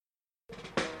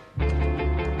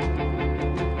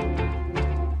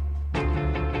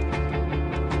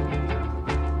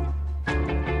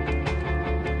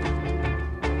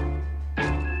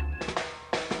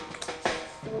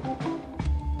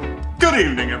Good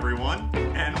evening, everyone,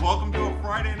 and welcome to a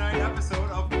Friday night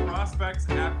episode of Prospects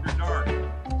After Dark.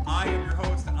 I am your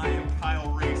host. I am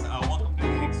Kyle Reese. Welcome to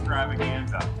the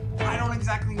extravaganza. I don't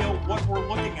exactly know what we're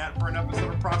looking at for an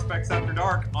episode of Prospects After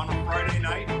Dark on a Friday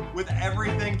night with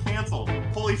everything canceled.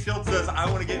 Holy Shield says,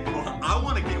 I want to get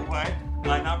wet.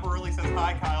 Naparuli says,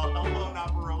 hi, Kyle. Hello,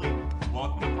 Naparuli.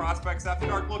 Welcome to Prospects After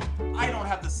Dark. Look, I don't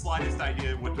have the slightest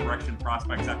idea what direction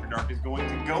Prospects After Dark is going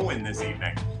to go in this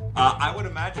evening. I would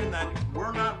imagine that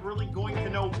we're not really going to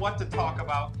know what to talk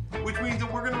about, which means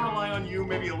that we're going to rely on you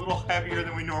maybe a little heavier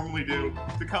than we normally do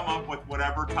to come up with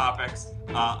whatever topics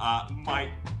might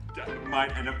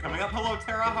end up coming up. Hello,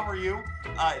 Tara. How are you?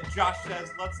 Josh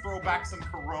says, let's throw back some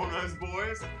Coronas,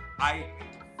 boys.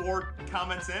 4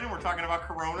 comments in, and we're talking about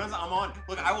Coronas. I'm on.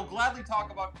 Look, I will gladly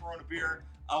talk about Corona beer.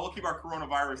 We'll keep our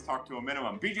coronavirus talk to a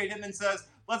minimum. BJ Dittman says,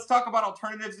 let's talk about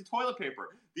alternatives to toilet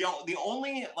paper. The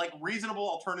only reasonable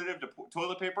alternative to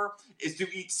toilet paper is to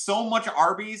eat so much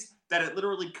Arby's that it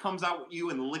literally comes out with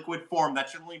you in liquid form. That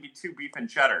should only be 2 beef and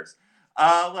cheddars.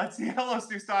 Let's see. Hello,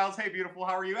 Stu Styles. Hey, beautiful.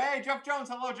 How are you? Hey, Jeff Jones.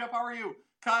 Hello, Jeff. How are you?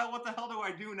 Kyle, what the hell do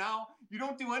I do now? You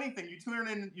don't do anything. You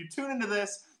tune into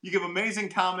this. You give amazing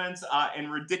comments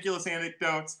and ridiculous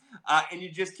anecdotes, and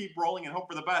you just keep rolling and hope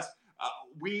for the best.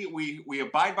 We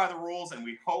abide by the rules, and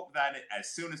we hope that as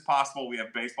soon as possible we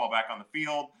have baseball back on the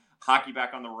field, hockey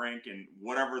back on the rink, and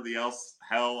whatever the else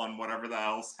hell on whatever the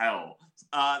else hell.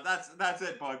 That's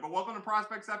it, bud. But welcome to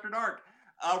Prospects After Dark.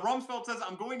 Rumsfeld says,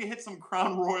 I'm going to hit some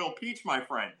Crown Royal Peach, my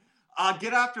friend.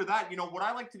 Get after that. You know, what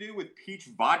I like to do with peach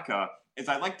vodka is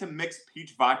I like to mix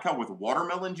peach vodka with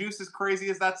watermelon juice, as crazy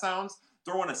as that sounds.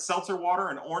 Throw in a seltzer water,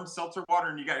 an orange seltzer water,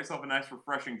 and you got yourself a nice,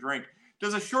 refreshing drink.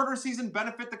 Does a shorter season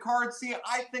benefit the Cards? See,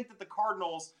 I think that the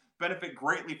Cardinals benefit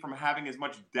greatly from having as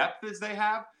much depth as they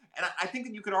have. And I think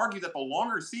that you could argue that the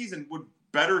longer season would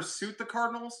better suit the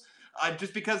Cardinals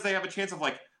just because they have a chance of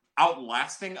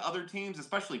outlasting other teams,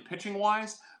 especially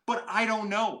pitching-wise. But I don't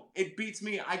know. It beats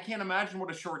me. I can't imagine what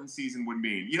a shortened season would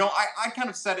mean. You know, I kind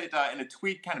of said it in a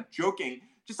tweet kind of joking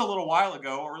just a little while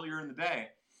ago, earlier in the day,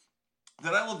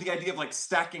 that I love the idea of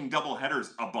stacking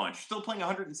doubleheaders a bunch. Still playing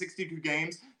 162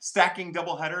 games, stacking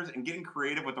doubleheaders, and getting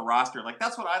creative with the roster.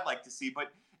 That's what I'd like to see,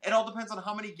 but it all depends on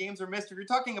how many games are missed. If you're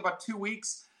talking about 2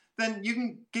 weeks, then you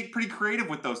can get pretty creative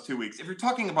with those 2 weeks. If you're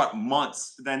talking about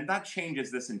months, then that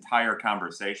changes this entire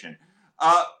conversation.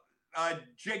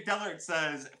 Jake Dellert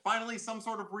says, finally some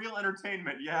sort of real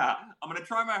entertainment. Yeah, I'm going to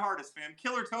try my hardest, fam.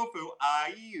 Killer Tofu,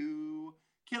 IU.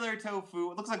 Killer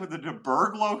Tofu. It looks like with the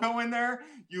DeBerg logo in there,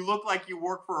 you look like you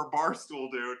work for a bar stool,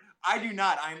 dude. I do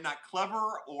not. I am not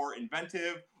clever or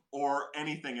inventive or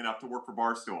anything enough to work for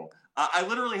Barstool. I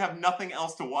literally have nothing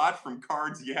else to watch from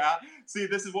Cards. Yeah. See,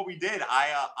 this is what we did.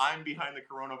 I'm behind the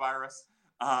coronavirus.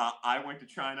 I went to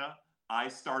China. I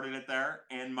started it there,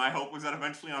 and my hope was that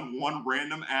eventually on one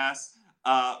random ass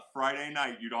Friday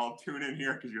night, you'd all tune in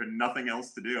here because you had nothing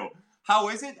else to do. How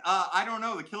is it? I don't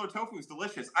know. The Killer Tofu is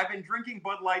delicious. I've been drinking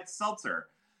Bud Light Seltzer.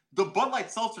 The Bud Light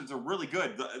Seltzers are really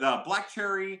good. The black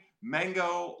cherry,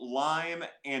 mango, lime,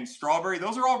 and strawberry,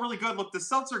 those are all really good. Look, the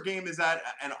seltzer game is at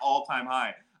an all-time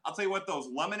high. I'll tell you what, those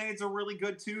lemonades are really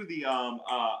good, too. The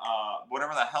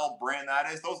whatever the hell brand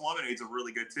that is, those lemonades are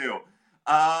really good, too.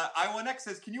 Iowa Next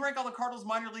says, can you rank all the Cardinals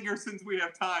minor leaguers since we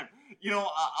have time? You know,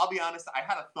 I'll be honest, I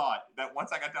had a thought that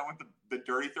once I got done with the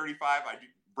Dirty 35, I'd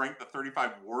rank the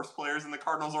 35 worst players in the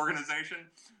Cardinals organization.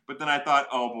 But then I thought,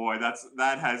 oh boy,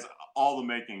 that has all the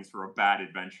makings for a bad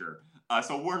adventure.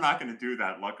 So we're not going to do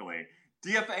that, luckily.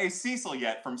 DFA Cecil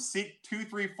yet from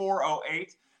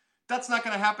Seek23408. That's not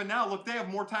going to happen now. Look, they have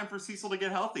more time for Cecil to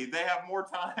get healthy. They have more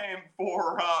time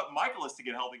for Michaelis to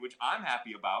get healthy, which I'm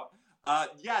happy about.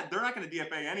 Yeah, they're not going to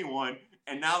DFA anyone,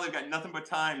 and now they've got nothing but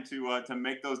time to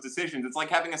make those decisions. It's like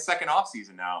having a second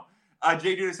offseason now.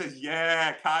 Jay Duda says,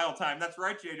 yeah, Kyle time. That's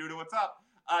right, Jay Duda. What's up?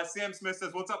 Sam Smith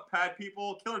says, what's up, pad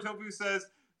people? Killer Tofu says,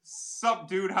 sup,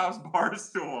 dude, how's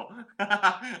Barstool?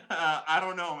 I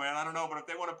don't know, man. I don't know, but if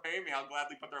they want to pay me, I'll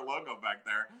gladly put their logo back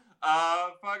there.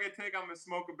 Fuck it, I'm going to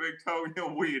smoke a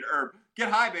big weed herb. Get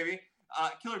high, baby.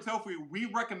 Killer Tofu, we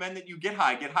recommend that you get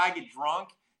high, get drunk,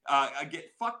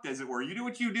 get fucked, as it were. You do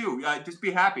what you do. Just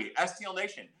be happy. STL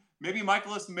Nation. Maybe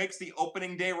Michaelis makes the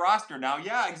opening day roster now.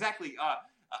 Yeah, exactly.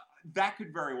 That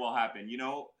could very well happen. You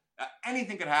know,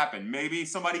 anything could happen. Maybe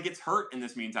somebody gets hurt in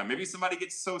this meantime. Maybe somebody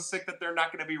gets so sick that they're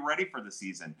not going to be ready for the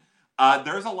season.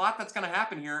 There's a lot that's going to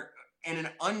happen here in an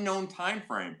unknown time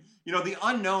frame. You know, the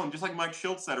unknown, just like Mike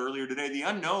Schultz said earlier today, the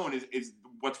unknown is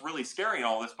what's really scary in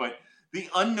all this. But the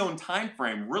unknown time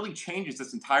frame really changes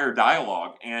this entire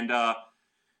dialogue. And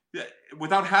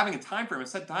without having a time frame, a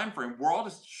set time frame, we're all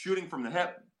just shooting from the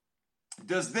hip.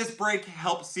 Does this break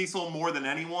help Cecil more than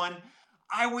anyone?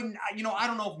 I wouldn't, I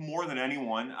don't know if more than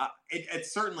anyone. It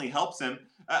certainly helps him.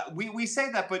 We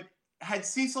say that, but had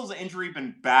Cecil's injury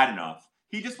been bad enough,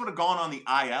 he just would have gone on the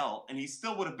IL and he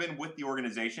still would have been with the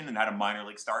organization and had a minor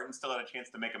league start and still had a chance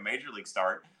to make a major league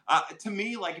start. To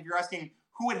me, like if you're asking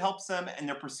who it helps them in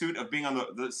their pursuit of being on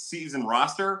the season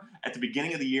roster at the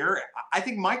beginning of the year, I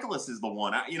think Michaelis is the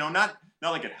one. Not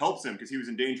like it helps him because he was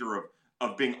in danger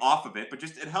of being off of it, but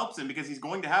just it helps him because he's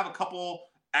going to have a couple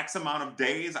X amount of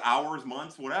days, hours,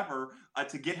 months, whatever,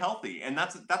 to get healthy, and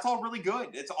that's all really good.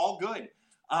 It's all good.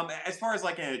 As far as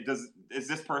like, is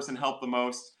this person help the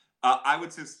most? I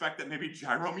would suspect that maybe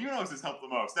Jairo Munoz has helped the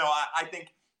most. No, I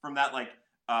think from that like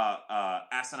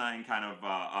asinine kind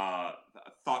of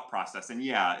thought process, and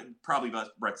yeah, probably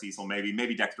Brett Cecil,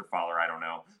 maybe Dexter Fowler. I don't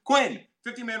know. Quinn,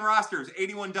 50-man rosters,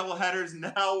 81 doubleheaders.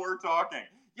 Now we're talking.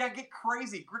 Yeah, get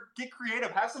crazy, get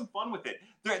creative, have some fun with it.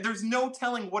 There's no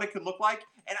telling what it could look like,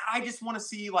 and I just want to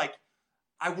see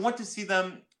I want to see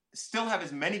them still have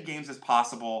as many games as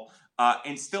possible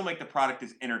and still make the product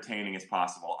as entertaining as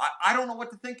possible. I don't know what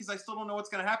to think because I still don't know what's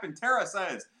going to happen. Tara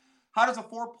says, how does a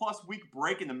 4+ week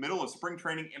break in the middle of spring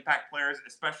training impact players,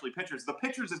 especially pitchers? The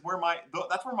pitchers is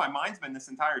that's where my mind's been this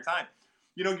entire time.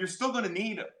 You're still going to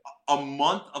need a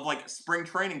month of like spring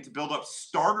training to build up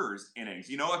starters innings.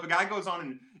 If a guy goes on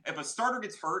and if a starter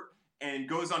gets hurt and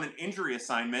goes on an injury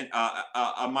assignment,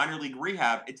 a minor league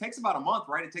rehab, it takes about a month,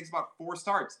 right? It takes about 4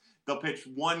 starts. They'll pitch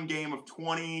one game of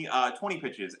 20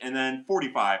 pitches, and then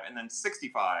 45, and then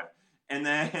 65, and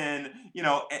then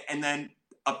and then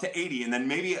up to 80, and then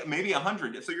maybe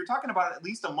 100. So you're talking about at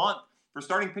least a month for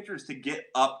starting pitchers to get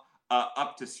up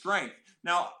to strength.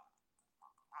 Now,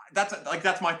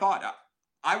 that's my thought.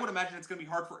 I would imagine it's going to be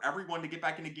hard for everyone to get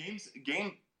back into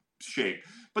game shape.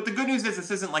 But the good news is this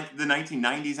isn't like the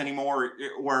 1990s anymore,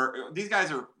 where these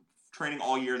guys are training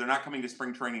all year. They're not coming to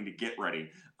spring training to get ready.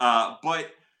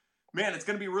 But man, it's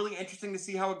going to be really interesting to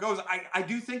see how it goes. I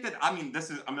do think that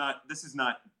this is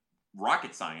not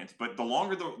rocket science, but the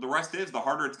longer the rest is, the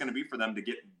harder it's going to be for them to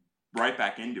get right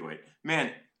back into it.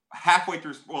 Man, halfway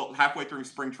through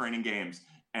spring training games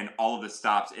and all of this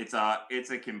stops. It's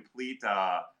a complete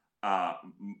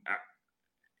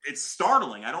it's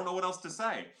startling. I don't know what else to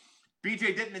say.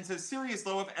 BJ Dittman says, serious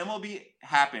though, if MLB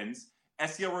happens,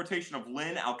 SEL rotation of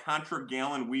Lynn, Alcantara,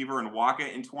 Gallen, Weaver, and Waka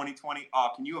in 2020.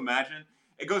 Can you imagine?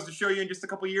 It goes to show you in just a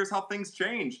couple of years how things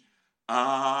change.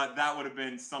 That would have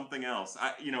been something else.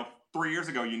 3 years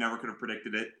ago, you never could have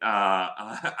predicted it.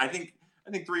 I think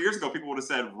 3 years ago, people would have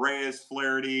said Reyes,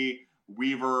 Flaherty,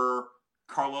 Weaver,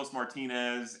 Carlos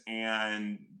Martinez,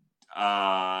 and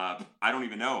I don't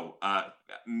even know.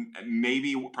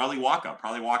 Probably Waka.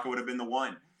 Probably Waka would have been the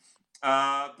one.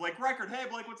 Blake Reichert, hey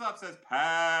Blake, what's up? Says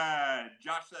Pat.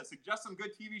 Josh says, suggest some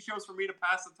good TV shows for me to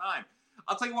pass the time.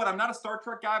 I'll tell you what, I'm not a Star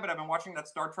Trek guy, but I've been watching that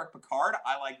Star Trek Picard.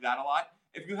 I like that a lot.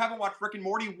 If you haven't watched Rick and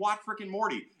Morty, watch Rick and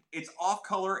Morty. It's off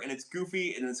color and it's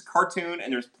goofy and it's a cartoon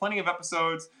and there's plenty of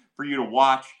episodes for you to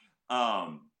watch.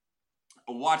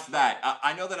 Watch that.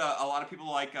 I know that a lot of people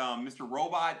like Mr.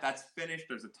 Robot. That's finished.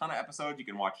 There's a ton of episodes. You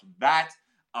can watch that.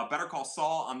 Better Call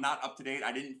Saul, I'm not up to date.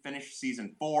 I didn't finish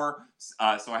season 4,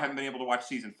 so I haven't been able to watch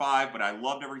season 5, but I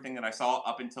loved everything that I saw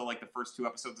up until like the first 2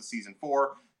 episodes of season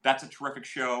 4. That's a terrific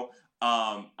show.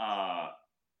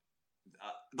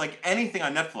 Like anything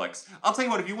on Netflix. I'll tell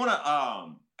you what, if you want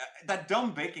to, that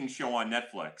dumb baking show on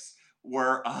Netflix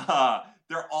where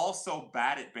they're all so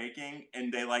bad at baking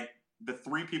and they like the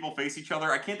 3 people face each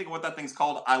other. I can't think of what that thing's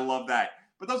called. I love that.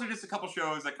 But those are just a couple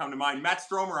shows that come to mind. Matt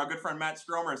Stromer, our good friend Matt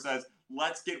Stromer, says,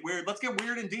 let's get weird. Let's get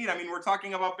weird indeed. I mean, we're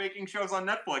talking about baking shows on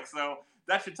Netflix, so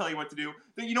that should tell you what to do.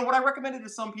 What I recommended to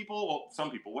some people,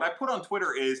 what I put on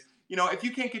Twitter is, if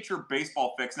you can't get your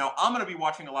baseball fix, now I'm going to be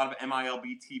watching a lot of MILB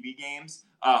TV games,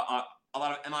 a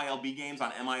lot of MILB games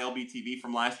on MILB TV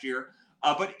from last year.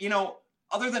 But,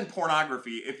 other than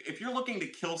pornography, if you're looking to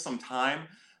kill some time,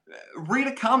 read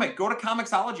a comic. Go to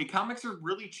Comixology. Comics are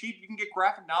really cheap. You can get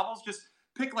graphic novels. Just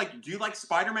pick, do you like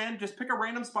Spider-Man? Just pick a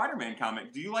random Spider-Man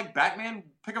comic. Do you like Batman?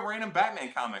 Pick a random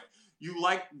Batman comic. You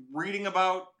like reading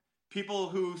about people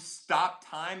who stop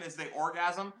time as they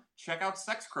orgasm? Check out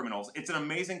Sex Criminals. It's an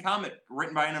amazing comic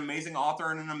written by an amazing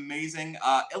author and an amazing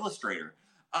illustrator.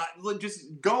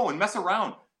 Just go and mess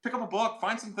around. Pick up a book.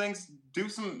 Find some things. Do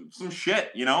some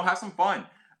shit. Have some fun.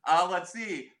 Let's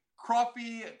see.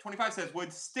 Crawfy25 says,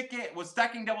 would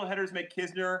stacking doubleheaders make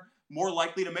Kisner more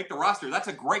likely to make the roster? That's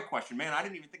a great question, man. I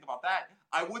didn't even think about that.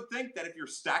 I would think that if you're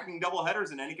stacking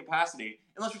doubleheaders in any capacity,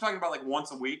 unless you're talking about like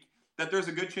once a week, that there's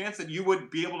a good chance that you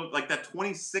would be able to, like that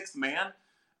 26th man,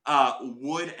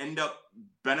 would end up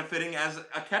benefiting as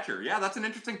a catcher. Yeah, that's an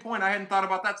interesting point. I hadn't thought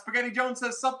about that. Spaghetti Jones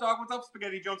says, "Sup, dog? What's up,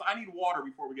 Spaghetti Jones? I need water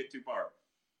before we get too far."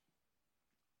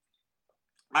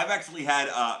 I've actually had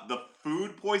the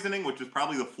food poisoning, which is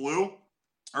probably the flu,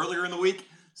 earlier in the week.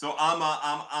 So I'm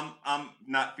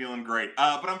not feeling great,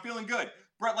 but I'm feeling good.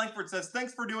 Brett Langford says,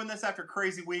 "Thanks for doing this after a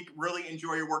crazy week. Really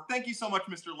enjoy your work." Thank you so much,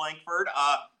 Mr. Langford.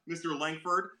 Mr.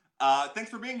 Langford, thanks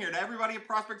for being here. To everybody at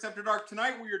Prospects After Dark,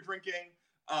 tonight we are drinking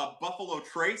Buffalo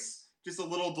Trace, just a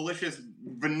little delicious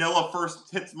vanilla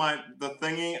first hits the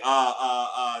thingy.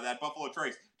 That Buffalo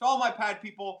Trace. To all my pad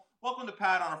people, welcome to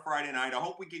Pad on a Friday night. I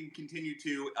hope we can continue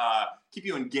to keep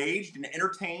you engaged and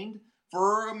entertained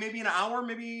for maybe an hour,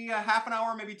 maybe a half an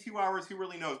hour, maybe 2 hours. Who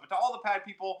really knows? But to all the pad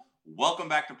people, welcome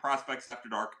back to Prospects After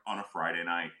Dark on a Friday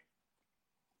night.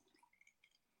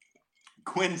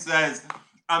 Quinn says,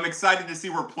 "I'm excited to see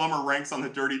where Plummer ranks on the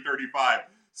Dirty 35.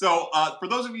 So for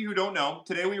those of you who don't know,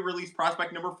 today we released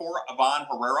prospect number 4, Ivan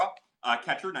Herrera,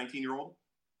 catcher, 19-year-old,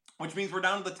 which means we're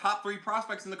down to the top 3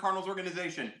 prospects in the Cardinals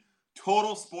organization.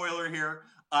 Total spoiler here.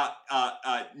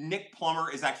 Nick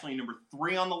Plummer is actually number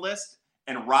 3 on the list,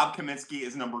 and Rob Kaminsky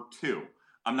is number 2.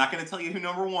 I'm not going to tell you who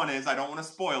number 1 is. I don't want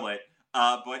to spoil it.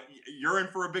 But you're in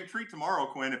for a big treat tomorrow,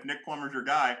 Quinn, if Nick Plummer's your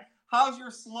guy. How's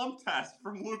your slump test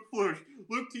from Luke Flush?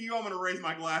 Luke, to you, I'm going to raise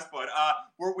my glass, bud.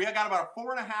 We got about a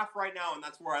 4.5 right now, and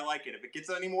that's where I like it. If it gets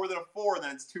any more than a 4,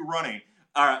 then it's too runny.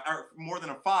 Or more than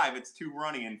a 5, it's too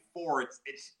runny, and 4, it's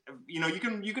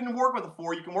you can work with a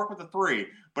 4, you can work with a 3,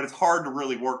 but it's hard to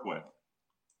really work with.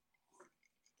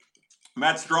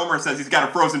 Matt Stromer says he's got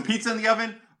a frozen pizza in the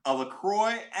oven, a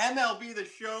LaCroix, MLB The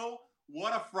Show.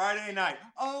 What a Friday night!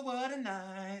 Oh, what a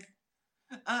night!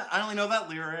 I only know that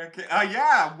lyric.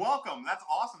 Yeah, welcome. That's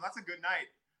awesome. That's a good night.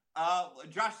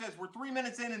 Josh says, "We're 3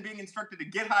 minutes in and being instructed to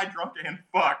get high, drunk, and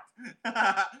fucked."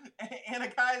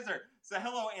 Anna Kaiser. So,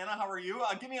 hello, Anna. How are you?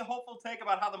 Give me a hopeful take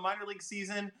about how the minor league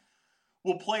season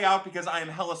will play out, because I am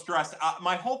hella stressed.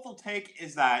 My hopeful take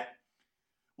is that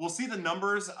we'll see the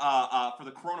numbers for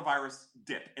the coronavirus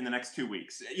dip in the next 2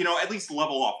 weeks. At least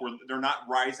level off where they're not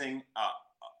rising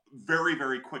very,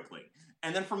 very quickly.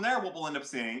 And then from there, what we'll end up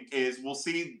seeing is we'll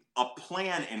see a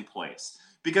plan in place,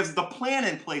 because the plan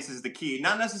in place is the key.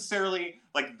 Not necessarily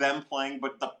like them playing,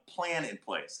 but the plan in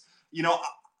place.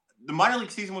 The minor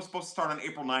league season was supposed to start on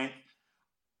April 9th.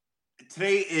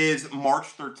 Today is March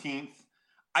 13th.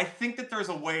 I think that there's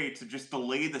a way to just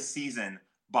delay the season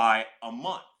by a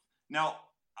month. Now,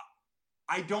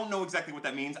 I don't know exactly what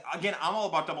that means. Again, I'm all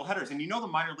about doubleheaders, and the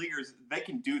minor leaguers, they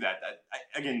can do that.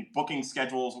 Again, booking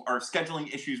schedules or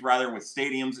scheduling issues rather with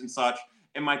stadiums and such,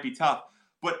 it might be tough.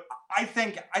 But I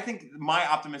think my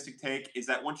optimistic take is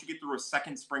that once you get through a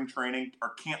second spring training,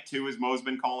 or Camp 2 as Mo's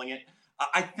been calling it,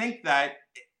 I think that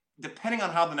depending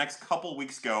on how the next couple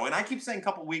weeks go, and I keep saying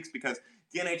couple weeks because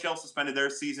the NHL suspended their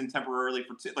season temporarily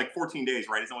for 14 days,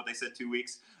 right? Isn't that what they said, 2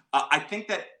 weeks? I think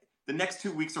that the next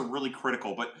 2 weeks are really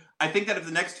critical. But I think that if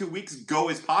the next 2 weeks go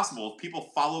as possible, if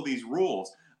people follow these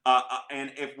rules,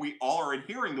 and if we all are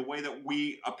adhering the way that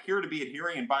we appear to be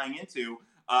adhering and buying into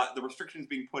the restrictions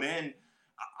being put in,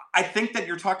 I think that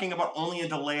you're talking about only a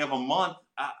delay of a month.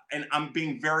 And I'm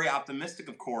being very optimistic,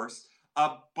 of course.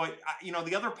 But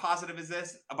the other positive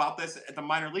is about this at the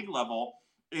minor league level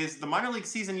is the minor league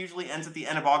season usually ends at the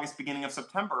end of August, beginning of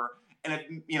September. And if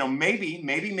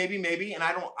maybe, and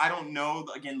I don't know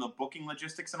again the booking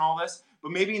logistics and all this,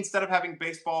 but maybe instead of having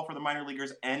baseball for the minor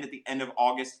leaguers end at the end of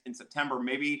August and September,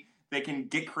 maybe they can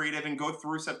get creative and go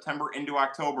through September into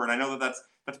October. And I know that's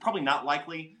probably not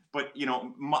likely, but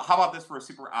how about this for a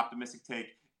super optimistic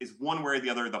take? Is one way or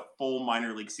the other the full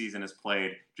minor league season is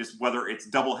played, just whether it's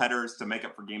double headers to make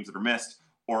up for games that are missed,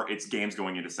 or it's games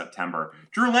going into September.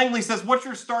 Drew Langley says, "What's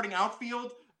your starting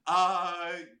outfield?"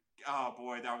 Oh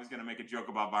boy, I was going to make a joke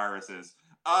about viruses.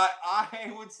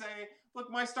 I would say, look,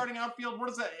 my starting outfield, what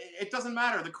is it? It doesn't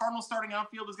matter. The Cardinals starting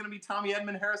outfield is going to be Tommy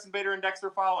Edman, Harrison Bader, and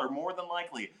Dexter Fowler, more than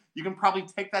likely. You can probably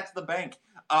take that to the bank.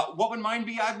 What would mine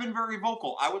be? I've been very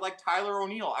vocal. I would like Tyler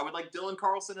O'Neill. I would like Dylan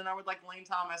Carlson, and I would like Lane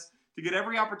Thomas to get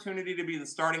every opportunity to be the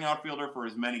starting outfield for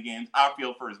as many games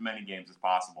as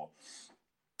possible.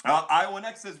 Iowa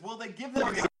Next says, will they give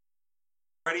them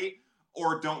ready?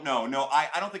 Or don't know. No, I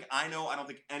don't think I know. I don't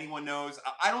think anyone knows.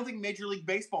 I don't think Major League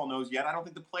Baseball knows yet. I don't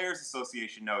think the Players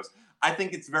Association knows. I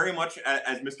think it's very much,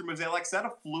 as Mr. Mozeliak said,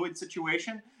 a fluid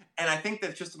situation. And I think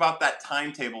that's just about that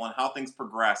timetable and how things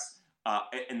progress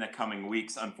in the coming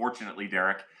weeks, unfortunately,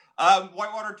 Derek.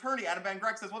 Whitewater Attorney, Adam Van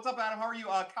Greg says, what's up, Adam? How are you?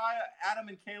 Kaya, Adam,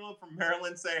 and Caleb from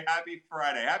Maryland say happy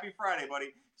Friday. Happy Friday, buddy.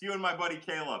 To you and my buddy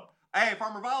Caleb. Hey,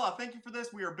 Farmer Vala, thank you for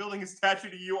this. We are building a statue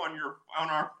to you on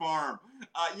our farm.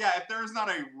 Yeah, if there's not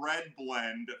a red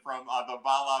blend from the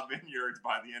Vala Vineyards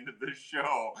by the end of this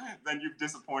show, then you've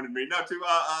disappointed me. No, to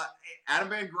Adam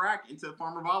Van Grack and to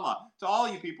Farmer Vala, to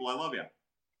all you people, I love you.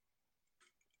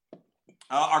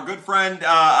 Our good friend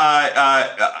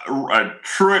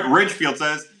Truett Ridgefield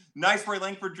says, nice Ray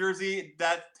Langford jersey.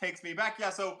 That takes me back. Yeah,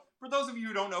 so for those of you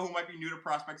who don't know who might be new to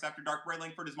Prospects After Dark, Ray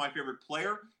Langford is my favorite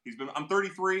player. I'm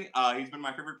 33. He's been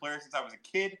my favorite player since I was a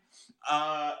kid.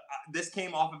 This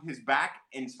came off of his back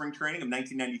in spring training of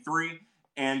 1993.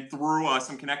 And through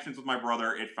some connections with my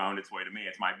brother, it found its way to me.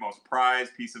 It's my most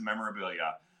prized piece of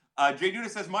memorabilia. Jay Duda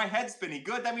says, my head's spinny.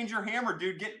 Good, that means you're hammered,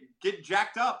 dude. Get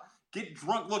jacked up. Get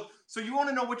drunk. Look, so you want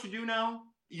to know what you do now?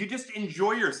 You just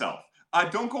enjoy yourself.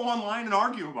 Don't go online and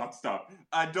argue about stuff.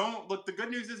 Look, the good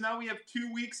news is now we have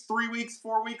 2 weeks, 3 weeks,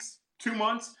 4 weeks, 2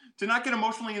 months to not get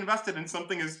emotionally invested in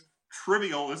something as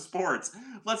trivial as sports.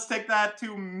 Let's take that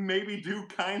to maybe do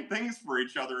kind things for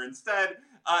each other instead,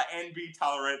 and be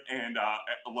tolerant and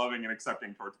loving and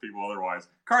accepting towards people otherwise.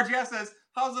 Cargia says,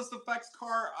 how does this affect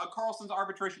Carlson's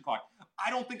arbitration clock? I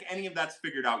don't think any of that's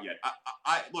figured out yet.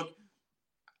 Look,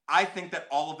 I think that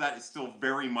all of that is still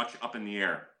very much up in the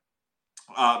air.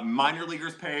 Minor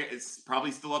leaguers' pay is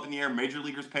probably still up in the air. Major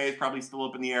leaguers' pay is probably still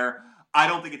up in the air. I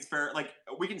don't think it's fair. Like,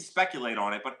 we can speculate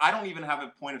on it, but I don't even have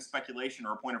a point of speculation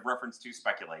or a point of reference to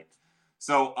speculate.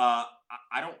 So I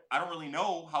don't really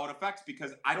know how it affects,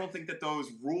 because I don't think that those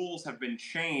rules have been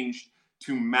changed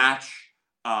to match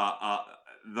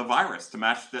the virus, to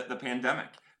match the pandemic.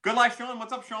 Good life, Sean.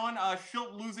 What's up, Sean?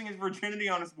 Schilt losing his virginity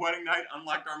on his wedding night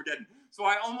unlocked Armageddon. So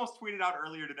I almost tweeted out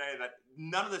earlier today that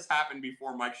none of this happened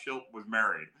before Mike Schilt was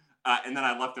married, and then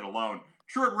I left it alone.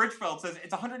 Truett Richfeld says,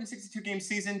 it's a 162-game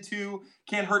season, too.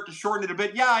 Can't hurt to shorten it a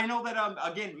bit. Yeah, I know that,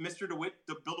 again, Mr. DeWitt,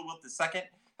 Bill DeWitt II,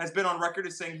 has been on record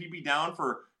as saying he'd be down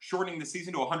for shortening the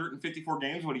season to 154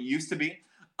 games, what it used to be.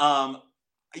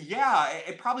 Yeah,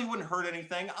 it probably wouldn't hurt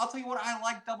anything. I'll tell you what, I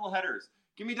like doubleheaders.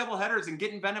 Give me doubleheaders and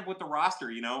get inventive with the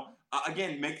roster, you know.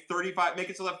 Again, make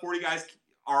it so that 40 guys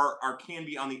can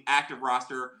be on the active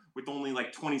roster with only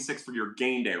like 26 for your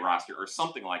game day roster or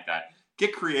something like that.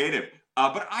 Get creative.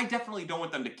 But I definitely don't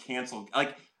want them to cancel.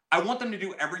 Like, I want them to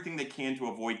do everything they can to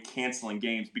avoid canceling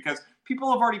games, because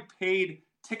people have already paid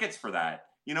tickets for that.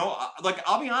 You know, like,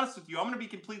 I'll be honest with you, I'm going to be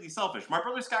completely selfish. My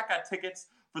brother Scott got tickets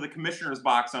for the commissioner's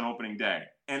box on opening day,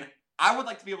 and I would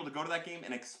like to be able to go to that game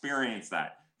and experience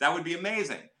that. That would be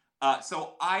amazing. And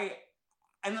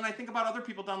then I think about other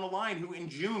people down the line who in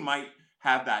June might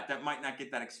have that might not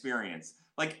get that experience.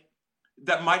 Like,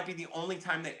 that might be the only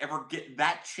time they ever get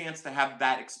that chance to have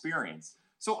that experience.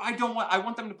 So I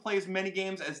want them to play as many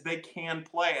games as they can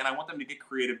play, and I want them to get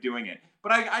creative doing it.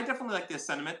 But I definitely like this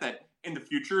sentiment that in the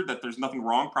future that there's nothing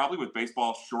wrong probably with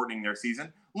baseball shortening their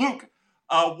season. Luke,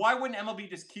 why wouldn't MLB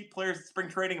just keep players at spring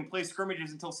training and play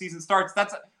scrimmages until season starts?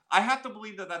 I have to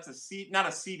believe that that's not a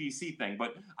CDC thing,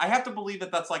 but I have to believe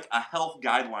that that's like a health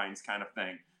guidelines kind of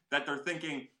thing. That they're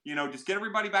thinking, you know, just get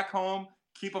everybody back home,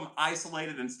 keep them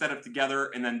isolated instead of together,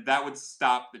 and then that would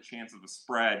stop the chance of a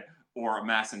spread or a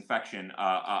mass infection,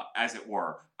 as it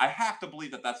were. I have to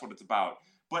believe that that's what it's about.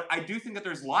 But I do think that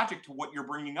there's logic to what you're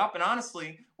bringing up. And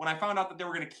honestly, when I found out that they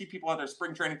were going to keep people at their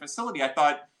spring training facility, I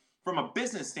thought, from a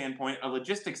business standpoint, a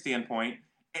logistics standpoint,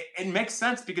 it makes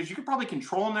sense, because you could probably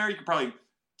control them there. You could probably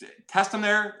test them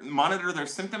there, monitor their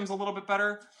symptoms a little bit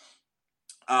better.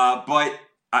 But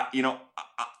I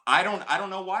don't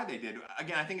know why they did.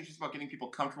 Again, I think it's just about getting people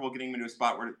comfortable, getting them into a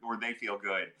spot where they feel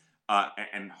good,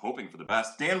 and hoping for the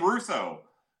best. Dan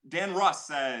Russ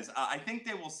says, I think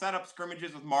they will set up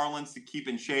scrimmages with Marlins to keep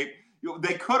in shape.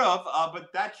 They could have,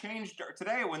 but that changed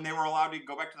today when they were allowed to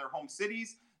go back to their home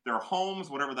cities, their homes,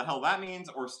 whatever the hell that means,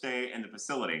 or stay in the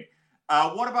facility.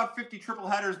 What about 50 triple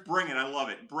headers? Bring it. I love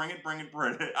it. Bring it.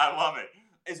 I love it.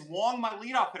 Is Wong my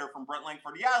leadoff hitter from Brent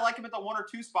Langford? Yeah, I like him at the 1 or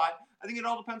 2 spot. I think it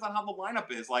all depends on how the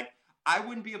lineup is. Like, I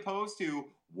wouldn't be opposed to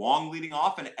Wong leading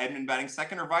off and Edman batting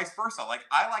second, or vice versa. Like,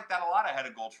 I like that a lot ahead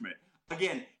of Goldschmidt.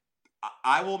 Again,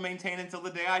 I will maintain until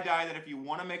the day I die that if you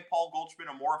want to make Paul Goldschmidt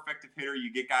a more effective hitter,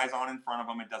 you get guys on in front of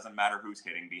him. It doesn't matter who's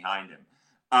hitting behind him.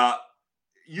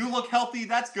 You look healthy.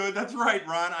 That's good. That's right,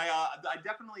 Ron. I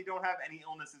definitely don't have any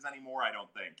illnesses anymore, I don't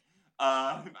think.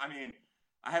 I mean,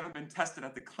 I haven't been tested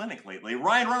at the clinic lately.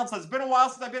 Ryan Reynolds says, it's been a while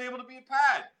since I've been able to be a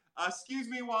pad. Excuse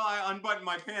me while I unbutton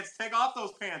my pants. Take off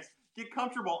those pants. Get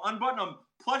comfortable. Unbutton them.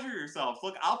 Pleasure yourselves.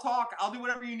 Look, I'll talk. I'll do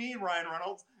whatever you need, Ryan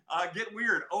Reynolds. Get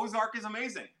weird. Ozark is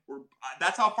amazing.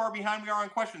 That's how far behind we are on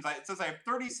questions. It says I have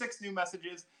 36 new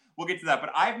messages. We'll get to that. But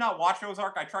I have not watched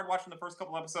Ozark. I tried watching the first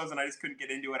couple episodes, and I just couldn't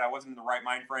get into it. I wasn't in the right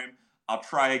mind frame. I'll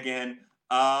try again.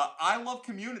 I love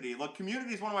Community. Look,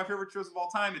 Community is one of my favorite shows of all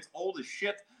time. It's old as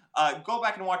shit. Go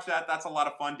back and watch that. That's a lot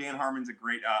of fun. Dan Harmon's a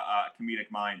great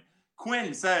comedic mind.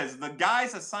 Quinn says, the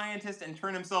guy's a scientist and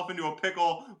turned himself into a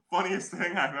pickle. Funniest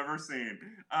thing I've ever seen.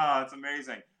 It's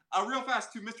amazing. Real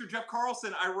fast, to Mr. Jeff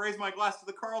Carlson, I raise my glass to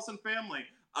the Carlson family.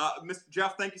 Mr.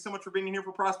 Jeff, thank you so much for being here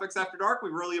for Prospects After Dark. We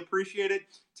really appreciate it.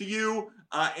 To you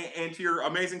and to your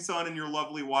amazing son and your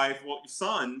lovely wife, well, your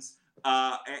sons,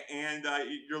 and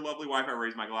your lovely wife, I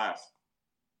raise my glass.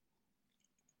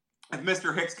 If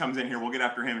Mr. Hicks comes in here, we'll get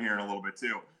after him here in a little bit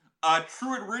too.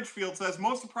 Truett Ridgefield says,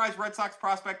 most surprised Red Sox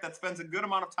prospect that spends a good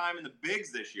amount of time in the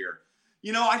bigs this year.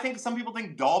 You know, I think some people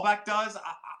think Dahlbeck does.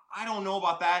 I don't know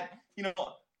about that. You know,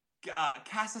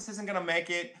 Cassis isn't going to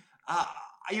make it.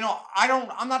 You know,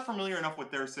 I'm not familiar enough with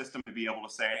their system to be able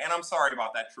to say it. And I'm sorry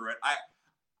about that, Truett.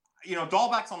 You know,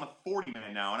 Dahlbeck's on the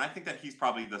 40-man now, and I think that he's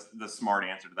probably the smart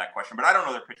answer to that question. But I don't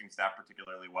know their pitching staff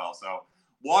particularly well. So,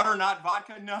 water, not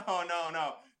vodka? No.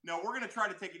 We're going to try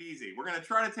to take it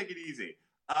easy.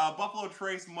 Buffalo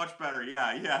Trace, much better.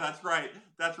 Yeah, that's right.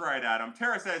 That's right, Adam.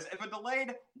 Tara says, if a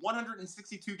delayed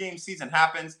 162-game season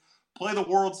happens, play the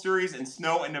World Series in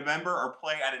snow in November or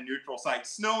play at a neutral site.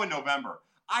 Snow in November.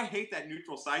 I hate that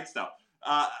neutral site stuff.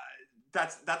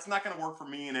 That's not going to work for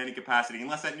me in any capacity,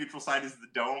 unless that neutral site is the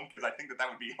Dome, because I think that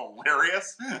would be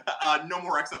hilarious. No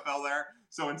more XFL there.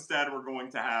 So instead, we're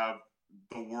going to have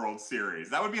the World Series.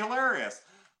 That would be hilarious.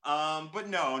 But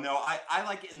no, I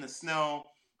like it in the snow.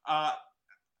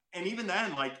 And even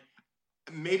then, like,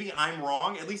 maybe I'm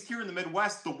wrong. At least here in the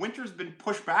Midwest, the winter's been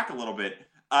pushed back a little bit.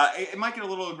 It might get a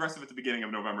little aggressive at the beginning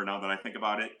of November now that I think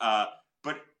about it.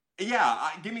 But yeah,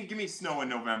 give me snow in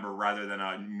November rather than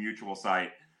a mutual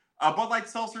site. Bud Light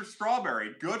Seltzer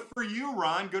Strawberry. Good for you,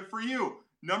 Ron. Good for you.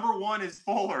 Number 1 is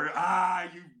Fuller.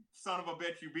 You son of a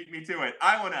bitch. You beat me to it.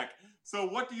 Iwanek. So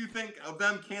what do you think of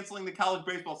them canceling the college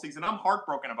baseball season? I'm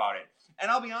heartbroken about it. And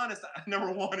I'll be honest,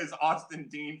 number 1 is Austin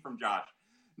Dean from Josh.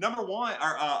 Number one,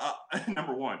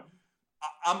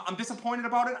 I'm disappointed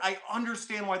about it. I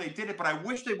understand why they did it, but I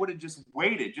wish they would have just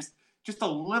waited just a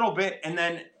little bit and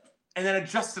then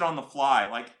adjusted on the fly.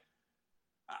 Like,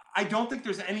 I don't think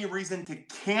there's any reason to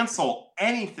cancel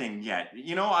anything yet.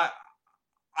 You know,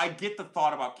 I get the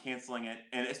thought about canceling it,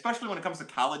 and especially when it comes to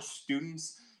college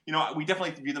students. You know, we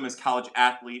definitely view them as college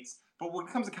athletes, but when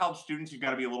it comes to college students, you've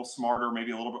got to be a little smarter,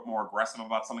 maybe a little bit more aggressive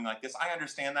about something like this. I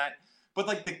understand that. But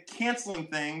like the canceling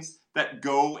things that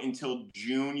go until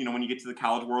June, you know, when you get to the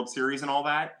College World Series and all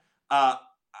that, I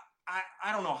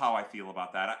don't know how I feel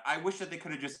about that. I wish that they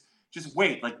could have just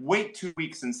wait 2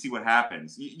 weeks and see what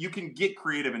happens. You can get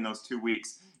creative in those 2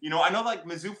 weeks. You know, I know like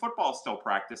Mizzou football is still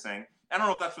practicing. I don't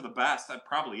know if that's for the best. That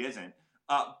probably isn't.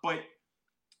 But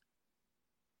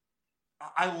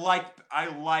I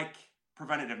like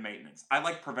preventative maintenance. I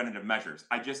like preventative measures.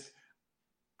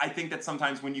 I think that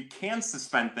sometimes when you can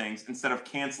suspend things instead of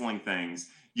canceling things,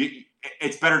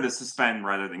 it's better to suspend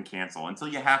rather than cancel until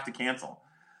you have to cancel.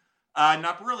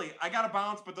 Not really. I got to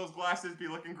bounce, but those glasses be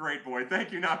looking great, boy.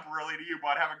 Thank you, not really to you,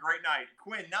 bud. Have a great night.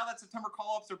 Quinn, now that September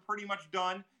call-ups are pretty much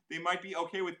done, they might be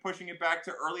okay with pushing it back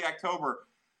to early October.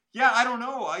 Yeah, I don't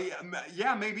know.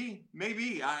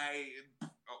 Maybe.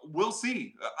 We'll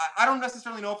see. I don't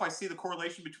necessarily know if I see the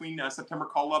correlation between September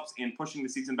call-ups and pushing the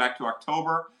season back to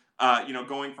October. You know,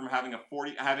 going from having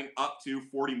up to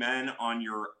 40 men on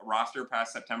your roster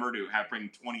past September to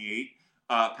having 28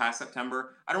 past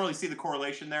September. I don't really see the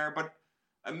correlation there, but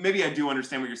maybe I do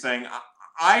understand what you're saying.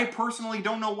 I personally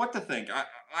don't know what to think.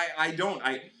 I don't.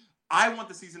 I want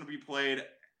the season to be played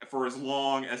for as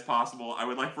long as possible. I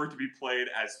would like for it to be played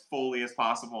as fully as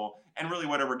possible, and really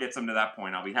whatever gets them to that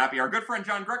point, I'll be happy. Our good friend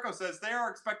John Greco says they are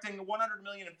expecting 100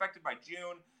 million infected by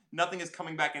June. Nothing is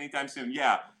coming back anytime soon.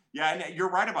 Yeah, and you're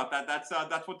right about that. That's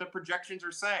what the projections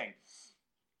are saying.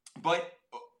 But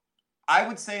I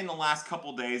would say in the last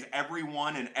couple days,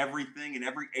 everyone and everything and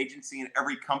every agency and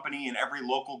every company and every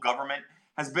local government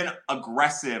has been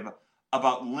aggressive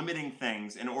about limiting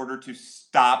things in order to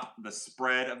stop the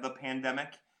spread of the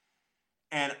pandemic.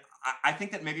 And I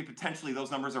think that maybe potentially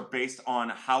those numbers are based on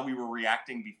how we were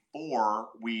reacting before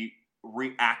we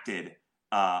reacted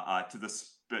to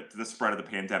the spread of the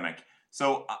pandemic.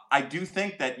 So I do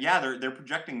think that, yeah, they're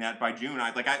projecting that by June.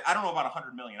 I don't know about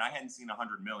 100 million. I hadn't seen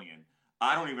 100 million.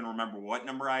 I don't even remember what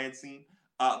number I had seen.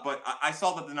 But I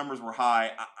saw that the numbers were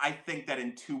high. I think that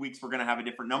in 2 weeks we're going to have a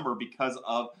different number because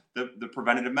of the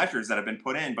preventative measures that have been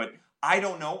put in. But I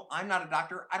don't know. I'm not a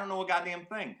doctor. I don't know a goddamn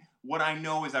thing. What I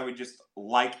know is I would just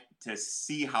like to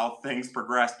see how things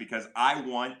progress because I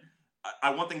want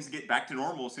things to get back to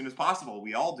normal as soon as possible.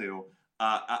 We all do.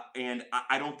 And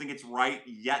I don't think it's right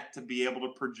yet to be able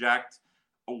to project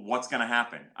what's going to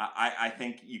happen. I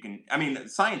think you can. I mean,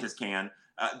 scientists can.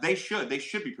 They should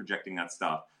be projecting that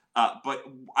stuff. But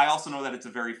I also know that it's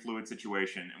a very fluid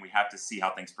situation, and we have to see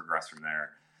how things progress from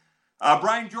there.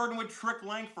 Brian Jordan would trick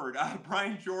Langford.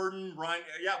 Brian Jordan, Brian.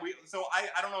 Yeah, So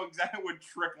I don't know exactly what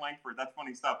trick Langford. That's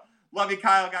funny stuff. Love you,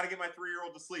 Kyle. Got to get my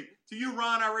 3-year-old to sleep. To you,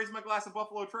 Ron, I raise my glass of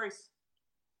Buffalo Trace.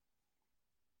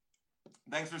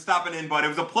 Thanks for stopping in, bud. It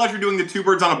was a pleasure doing the Two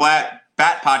Birds on a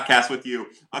Bat podcast with you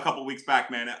a couple weeks back,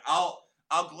 man. I'll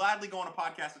gladly go on a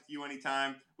podcast with you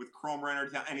anytime, with Chrome Renner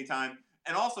anytime.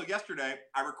 And also yesterday,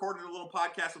 I recorded a little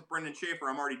podcast with Brendan Schaefer.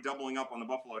 I'm already doubling up on the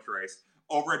Buffalo Trace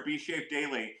over at B-Shape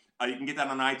Daily. You can get that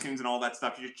on iTunes and all that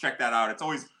stuff. You just check that out. It's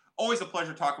always a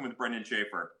pleasure talking with Brendan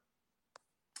Schaefer.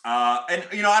 And,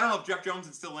 I don't know if Jeff Jones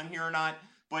is still in here or not,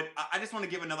 but I just want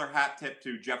to give another hat tip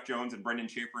to Jeff Jones and Brendan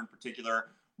Schaefer in particular.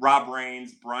 Rob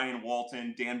Raines, Brian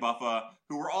Walton, Dan Buffa,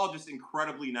 who were all just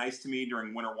incredibly nice to me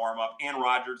during winter warm-up. Ann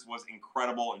Rogers was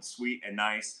incredible and sweet and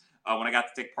nice when I got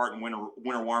to take part in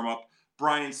winter warm-up.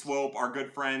 Brian Swope, our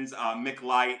good friends, Mick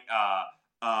Light,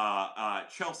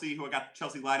 Chelsea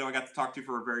Lido, I got to talk to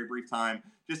for a very brief time.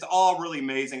 Just all really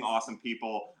amazing, awesome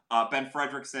people. Ben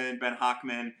Fredrickson, Ben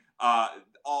Hockman,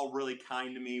 all really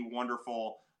kind to me,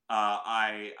 wonderful.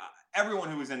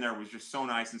 Everyone who was in there was just so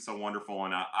nice and so wonderful,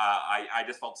 and I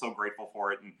just felt so grateful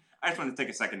for it. And I just wanted to take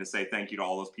a second to say thank you to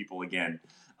all those people again.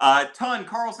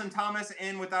 Carlson Thomas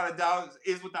is without a doubt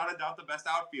the best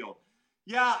outfield.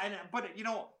 Yeah, but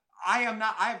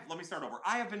let me start over.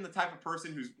 I have been the type of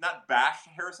person who's not bashed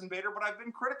Harrison Bader, but I've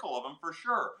been critical of him for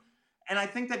sure. And I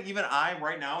think that even I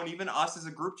right now, and even us as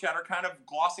a group chat, are kind of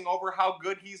glossing over how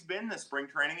good he's been this spring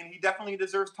training, and he definitely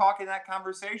deserves talk in that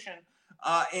conversation.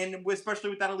 And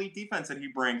especially with that elite defense that he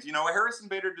brings. Harrison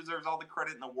Bader deserves all the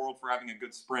credit in the world for having a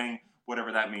good spring,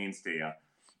 whatever that means to you.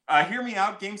 Hear me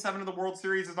out. Game 7 of the World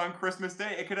Series is on Christmas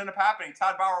Day. It could end up happening.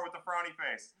 Todd Bauer with the frowny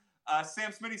face.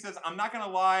 Sam Smitty says, I'm not going to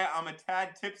lie, I'm a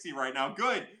tad tipsy right now.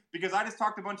 Good, because I just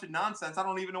talked a bunch of nonsense. I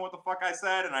don't even know what the fuck I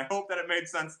said, and I hope that it made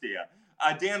sense to you.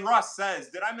 Dan Russ says,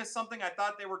 did I miss something? I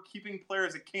thought they were keeping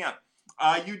players at camp.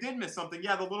 You did miss something.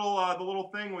 Yeah, the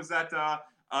little thing was that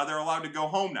they're allowed to go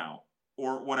home now.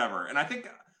 Or whatever. And I think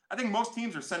most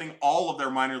teams are sending all of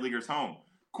their minor leaguers home.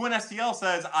 Quinn STL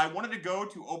says, I wanted to go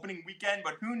to opening weekend,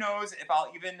 but who knows if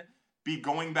I'll even be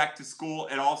going back to school.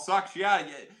 It all sucks. Yeah,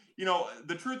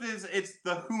 the truth is it's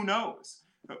the who knows.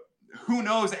 Who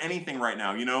knows anything right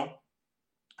now,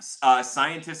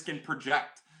 Scientists can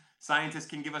project. Scientists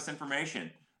can give us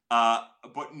information.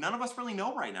 But none of us really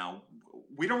know right now.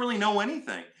 We don't really know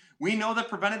anything. We know that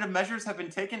preventative measures have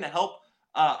been taken to help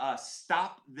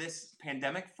stop this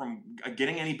pandemic from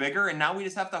getting any bigger. And now we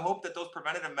just have to hope that those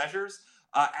preventative measures,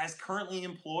 as currently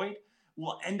employed,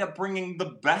 will end up bringing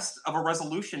the best of a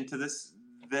resolution to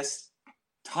this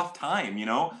tough time.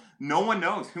 No one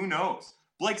knows. Who knows?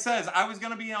 Blake says, I was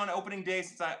going to be on opening day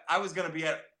since I was going to be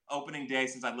at opening day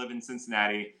since I lived in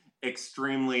Cincinnati.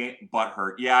 Extremely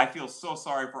butthurt. Yeah, I feel so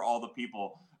sorry for all the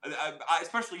people,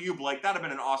 especially you, Blake. That'd have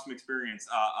been an awesome experience.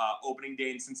 Opening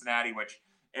day in Cincinnati, which,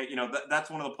 that's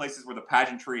one of the places where the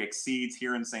pageantry exceeds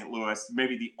here in St. Louis.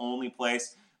 Maybe the only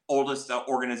place, oldest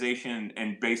organization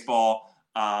in baseball.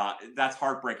 That's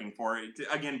heartbreaking for it.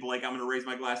 Again, Blake, I'm going to raise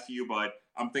my glass to you, bud.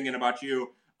 I'm thinking about you.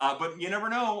 But you never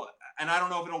know, and I don't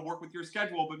know if it'll work with your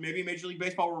schedule, but maybe Major League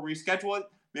Baseball will reschedule it.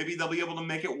 Maybe they'll be able to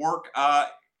make it work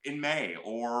in May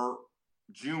or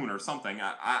June or something.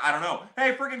 I don't know.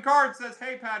 Hey, Friggin' Cards says,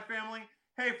 hey, Pad family.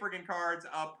 Hey, Friggin' Cards.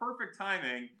 Perfect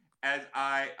timing as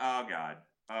oh,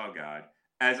 God.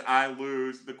 As I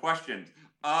lose the questions.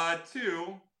 There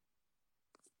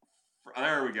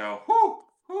we go.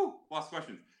 Whew, lost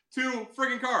questions. 2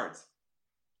 Friggin' Cards.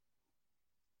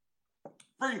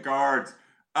 Friggin' Cards.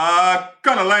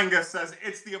 Gunalangus says,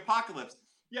 it's the apocalypse.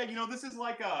 Yeah, this is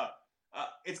like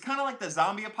it's kind of like the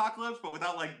zombie apocalypse, but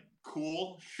without like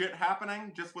cool shit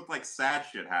happening, just with like sad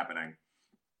shit happening.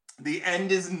 The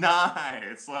end is nigh.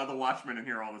 It's the Watchmen in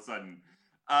here all of a sudden.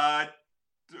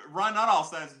 Ron Nuttall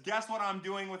says, guess what I'm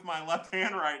doing with my left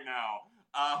hand right now?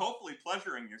 Hopefully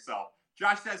pleasuring yourself.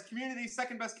 Josh says, Community,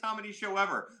 second best comedy show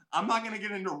ever. I'm not going to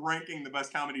get into ranking the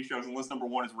best comedy shows unless number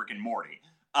 1 is Rick and Morty.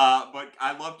 But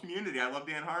I love Community. I love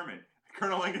Dan Harmon.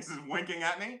 Colonel Angus is winking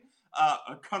at me.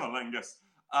 Colonel Angus.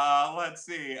 Let's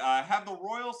see. Have the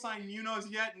Royals signed Munoz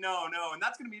yet? No. And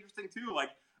that's going to be interesting, too. Like,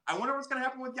 I wonder what's going to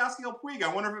happen with Yasiel Puig.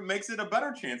 I wonder if it makes it a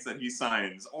better chance that he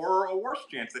signs or a worse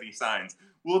chance that he signs.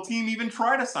 Will a team even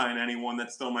try to sign anyone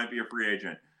that still might be a free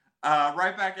agent?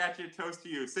 Right back at you. Toast to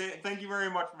you. Thank you very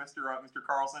much, Mr.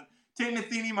 Carlson. Tate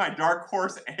Matheny, my dark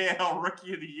horse AL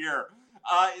Rookie of the Year.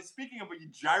 Speaking of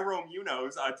Gyro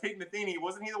Munoz, Tate Matheny,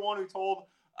 wasn't he the one who told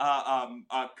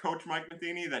Coach Mike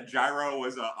Matheny that Gyro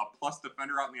was a plus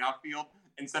defender out in the outfield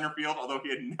in center field, although he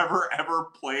had never ever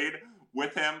played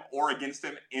with him or against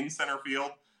him in center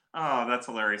field. Oh, that's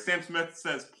hilarious. Sam Smith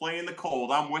says, play in the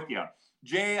cold. I'm with you.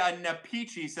 Jay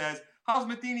Napichi says, how's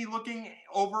Matheny looking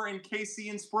over in KC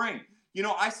in spring? You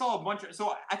know, I saw a bunch of,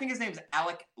 so I think his name's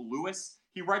Alec Lewis.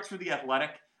 He writes for The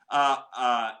Athletic,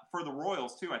 for the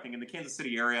Royals too, I think, in the Kansas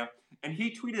City area. And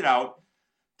he tweeted out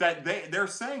that they're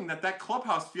saying that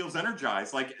clubhouse feels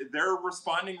energized. Like, they're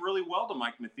responding really well to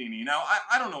Mike Matheny. Now,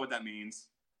 I don't know what that means.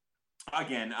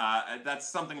 Again, that's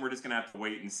something we're just going to have to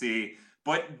wait and see.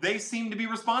 But they seem to be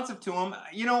responsive to him.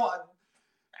 You know,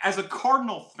 as a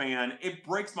Cardinal fan, it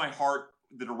breaks my heart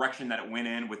the direction that it went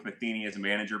in with Matheny as a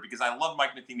manager, because I love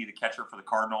Mike Matheny, the catcher for the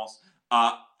Cardinals.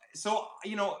 So,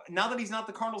 you know, now that he's not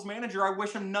the Cardinals manager, I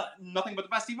wish him nothing but the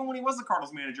best. Even when he was the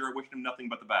Cardinals manager, I wished him nothing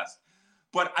but the best.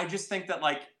 But I just think that,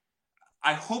 like,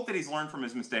 I hope that he's learned from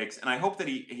his mistakes, and I hope that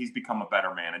he's become a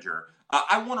better manager.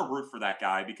 I want to root for that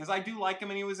guy because I do like him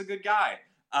and he was a good guy.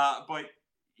 But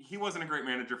he wasn't a great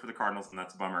manager for the Cardinals, and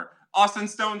that's a bummer. Austin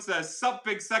Stone says, sup,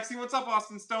 big sexy. What's up,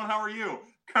 Austin Stone? How are you?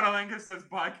 Colonel Angus says,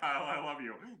 bye, Kyle. I love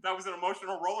you. That was an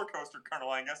emotional roller coaster,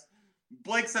 Colonel Angus.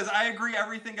 Blake says, I agree.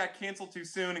 Everything got canceled too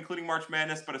soon, including March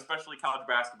Madness, but especially college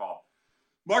basketball.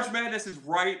 March Madness is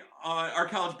right on, or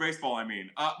college baseball, I mean.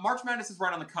 March Madness is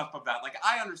right on the cusp of that. Like,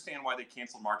 I understand why they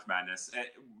canceled March Madness.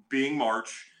 Being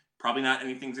March, probably not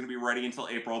anything's going to be ready until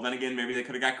April. Then again, maybe they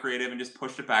could have got creative and just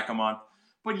pushed it back a month.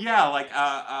 But yeah, like,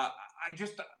 I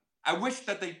wish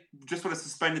that they just would have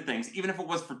suspended things, even if it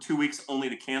was for 2 weeks, only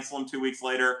to cancel them 2 weeks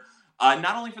later.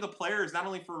 Not only for the players, not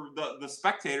only for the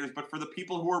spectators, but for the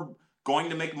people who are going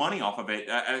to make money off of it,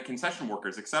 concession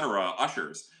workers, etc.,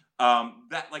 ushers. I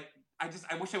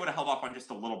wish I would have held off on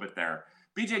just a little bit there.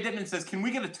 BJ Dittman says, can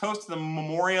we get a toast to the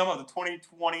memoriam of the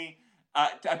 2020,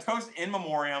 a toast in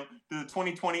memoriam to the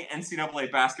 2020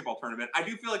 NCAA basketball tournament? I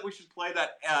do feel like we should play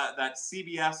that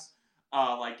CBS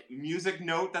like music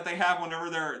note that they have whenever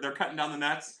they're cutting down the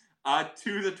nets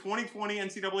to the 2020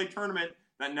 NCAA tournament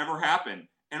that never happened,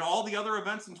 and all the other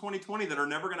events in 2020 that are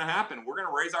never going to happen. We're going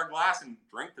to raise our glass and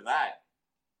drink to that.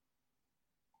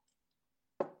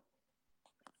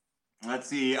 Let's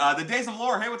see. The Days of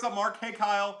Lore. Hey, what's up, Mark? Hey,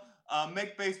 Kyle.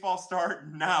 Make baseball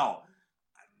start now.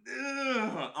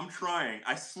 I'm trying.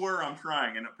 I swear I'm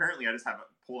trying. And apparently I just have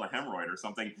pulled a hemorrhoid or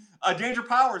something. Danger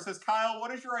Power says, Kyle,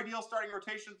 what is your ideal starting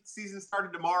rotation? Season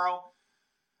started tomorrow.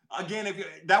 Again,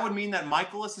 that would mean that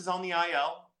Michaelis is on the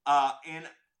IL. And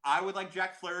I would like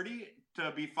Jack Flaherty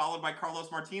to be followed by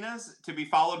Carlos Martinez, to be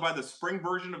followed by the spring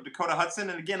version of Dakota Hudson.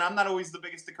 And again, I'm not always the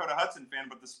biggest Dakota Hudson fan,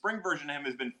 but the spring version of him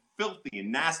has been filthy and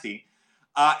nasty.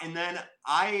 And then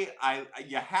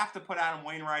you have to put Adam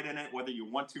Wainwright in it, whether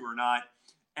you want to or not.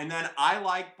 And then I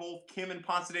like both Kim and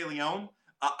Ponce de Leon.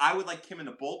 I would like Kim in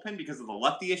the bullpen because of the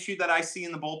lefty issue that I see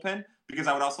in the bullpen, because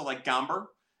I would also like Gomber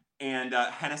and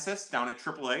Hennesis down at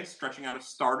AAA, stretching out of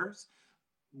starters,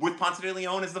 with Ponce de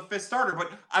Leon as the fifth starter.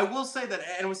 But I will say that,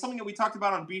 and it was something that we talked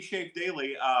about on B-Shape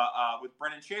Daily with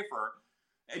Brendan Schaefer,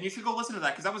 and you should go listen to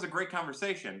that because that was a great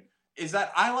conversation, is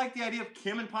that I like the idea of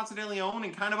Kim and Ponce de Leon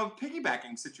in kind of a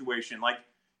piggybacking situation. Like,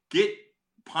 get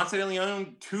Ponce de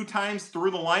Leon 2 times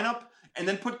through the lineup and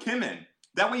then put Kim in.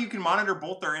 That way you can monitor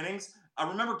both their innings.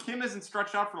 Remember, Kim isn't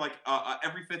stretched out for like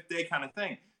every 5th day kind of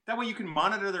thing. That way you can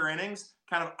monitor their innings,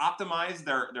 kind of optimize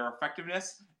their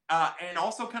effectiveness, and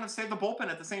also kind of save the bullpen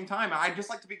at the same time. I just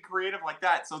like to be creative like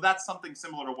that. So that's something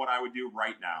similar to what I would do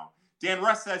right now. Dan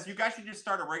Russ says, you guys should just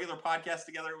start a regular podcast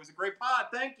together. It was a great pod.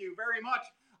 Thank you very much.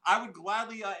 I would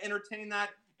gladly entertain that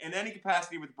in any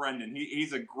capacity with Brendan.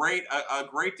 He's a great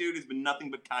dude who's been nothing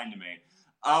but kind to me.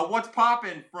 What's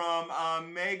popping from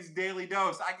Meg's Daily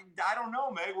Dose? I don't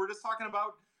know, Meg. We're just talking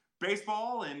about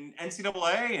baseball and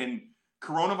NCAA and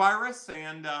coronavirus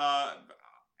and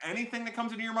anything that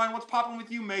comes into your mind. What's popping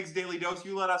with you, Meg's Daily Dose?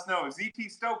 You let us know.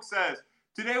 ZT Stokes says,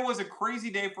 today was a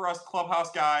crazy day for us clubhouse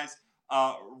guys,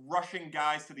 rushing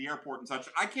guys to the airport and such.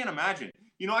 I can't imagine.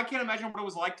 I can't imagine what it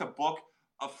was like to book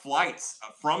flights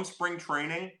from spring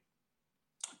training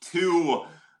to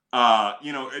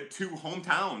to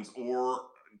hometowns or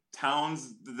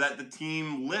towns that the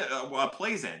team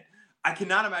plays in. I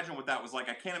cannot imagine what that was like.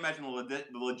 I can't imagine the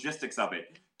logistics of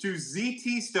it. To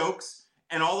ZT Stokes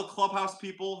and all the clubhouse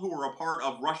people who were a part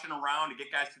of rushing around to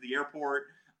get guys to the airport,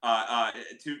 not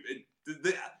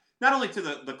only to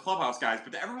the clubhouse guys,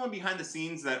 but to everyone behind the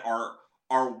scenes that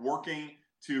are working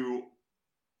to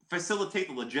facilitate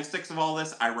the logistics of all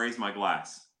this, I raise my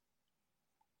glass.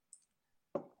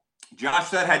 Josh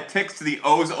said had ticks to the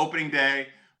O's opening day.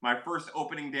 My first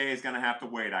opening day is going to have to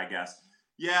wait, I guess.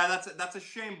 Yeah, that's a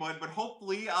shame, bud. But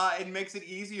hopefully, it makes it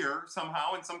easier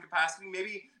somehow in some capacity.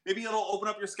 Maybe it'll open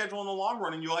up your schedule in the long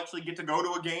run, and you'll actually get to go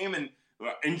to a game and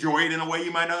enjoy it in a way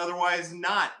you might otherwise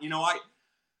not.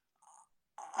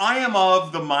 I am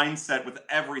of the mindset with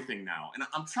everything now, and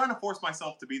I'm trying to force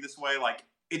myself to be this way. Like,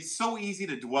 it's so easy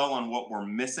to dwell on what we're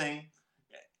missing,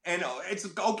 and it's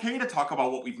okay to talk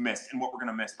about what we've missed and what we're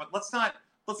going to miss, but let's not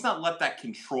let that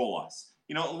control us.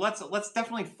 Let's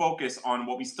definitely focus on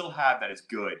what we still have that is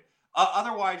good.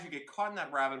 Otherwise, you get caught in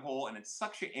that rabbit hole, and it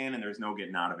sucks you in, and there's no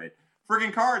getting out of it.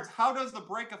 Friggin' Cards, how does the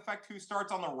break affect who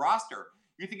starts on the roster?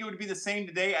 You think it would be the same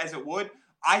today as it would?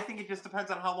 I think it just depends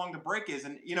on how long the break is.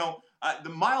 And, the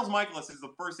Miles Michaelis is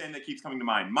the first name that keeps coming to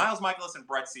mind. Miles Michaelis and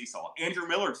Brett Cecil. Andrew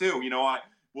Miller, too.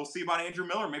 We'll see about Andrew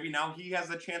Miller. Maybe now he has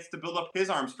a chance to build up his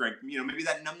arm strength. Maybe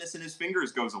that numbness in his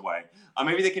fingers goes away.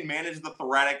 Maybe they can manage the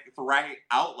thoracic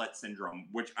outlet syndrome,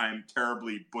 which I'm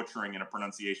terribly butchering in a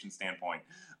pronunciation standpoint.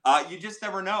 You just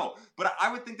never know. But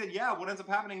I would think that, yeah, what ends up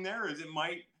happening there is it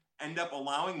might end up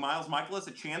allowing Miles Michaelis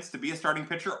a chance to be a starting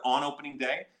pitcher on opening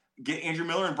day. Get Andrew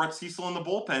Miller and Brett Cecil in the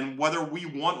bullpen, whether we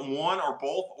want one or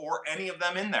both or any of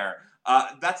them in there.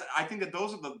 I think that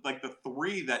those are the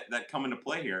three that come into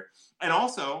play here. And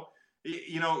also,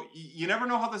 you never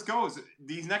know how this goes.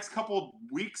 These next couple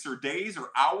weeks or days or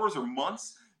hours or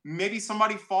months, maybe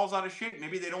somebody falls out of shape.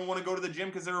 Maybe they don't want to go to the gym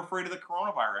because they're afraid of the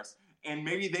coronavirus. And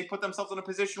maybe they put themselves in a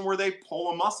position where they pull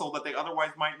a muscle that they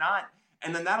otherwise might not.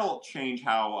 And then that'll change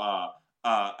how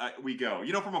we go.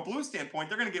 From a Blues standpoint,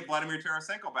 they're going to get Vladimir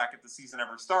Tarasenko back if the season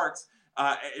ever starts,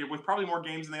 with probably more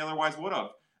games than they otherwise would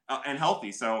have, and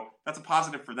healthy. So that's a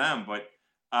positive for them. But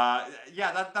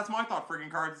yeah, that's my thought. Friggin'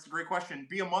 Cards. It's a great question.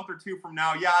 Be a month or two from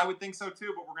now. Yeah, I would think so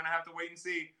too. But we're going to have to wait and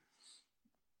see.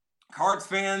 Cards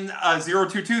fan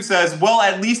 022 says, well,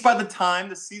 at least by the time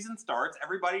the season starts,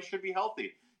 everybody should be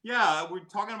healthy. Yeah, we're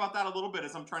talking about that a little bit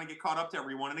as I'm trying to get caught up to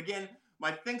everyone. And again,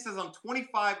 my thing says I'm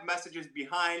 25 messages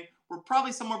behind. We're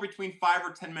probably somewhere between 5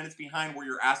 or 10 minutes behind where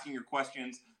you're asking your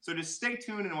questions. So just stay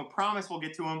tuned, and we promise we'll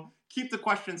get to them. Keep the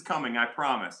questions coming, I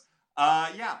promise.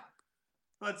 Yeah.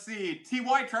 Let's see.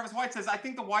 Travis White says, I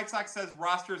think the White Sox says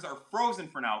rosters are frozen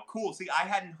for now. Cool. See, I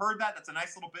hadn't heard that. That's a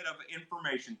nice little bit of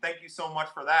information. Thank you so much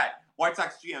for that. White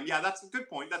Sox GM. Yeah, that's a good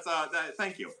point.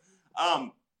 Thank you.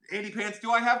 Andy Pants,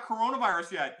 do I have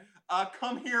coronavirus yet?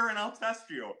 Come here and I'll test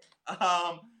you.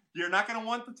 You're not going to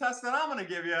want the test that I'm going to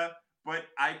give you, but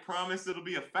I promise it'll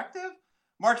be effective.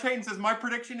 March Hayden says, my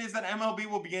prediction is that MLB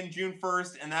will begin June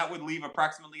 1st, and that would leave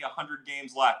approximately 100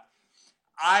 games left.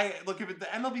 If the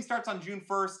MLB starts on June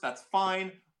 1st, that's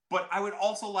fine. But I would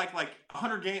also like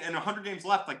 100 games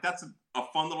left. Like, that's a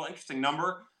fun little interesting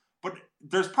number. But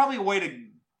there's probably a way to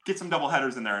get some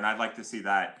doubleheaders in there, and I'd like to see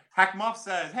that. Hack Muff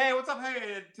says, hey, what's up?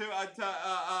 Hey,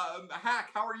 Hack,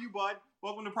 how are you, bud?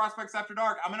 Welcome to Prospects After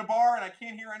Dark. I'm in a bar, and I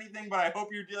can't hear anything, but I hope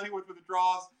you're dealing with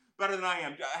withdrawals better than I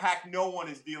am. Hack, no one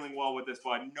is dealing well with this,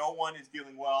 bud. No one is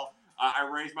dealing well. I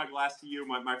raise my glass to you,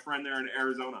 my friend there in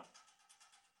Arizona.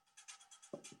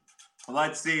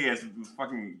 Let's see as the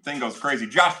fucking thing goes crazy.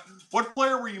 Josh, what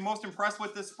player were you most impressed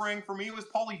with this spring? For me, it was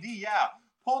Paulie D. Yeah,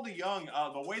 Paul DeJong.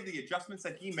 The way the adjustments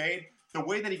that he made, the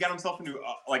way that he got himself into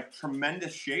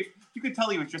tremendous shape, you could tell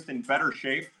he was just in better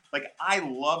shape. Like, I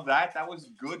love that. That was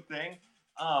a good thing.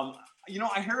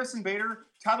 Harrison Bader,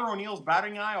 Tyler O'Neill's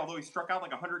batting eye, although he struck out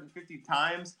 150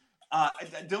 times.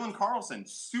 Dylan Carlson,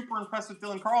 super impressed with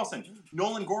Dylan Carlson.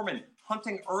 Nolan Gorman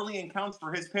hunting early in counts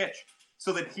for his pitch,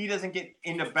 so that he doesn't get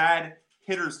into bad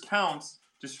hitters' counts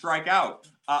to strike out.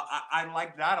 I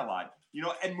like that a lot.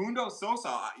 Edmundo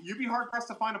Sosa, you'd be hard-pressed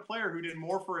to find a player who did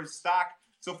more for his stock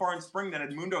so far in spring than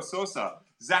Edmundo Sosa.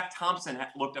 Zach Thompson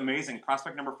looked amazing.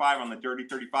 Prospect number 5 on the Dirty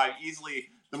 35. Easily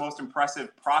the most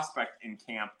impressive prospect in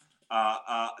camp.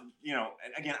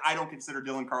 Again, I don't consider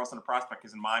Dylan Carlson a prospect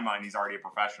because in my mind he's already a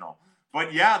professional.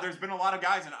 But, yeah, there's been a lot of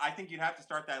guys, and I think you'd have to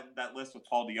start that list with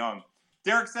Paul DeJong.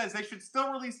 Derek says they should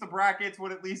still release the brackets,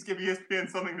 would at least give ESPN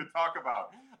something to talk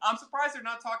about. I'm surprised they're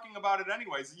not talking about it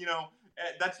anyways.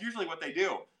 That's usually what they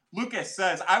do. Lucas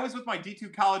says, I was with my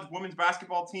D2 college women's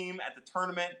basketball team at the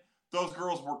tournament. Those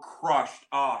girls were crushed.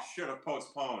 Oh, should have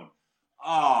postponed.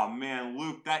 Oh, man,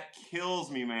 Luke, that kills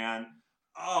me, man.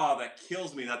 Oh, that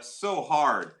kills me. That's so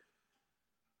hard.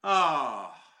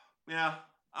 Oh, yeah,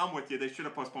 I'm with you. They should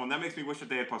have postponed. That makes me wish that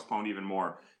they had postponed even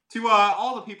more. To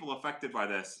all the people affected by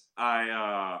this,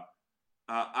 I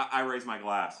raise my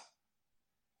glass.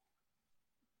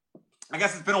 I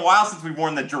guess it's been a while since we've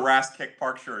worn the Jurassic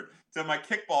Park shirt. To my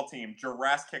kickball team,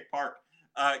 Jurassic Park.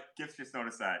 Gifts just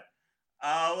noticed that.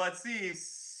 Let's see.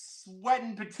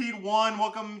 Sweatin' Petite 1,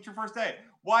 welcome to your first day.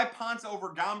 Why Ponce over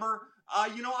Gomber?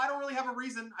 I don't really have a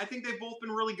reason. I think they've both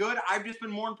been really good. I've just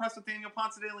been more impressed with Daniel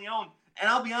Ponce de Leon. And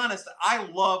I'll be honest, I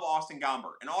love Austin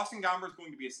Gomber. And Austin Gomber is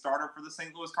going to be a starter for the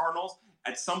St. Louis Cardinals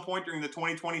at some point during the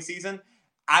 2020 season.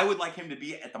 I would like him to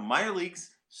be at the minor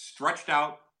leagues, stretched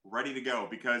out, ready to go,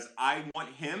 because I want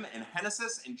him and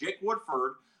Hennessis and Jake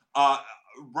Woodford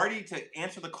ready to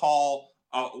answer the call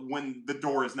when the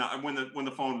door is not when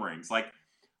the phone rings. Like,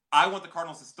 I want the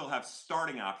Cardinals to still have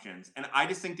starting options, and I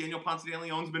just think Daniel Ponce de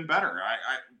Leon's been better.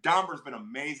 Gomber's been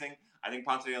amazing. I think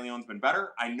Ponce de Leon's been better.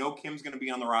 I know Kim's going to be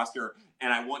on the roster,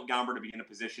 and I want Gomber to be in a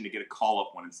position to get a call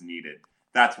up when it's needed.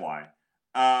 That's why.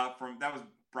 That was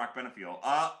Brock Benefiel.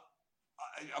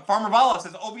 Farmer Vala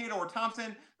says Oviedo or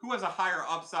Thompson. Who has a higher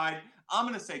upside? I'm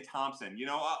going to say Thompson.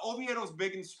 Oviedo's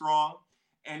big and strong,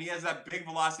 and he has that big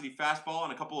velocity fastball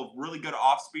and a couple of really good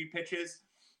off-speed pitches.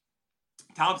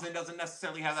 Thompson doesn't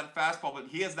necessarily have that fastball, but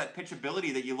he has that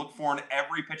pitchability that you look for in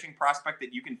every pitching prospect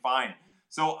that you can find.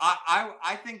 So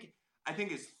I think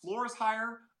his floor is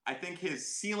higher. I think his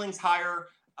ceiling's higher.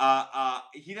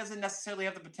 He doesn't necessarily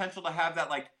have the potential to have that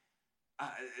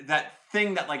that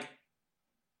thing that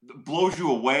blows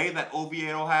you away that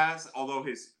Oviedo has. Although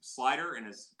his slider and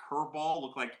his curveball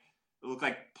look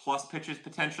like plus pitches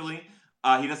potentially.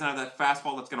 He doesn't have that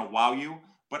fastball that's going to wow you.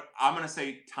 But I'm going to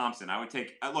say Thompson. I would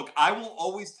take – look, I will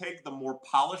always take the more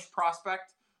polished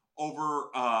prospect over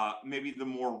maybe the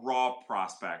more raw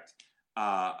prospect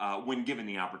when given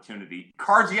the opportunity.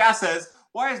 Cards says,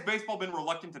 why has baseball been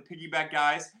reluctant to piggyback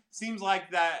guys? Seems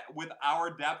like that with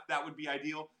our depth, that would be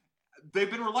ideal. They've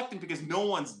been reluctant because no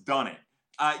one's done it.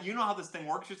 You know how this thing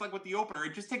works, just like with the opener.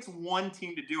 It just takes one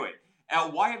team to do it.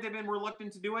 Why have they been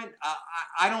reluctant to do it?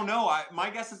 I don't know. My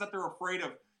guess is that they're afraid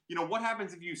of – what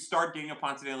happens if you start Daniel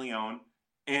Ponce de Leon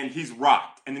and he's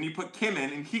rocked, and then you put Kim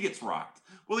in and he gets rocked?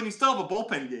 Well, then you still have a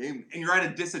bullpen game, and you're at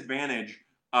a disadvantage,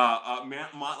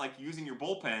 using your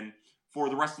bullpen for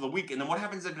the rest of the week. And then what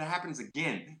happens if it happens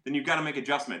again? Then you've got to make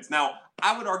adjustments. Now,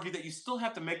 I would argue that you still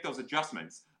have to make those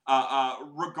adjustments,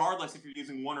 regardless if you're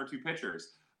using one or two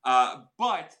pitchers.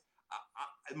 But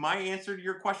my answer to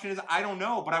your question is I don't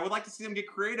know, but I would like to see them get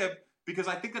creative, because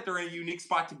I think that they're in a unique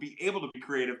spot to be able to be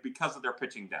creative because of their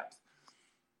pitching depth.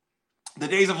 The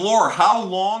Days of Lore. How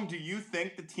long do you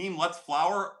think the team lets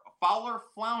Fowler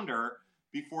flounder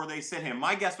before they sit him?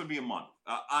 My guess would be a month.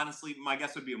 Honestly, my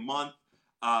guess would be a month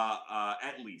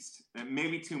at least,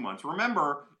 maybe 2 months.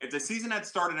 Remember, if the season had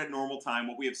started at normal time,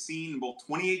 what we have seen in both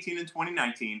 2018 and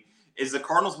 2019 is the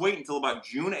Cardinals wait until about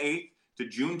June 8th to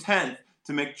June 10th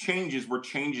to make changes where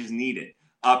change is needed.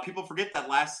 People forget that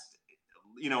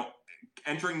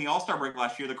entering the All-Star break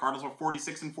last year, the Cardinals were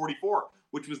 46-44,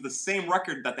 which was the same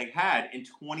record that they had in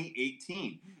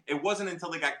 2018. It wasn't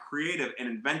until they got creative and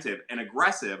inventive and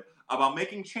aggressive about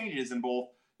making changes in both,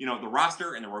 the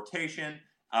roster and the rotation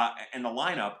and the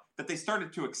lineup that they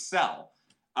started to excel.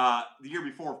 The year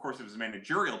before, of course, it was a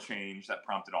managerial change that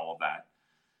prompted all of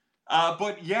that.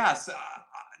 But yes,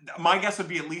 my guess would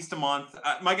be at least a month.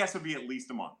 At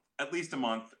least a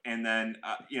month. And then,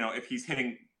 if he's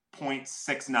hitting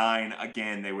 .69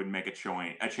 again, they would make a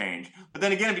change. But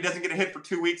then again, if he doesn't get a hit for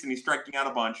 2 weeks and he's striking out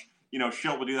a bunch,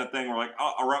 Schilt would do that thing where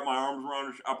I wrap my arms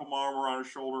around I put my arm around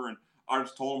his shoulder and I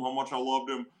just told him how much I loved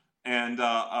him, and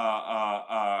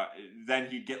then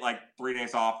he'd get 3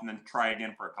 days off and then try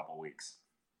again for a couple weeks.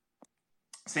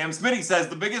 Sam Smitty says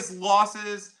the biggest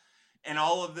losses in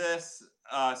all of this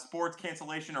sports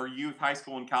cancellation are youth, high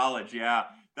school, and college. Yeah,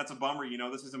 that's a bummer.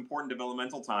 This is important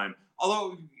developmental time.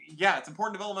 Although, yeah, it's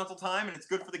important developmental time, and it's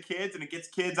good for the kids, and it gets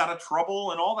kids out of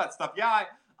trouble and all that stuff. Yeah,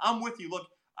 I'm with you. Look,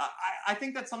 I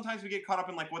think that sometimes we get caught up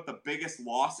in what the biggest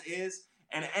loss is,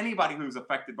 and anybody who's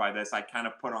affected by this, I kind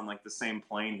of put on the same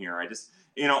plane here. I just,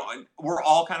 we're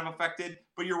all kind of affected,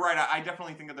 but you're right. I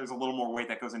definitely think that there's a little more weight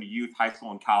that goes into youth, high school,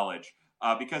 and college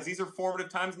because these are formative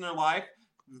times in their life.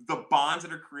 The bonds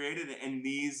that are created in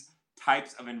these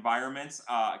types of environments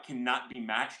cannot be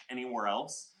matched anywhere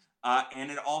else. And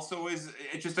it also it's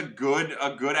just a good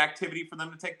activity for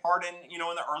them to take part in, in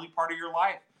the early part of your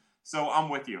life. So I'm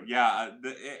with you. Yeah,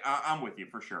 I'm with you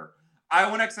for sure.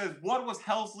 Iowanex says, what was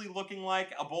Helsley looking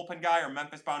like, a bullpen guy or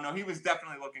Memphis bound? No, he was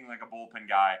definitely looking like a bullpen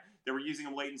guy. They were using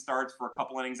him late in starts for a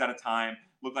couple innings at a time.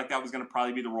 Looked like that was going to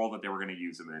probably be the role that they were going to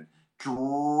use him in.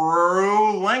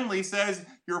 Drew Langley says,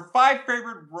 your 5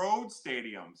 favorite road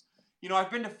stadiums.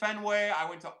 I've been to Fenway. I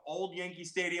went to Old Yankee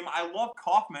Stadium. I love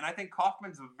Kauffman. I think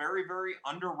Kauffman's a very, very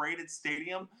underrated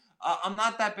stadium. I'm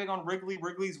not that big on Wrigley.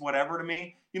 Wrigley's whatever to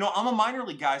me. I'm a minor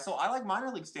league guy, so I like minor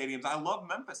league stadiums. I love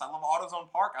Memphis. I love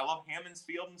AutoZone Park. I love Hammons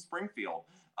Field in Springfield.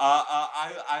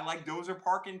 I like Dozer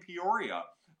Park in Peoria.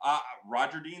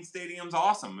 Roger Dean Stadium's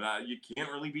awesome. You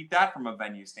can't really beat that from a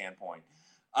venue standpoint.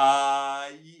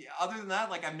 Other than that,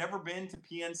 like I've never been to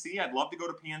PNC. I'd love to go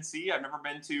to PNC. I've never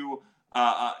been to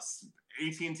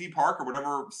AT&T Park or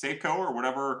whatever, Safeco or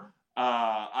whatever.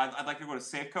 I'd like to go to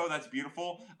Safeco. That's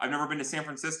beautiful. I've never been to San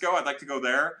Francisco. I'd like to go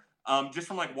there. Just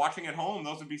from like watching at home,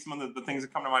 those would be some of the things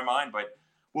that come to my mind. But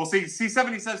we'll see.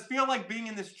 C70 says, feel like being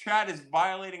in this chat is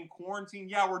violating quarantine.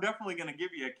 Yeah, we're definitely going to give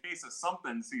you a case of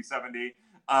something, C70,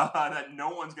 that no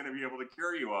one's going to be able to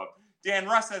cure you of. Dan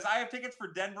Russ says, I have tickets for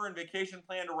Denver and vacation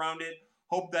planned around it.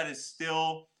 Hope that is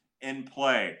still in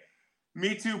play.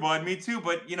 Me too, bud. Me too.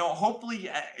 But, you know, hopefully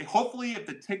if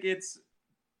the tickets –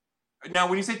 now,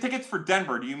 when you say tickets for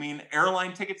Denver, do you mean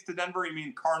airline tickets to Denver or you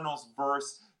mean Cardinals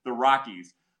versus the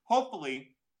Rockies?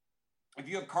 Hopefully, if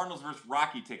you have Cardinals versus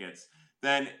Rocky tickets,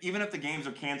 then even if the games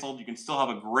are canceled, you can still have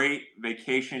a great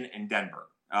vacation in Denver,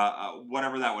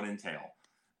 whatever that would entail.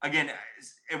 Again,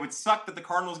 it would suck that the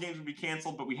Cardinals games would be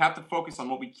canceled, but we have to focus on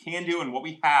what we can do and what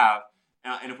we have.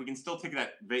 And if we can still take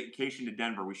that vacation to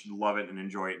Denver, we should love it and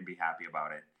enjoy it and be happy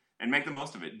about it and make the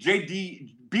most of it.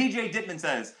 BJ Dittman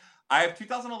says, I have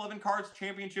 2011 Cards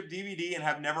Championship DVD and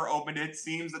have never opened it.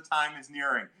 Seems the time is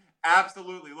nearing.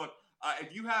 Absolutely. Look,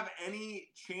 if you have any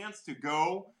chance to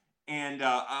go and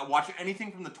watch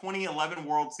anything from the 2011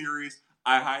 World Series,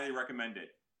 I highly recommend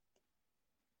it.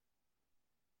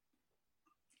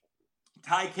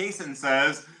 Ty Kaysen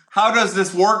says, how does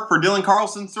this work for Dylan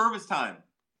Carlson's service time?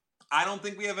 I don't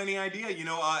think we have any idea. You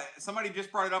know, somebody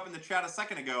just brought it up in the chat a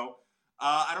second ago.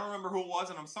 I don't remember who it was,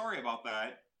 and I'm sorry about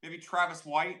that. Maybe Travis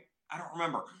White? I don't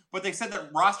remember. But they said that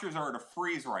rosters are at a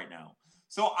freeze right now.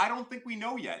 So I don't think we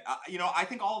know yet. You know, I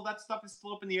think all of that stuff is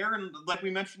still up in the air. And like we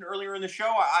mentioned earlier in the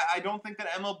show, I don't think that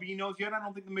MLB knows yet. I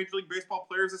don't think the Major League Baseball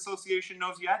Players Association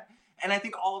knows yet. And I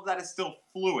think all of that is still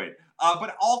fluid.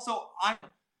 But also, I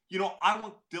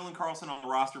want Dylan Carlson on the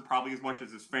roster probably as much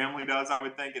as his family does, I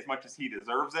would think, as much as he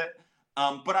deserves it.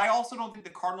 But I also don't think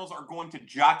the Cardinals are going to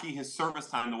jockey his service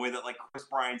time the way that, like, Chris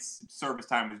Bryant's service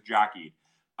time was jockeyed.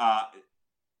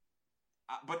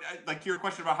 But like your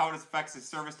question about how it affects his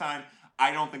service time,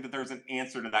 I don't think that there's an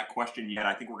answer to that question yet.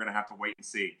 I think we're going to have to wait and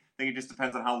see. I think it just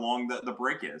depends on how long the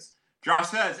break is. Josh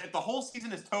says, if the whole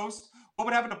season is toast, what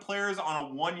would happen to players on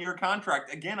a one-year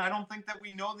contract? Again, I don't think that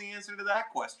we know the answer to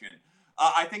that question.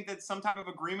 I think that some type of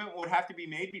agreement would have to be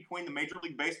made between the Major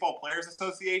League Baseball Players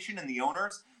Association and the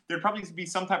owners. There'd probably be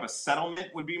some type of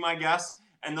settlement, would be my guess,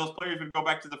 and those players would go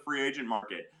back to the free agent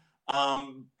market.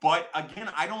 But again,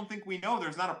 I don't think we know.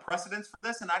 There's not a precedence for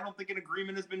this, and I don't think an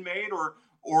agreement has been made or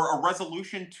a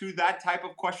resolution to that type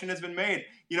of question has been made.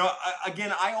 You know,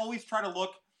 again, I always try to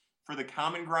look for the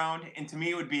common ground, and to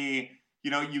me it would be, you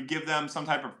know, you give them some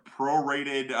type of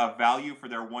prorated value for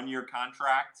their one-year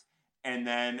contract, and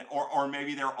then, or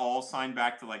maybe they're all signed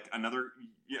back to like another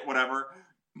whatever,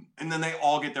 and then they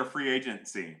all get their free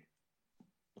agency.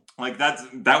 Like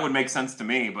that would make sense to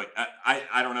me, but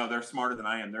I don't know. They're smarter than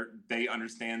I am. They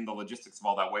understand the logistics of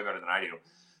all that way better than I do.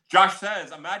 Josh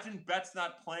says, imagine Betts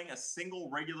not playing a single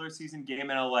regular season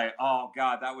game in LA. Oh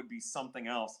God, that would be something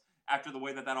else. After the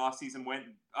way that offseason went,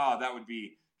 oh, that would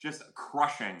be just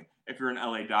crushing if you're an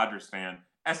LA Dodgers fan.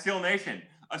 STL Nation,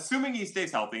 assuming he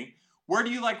stays healthy, where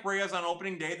do you like Reyes on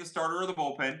opening day, the starter or the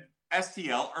bullpen,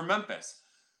 STL or Memphis?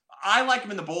 I like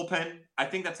him in the bullpen. I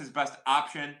think that's his best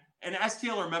option. And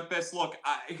STL or Memphis, look,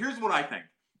 here's what I think.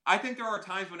 I think there are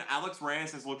times when Alex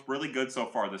Reyes has looked really good so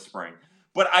far this spring.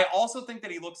 But I also think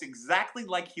that he looks exactly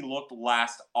like he looked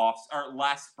last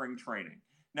spring training.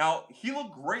 Now, he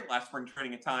looked great last spring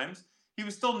training at times. He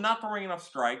was still not throwing enough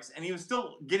strikes, and he was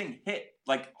still getting hit,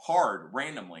 like, hard,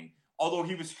 randomly, although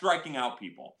he was striking out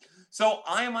people. So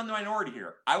I am on the minority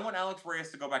here. I want Alex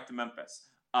Reyes to go back to Memphis.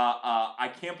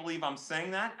 I can't believe I'm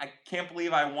saying that. I can't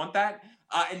believe I want that.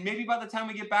 And maybe by the time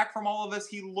we get back from all of this,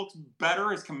 he looks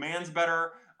better, his command's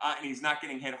better, and he's not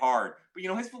getting hit hard. But, you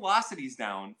know, his velocity's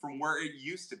down from where it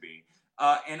used to be.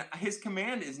 And his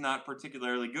command is not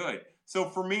particularly good. So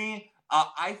for me,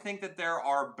 I think that there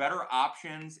are better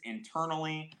options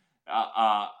internally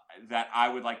that I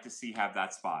would like to see have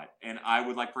that spot. And I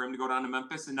would like for him to go down to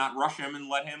Memphis and not rush him and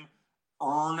let him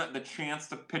earn the chance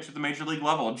to pitch at the major league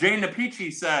level. Jay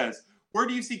Napici says, where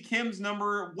do you see Kim's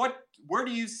numbers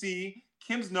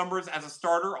as a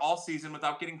starter all season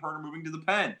without getting hurt or moving to the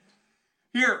pen?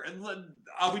 Here,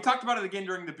 we talked about it again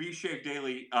during the B-Shape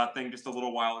Daily thing just a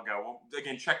little while ago. Well,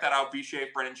 again, check that out,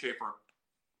 B-Shape, Brennan Schaefer.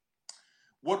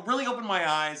 What really opened my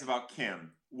eyes about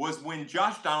Kim was when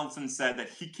Josh Donaldson said that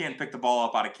he can't pick the ball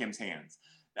up out of Kim's hands.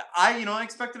 I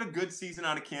expected a good season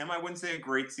out of Kim. I wouldn't say a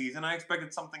great season. I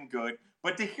expected something good.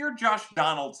 But to hear Josh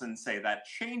Donaldson say that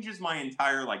changes my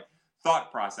entire,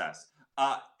 thought process.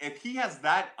 If he has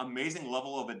that amazing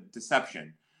level of a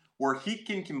deception where he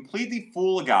can completely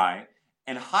fool a guy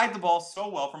and hide the ball so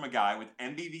well from a guy with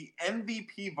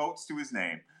MVP votes to his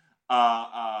name,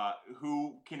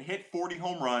 who can hit 40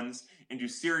 home runs and do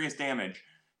serious damage,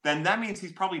 then that means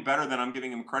he's probably better than I'm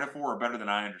giving him credit for, or better than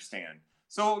I understand.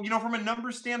 So, from a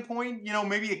numbers standpoint,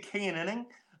 maybe a K an inning.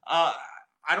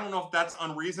 I don't know if that's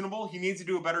unreasonable. He needs to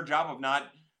do a better job of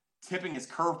not tipping his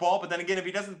curveball. But then again, if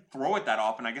he doesn't throw it that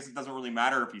often, I guess it doesn't really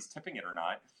matter if he's tipping it or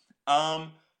not.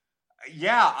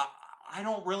 I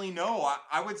don't really know.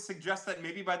 I would suggest that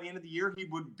maybe by the end of the year, he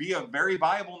would be a very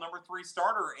viable number 3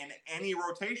 starter in any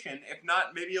rotation, if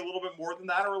not maybe a little bit more than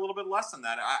that or a little bit less than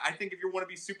that. I think if you want to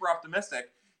be super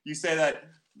optimistic, you say that,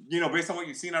 based on what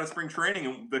you've seen out of spring training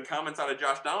and the comments out of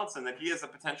Josh Donaldson, that he has the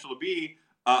potential to be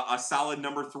a solid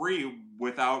number 3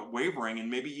 without wavering, and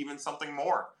maybe even something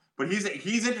more. But he's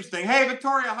interesting. Hey,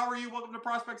 Victoria, how are you? Welcome to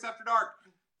Prospects After Dark.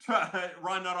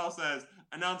 Ron Nuttall says,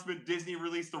 announcement, Disney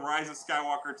released The Rise of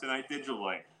Skywalker tonight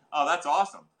digitally. Oh, that's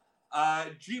awesome.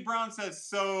 G. Brown says,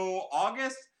 so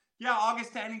August? Yeah,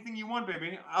 August to anything you want,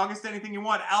 baby. August to anything you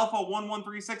want.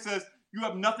 Alpha1136 says, you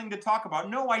have nothing to talk about.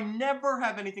 No, I never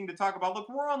have anything to talk about. Look,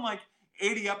 we're on like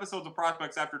 80 episodes of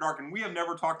Prospects After Dark, and we have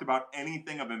never talked about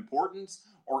anything of importance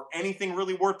or anything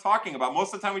really worth talking about.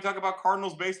 Most of the time we talk about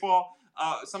Cardinals baseball.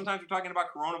 Sometimes we're talking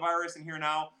about coronavirus and here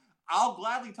now. I'll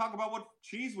gladly talk about what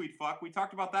cheese we'd fuck. We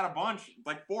talked about that a bunch.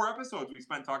 Like 4 episodes we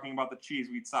spent talking about the cheese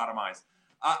we'd sodomize.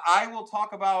 I will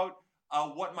talk about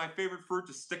what my favorite fruit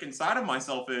to stick inside of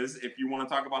myself is, if you want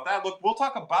to talk about that. Look, we'll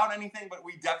talk about anything, but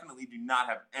we definitely do not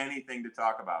have anything to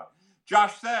talk about.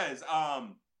 Josh says,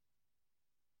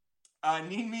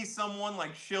 need me someone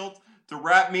like Schilt to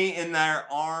wrap me in their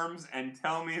arms and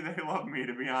tell me they love me,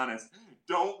 to be honest.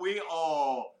 Don't we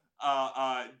all?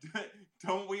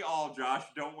 Don't we all, Josh?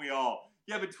 Don't we all?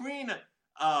 Yeah, between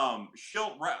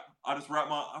Schilt, I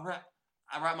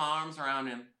wrap my arms around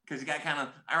him because he got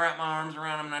I wrap my arms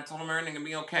around him and I told him everything gonna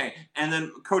be okay. And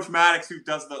then Coach Maddox, who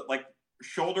does the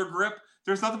shoulder grip.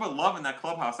 There's nothing but love in that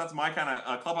clubhouse. That's my kind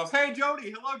of clubhouse. Hey,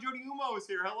 Jody. Hello, Jody Umo is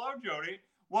here. Hello, Jody.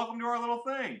 Welcome to our little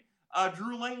thing.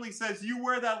 Drew Langley says, you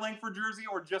wear that Langford jersey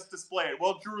or just display it?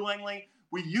 Well, Drew Langley,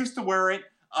 we used to wear it,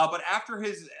 but after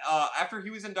he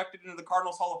was inducted into the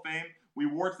Cardinals Hall of Fame, we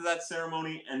wore it to that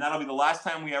ceremony, and that'll be the last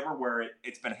time we ever wear it.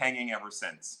 It's been hanging ever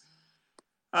since.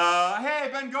 Hey,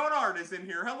 Ben Godard is in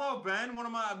here. Hello, Ben. One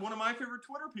of my favorite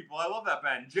Twitter people. I love that,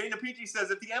 Ben. Jay Napici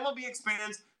says, if the MLB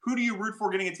expands, who do you root for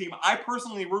getting a team? I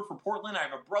personally root for Portland. I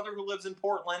have a brother who lives in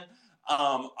Portland,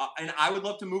 and I would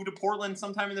love to move to Portland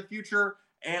sometime in the future,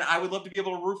 and I would love to be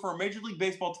able to root for a Major League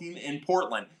Baseball team in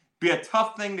Portland. Be a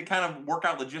tough thing to kind of work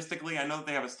out logistically. I know that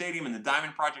they have a stadium and the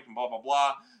Diamond Project and blah, blah,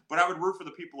 blah. But I would root for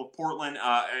the people of Portland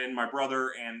and my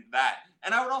brother and that.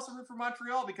 And I would also root for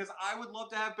Montreal because I would love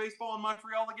to have baseball in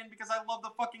Montreal again because I love the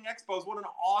fucking Expos. What an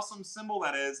awesome symbol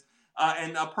that is.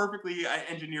 And a perfectly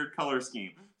engineered color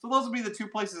scheme. So those would be the 2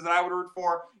 places that I would root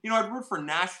for. I'd root for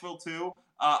Nashville too.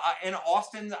 And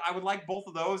Austin, I would like both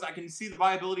of those. I can see the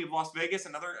viability of Las Vegas,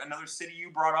 another city you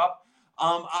brought up.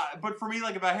 But for me,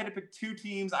 if I had to pick 2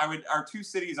 teams, 2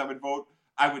 cities I would vote.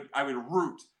 I would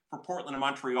root for Portland and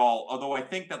Montreal. Although I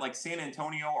think that San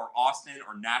Antonio or Austin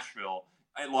or Nashville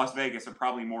and Las Vegas are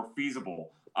probably more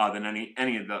feasible than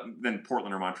than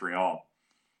Portland or Montreal.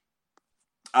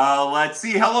 Let's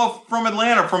see. Hello from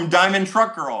Atlanta, from Diamond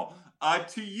Truck Girl.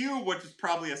 To you, which is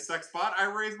probably a sex spot, I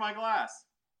raise my glass.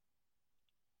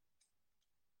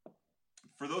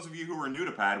 For those of you who are new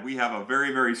to Pad, we have a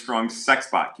very, very strong sex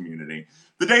bot community.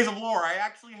 The Days of Lore. I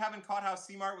actually haven't caught how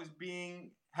C-Mart was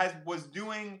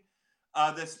doing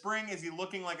this spring. Is he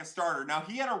looking like a starter? Now,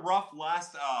 he had a rough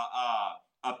last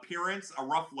appearance, a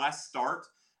rough last start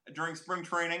during spring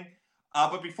training.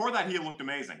 But before that, he looked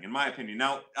amazing, in my opinion.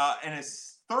 Now, in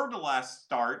his third to last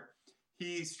start,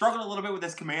 he struggled a little bit with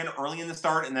his command early in the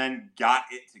start and then got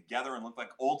it together and looked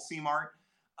like old C-Mart.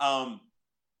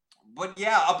 But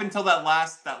yeah, up until that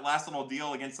last little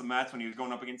deal against the Mets when he was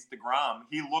going up against DeGrom,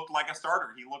 he looked like a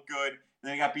starter. He looked good. And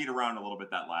then he got beat around a little bit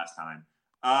that last time.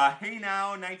 Hey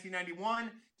now,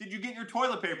 1991, did you get your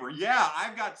toilet paper? Yeah,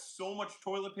 I've got so much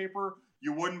toilet paper,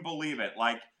 you wouldn't believe it.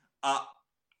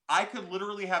 I could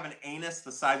literally have an anus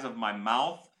the size of my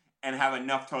mouth and have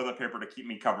enough toilet paper to keep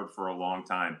me covered for a long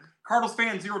time. Cardinals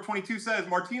fan 022 says,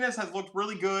 Martinez has looked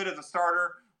really good as a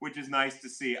starter, which is nice to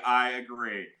see. I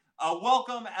agree.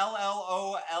 Welcome,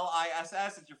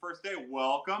 LLOLISS. It's your first day.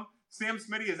 Welcome. Sam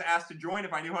Smitty is asked to join.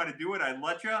 If I knew how to do it, I'd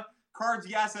let you. Cards,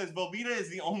 yeah, says Velveeta is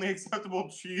the only acceptable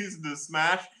cheese to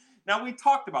smash. Now, we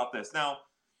talked about this. Now,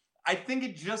 I think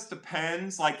it just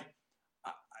depends.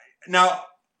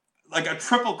 like a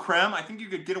triple creme. I think you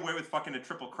could get away with fucking a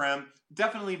triple creme.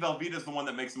 Definitely Velveeta's the one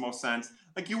that makes the most sense.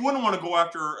 Like, you wouldn't want to go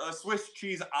after a Swiss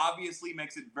cheese. Obviously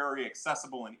makes it very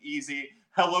accessible and easy.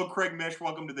 Hello, Craig Mish.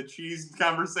 Welcome to the cheese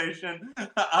conversation.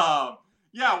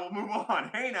 Yeah, we'll move on.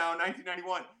 Hey now,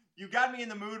 1991. You got me in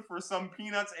the mood for some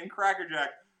peanuts and Cracker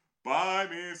Jack. Buy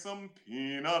me some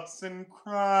peanuts and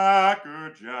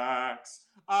Cracker Jacks.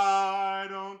 I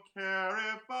don't care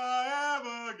if I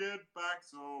ever get back,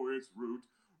 so it's root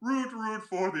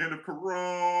for the end of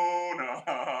Corona.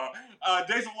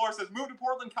 Days of Lore says, move to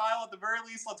Portland, Kyle. At the very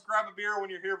least, let's grab a beer when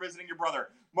you're here visiting your brother.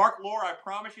 Mark Lore, I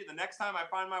promise you, the next time I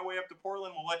find my way up to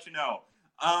Portland, we'll let you know.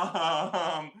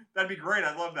 That'd be great.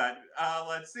 I'd love that.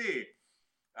 Let's see.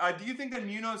 Do you think that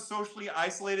Munoz socially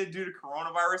isolated due to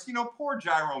coronavirus? Poor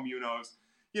Jairo Munoz.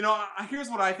 Here's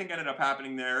what I think ended up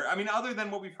happening there. I mean, other than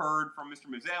what we've heard from Mr.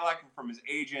 Mozeliak and from his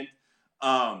agent,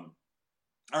 or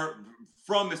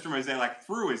from Mr. Mozeliak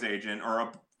through his agent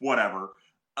or whatever,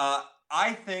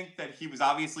 I think that he was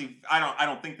obviously, I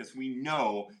don't think this, we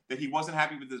know that he wasn't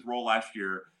happy with his role last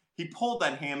year. He pulled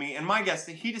that hammy, and my guess,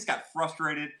 he just got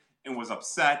frustrated and was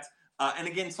upset. And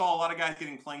again, saw a lot of guys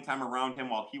getting playing time around him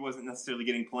while he wasn't necessarily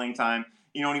getting playing time.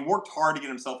 And he worked hard to get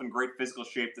himself in great physical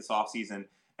shape this offseason.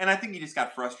 And I think he just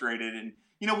got frustrated. And,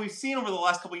 we've seen over the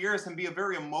last couple of years him be a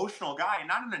very emotional guy,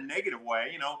 not in a negative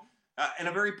way, in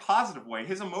a very positive way.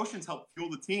 His emotions help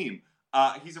fuel the team.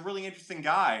 He's a really interesting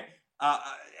guy.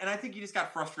 And I think he just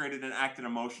got frustrated and acted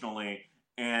emotionally.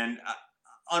 And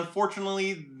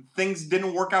unfortunately, things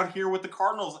didn't work out here with the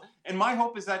Cardinals. And my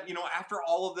hope is that, after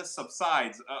all of this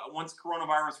subsides, once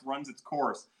coronavirus runs its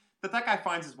course, that guy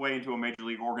finds his way into a major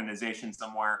league organization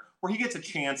somewhere where he gets a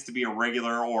chance to be a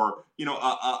regular or,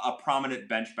 a prominent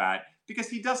bench bat, because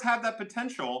he does have that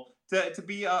potential to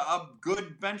be a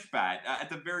good bench bat at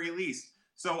the very least.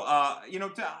 So,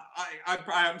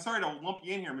 I'm sorry to lump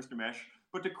you in here, Mr. Mish,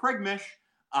 but to Craig Mish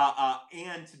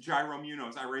and to Jairo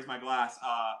Munoz, I raise my glass.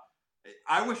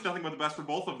 I wish nothing but the best for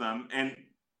both of them.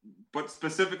 But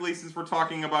specifically, since we're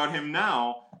talking about him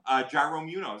now, Jairo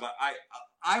Munoz,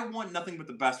 I want nothing but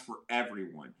the best for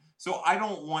everyone. So I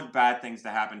don't want bad things to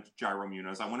happen to Jairo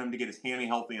Munoz. I want him to get his hammy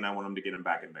healthy, and I want him to get him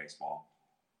back in baseball.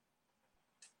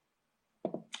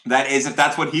 That is, if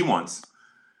that's what he wants.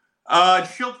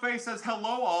 Shiltface says,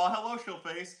 hello all. Hello,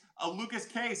 Shiltface. Lucas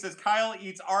K says, Kyle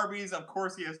eats Arby's. Of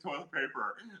course he has toilet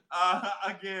paper.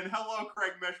 Again, hello,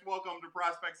 Craig Mish. Welcome to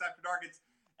Prospects After Dark.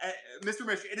 Mr.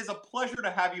 Mish, it is a pleasure to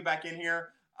have you back in here.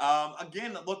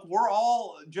 Again, look, we're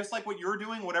all, just like what you're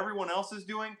doing, what everyone else is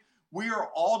doing, we are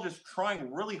all just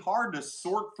trying really hard to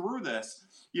sort through this.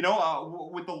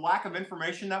 With the lack of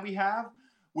information that we have,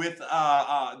 with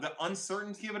the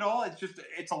uncertainty of it all,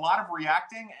 it's a lot of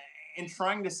reacting and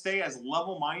trying to stay as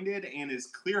level-minded and as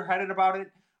clear-headed about it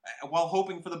while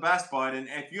hoping for the best, bud. And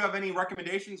if you have any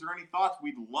recommendations or any thoughts,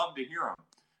 we'd love to hear them.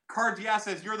 Cardia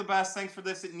says, you're the best. Thanks for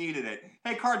this. It needed it.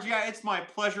 Hey, Cardia, it's my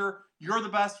pleasure. You're the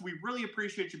best. We really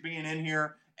appreciate you being in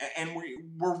here. And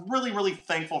we're really, really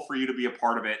thankful for you to be a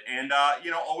part of it. And,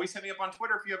 always hit me up on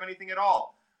Twitter if you have anything at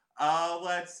all.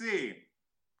 Let's see.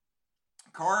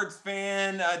 Cards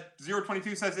fan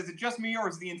 022 says, is it just me or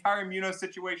is the entire Munoz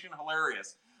situation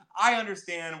hilarious? I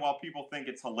understand while people think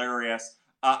it's hilarious.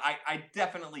 I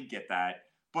definitely get that.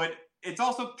 But it's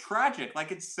also tragic.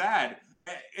 Like, it's sad.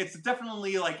 It's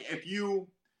definitely like if you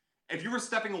were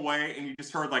stepping away and you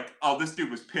just heard like, oh, this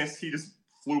dude was pissed, he just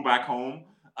flew back home,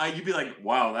 you'd be like,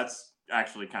 wow, that's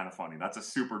actually kind of funny. That's a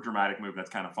super dramatic move.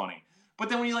 That's kind of funny. But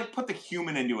then when you like put the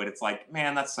human into it, it's like,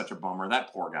 man, that's such a bummer.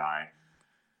 That poor guy.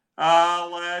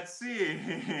 Let's see.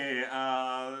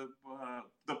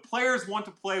 The players want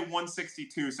to play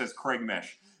 162, says Craig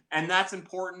Mish. And that's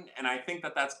important, and I think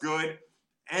that that's good.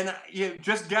 And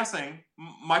just guessing,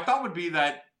 my thought would be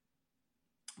that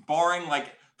barring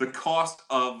like the cost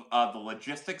of the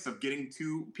logistics of getting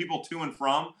people to and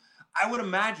from, I would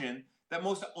imagine that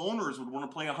most owners would want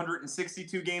to play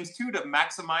 162 games too to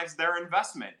maximize their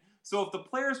investment. So if the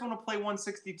players want to play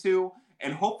 162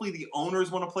 and hopefully the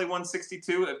owners want to play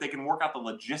 162, if they can work out the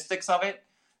logistics of it,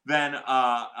 then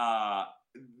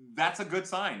that's a good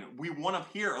sign. We want to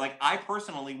hear, like I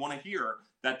personally want to hear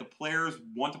that the players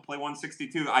want to play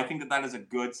 162. I think that is a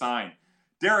good sign.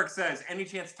 Derek says, any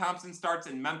chance Thompson starts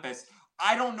in Memphis?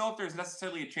 I don't know if there's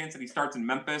necessarily a chance that he starts in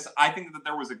Memphis. I think that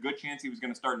there was a good chance he was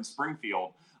going to start in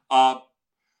Springfield. I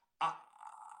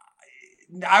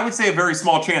would say a very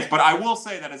small chance, but I will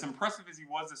say that as impressive as he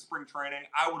was this spring training,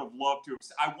 I would have loved to.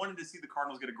 I wanted to see the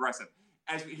Cardinals get aggressive.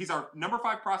 As he's our number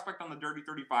 5 prospect on the Dirty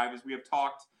 35, as we have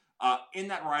talked in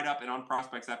that write-up and on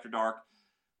Prospects After Dark.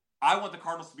 I want the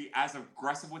Cardinals to be as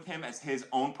aggressive with him as his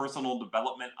own personal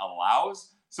development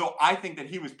allows. So I think that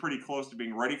he was pretty close to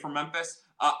being ready for Memphis.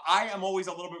 I am always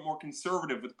a little bit more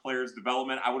conservative with players'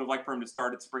 development. I would have liked for him to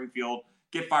start at Springfield,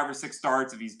 get 5 or 6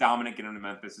 starts. If he's dominant, get him to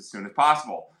Memphis as soon as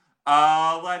possible.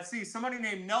 Let's see. Somebody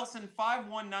named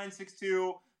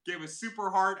Nelson51962 gave us Super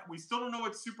Heart. We still don't know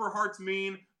what Super Hearts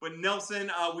mean, but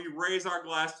Nelson, we raise our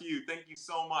glass to you. Thank you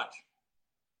so much.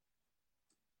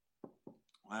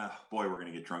 Boy, we're going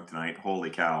to get drunk tonight. Holy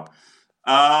cow.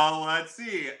 Let's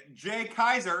see. Jay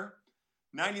Kaiser,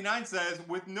 99 says,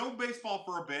 with no baseball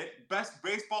for a bit, best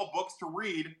baseball books to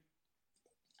read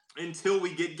until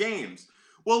we get games.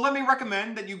 Well, let me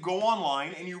recommend that you go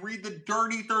online and you read the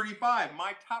Dirty 35,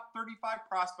 my top 35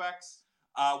 prospects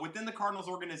within the Cardinals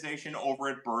organization over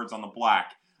at Birds on the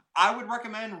Black. I would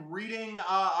recommend reading,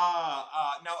 now,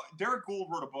 Derek Gould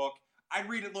wrote a book. I'd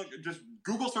read it, look, just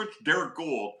Google search Derek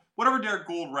Gould. Whatever Derek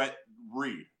Gould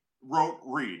read.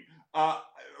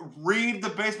 Read the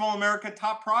Baseball America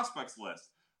top prospects list.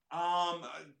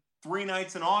 3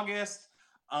 Nights in August,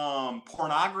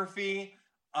 pornography,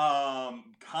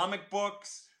 comic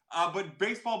books. But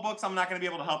baseball books, I'm not going to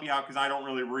be able to help you out because I don't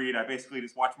really read. I basically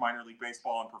just watch minor league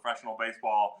baseball and professional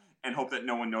baseball and hope that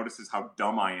no one notices how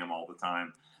dumb I am all the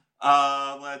time.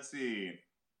 Let's see.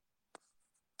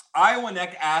 Iowa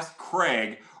Neck asked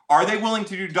Craig, are they willing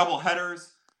to do double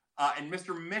headers? And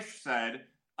Mr. Mish said,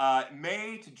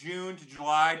 May to June to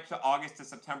July to August to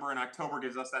September and October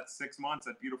gives us that 6 months,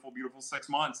 that beautiful, beautiful 6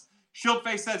 months.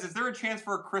 Shieldface says, is there a chance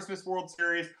for a Christmas World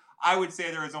Series? I would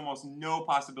say there is almost no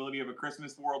possibility of a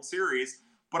Christmas World Series,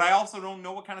 but I also don't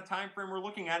know what kind of time frame we're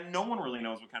looking at. No one really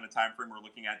knows what kind of time frame we're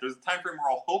looking at. There's a time frame we're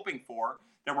all hoping for,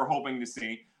 that we're hoping to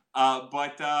see,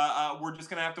 but we're just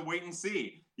going to have to wait and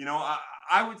see. You know,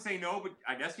 I would say no, but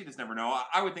I guess you just never know.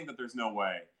 I would think that there's no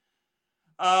way.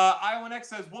 Iowa Next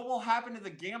says, what will happen to the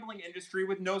gambling industry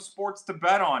with no sports to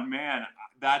bet on? Man,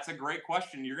 that's a great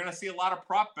question. You're going to see a lot of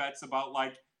prop bets about,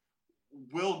 like,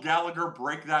 will Gallagher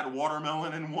break that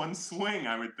watermelon in one swing,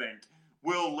 I would think.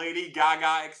 Will Lady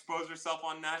Gaga expose herself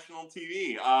on national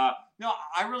TV? No,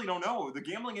 I really don't know. The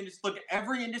gambling industry, look,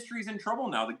 every industry is in trouble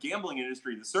now. The gambling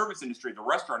industry, the service industry, the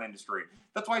restaurant industry.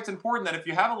 That's why it's important that if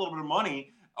you have a little bit of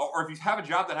money, or if you have a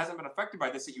job that hasn't been affected by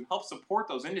this, that you help support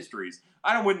those industries.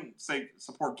 I wouldn't say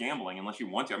support gambling unless you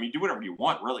want to. I mean, do whatever you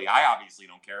want, really. I obviously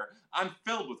don't care. I'm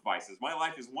filled with vices. My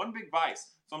life is one big vice,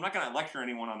 so I'm not going to lecture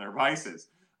anyone on their vices.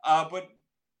 But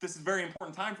this is a very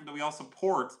important time for that we all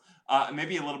support,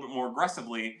 maybe a little bit more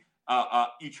aggressively,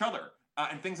 each other.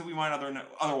 And things that we might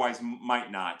otherwise might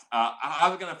not.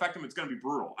 How's it going to affect them? It's going to be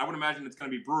brutal. I would imagine it's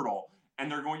going to be brutal. And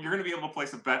you're going to be able to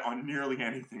place a bet on nearly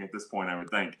anything at this point, I would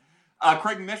think.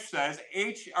 Craig Mish says,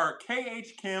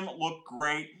 K.H. Kim looked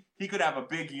great. He could have a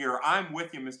big year. I'm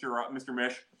with you, Mr.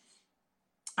 Mish.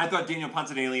 I thought Daniel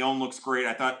Ponce de Leon looks great.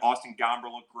 I thought Austin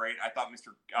Gomber looked great. I thought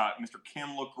Mr.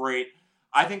 Kim looked great.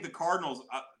 I think the Cardinals,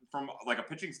 from like a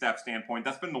pitching staff standpoint,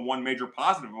 that's been the one major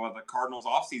positive about the Cardinals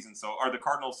offseason, or the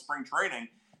Cardinals spring training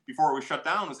before it was shut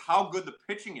down, was how good the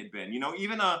pitching had been. You know,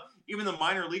 even the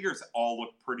minor leaguers all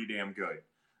look pretty damn good.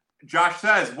 Josh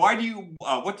says, what do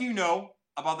you know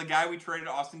about the guy we traded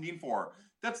Austin Dean for?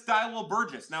 That's Dilo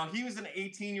Burgess. Now, he was an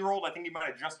 18-year-old. I think he might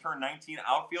have just turned 19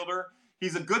 outfielder.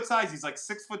 He's a good size. He's like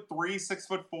 6'3",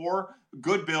 6'4",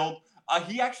 good build.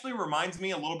 He actually reminds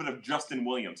me a little bit of Justin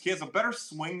Williams. He has a better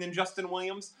swing than Justin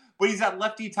Williams, but he's that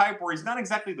lefty type where he's not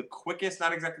exactly the quickest,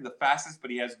 not exactly the fastest, but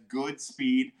he has good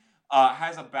speed,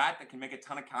 has a bat that can make a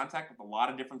ton of contact with a lot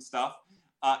of different stuff.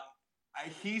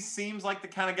 He seems like the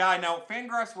kind of guy. Now,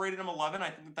 Fangraphs rated him 11. I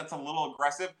think that's a little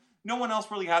aggressive. No one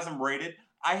else really has him rated.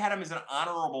 I had him as an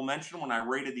honorable mention when I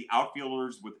rated the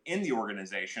outfielders within the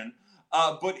organization.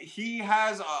 But he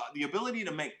has the ability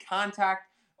to make contact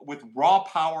with raw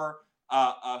power,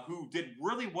 who did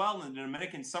really well in the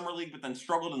Dominican Summer League, but then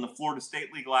struggled in the Florida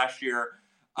State League last year.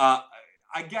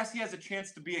 I guess he has a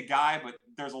chance to be a guy, but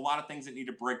there's a lot of things that need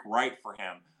to break right for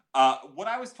him. What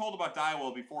I was told about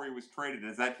Dywell before he was traded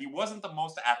is that he wasn't the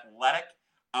most athletic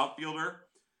outfielder,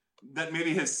 that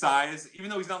maybe his size, even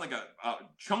though he's not like a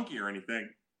chunky or anything,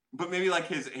 but maybe like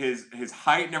his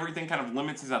height and everything kind of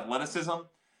limits his athleticism.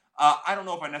 I don't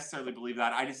know if I necessarily believe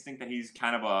that. I just think that he's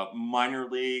kind of a minor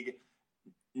league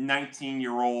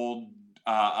 19-year-old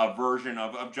version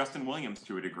of Justin Williams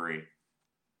to a degree.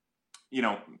 You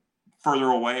know, further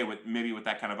away with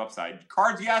that kind of upside.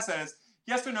 Cards, says,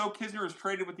 yes or no, Kisner is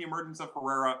traded with the emergence of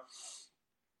Herrera?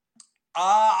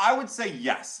 I would say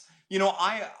yes. You know,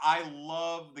 I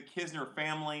love the Kisner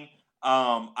family.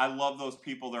 I love those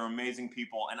people. They're amazing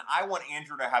people. And I want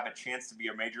Andrew to have a chance to be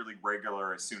a major league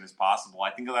regular as soon as possible.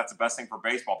 I think that's the best thing for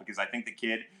baseball because I think the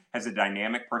kid has a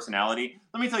dynamic personality.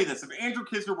 Let me tell you this. If Andrew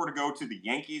Kisner were to go to the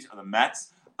Yankees or the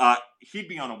Mets, he'd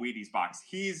be on a Wheaties box.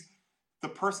 He's the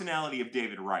personality of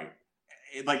David Wright.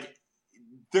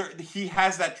 He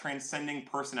has that transcending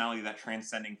personality, that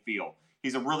transcending feel.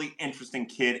 He's a really interesting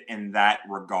kid in that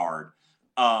regard.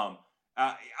 I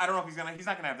don't know if he's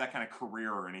not gonna have that kind of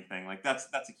career or anything. Like that's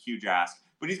a huge ask,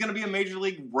 but he's gonna be a major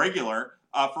league regular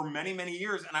for many, many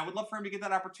years, and I would love for him to get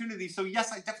that opportunity. So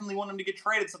yes, I definitely want him to get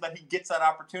traded so that he gets that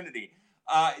opportunity.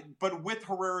 But with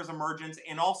Herrera's emergence,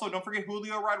 and also don't forget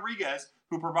Julio Rodriguez,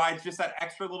 who provides just that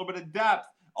extra little bit of depth,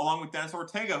 along with Dennis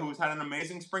Ortega, who's had an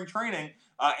amazing spring training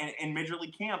in Major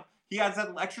League Camp. He adds that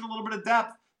extra little bit of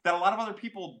depth that a lot of other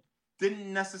people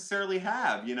didn't necessarily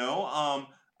have,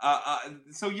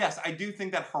 So yes, I do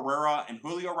think that Herrera and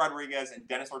Julio Rodriguez and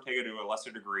Dennis Ortega, to a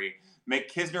lesser degree,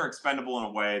 make Knizner expendable in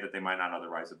a way that they might not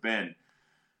otherwise have been.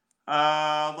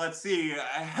 Let's see.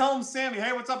 Helms Sammy.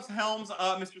 Hey, what's up, Helms?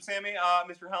 Mr. Sammy,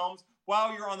 Mr. Helms.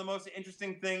 Wow, you're on the most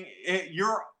interesting thing.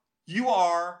 You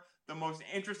are the most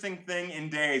interesting thing in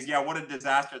days. Yeah, what a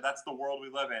disaster. That's the world we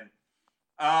live in.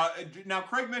 Now,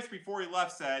 Craig Mish, before he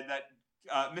left, said that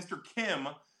Mr. Kim,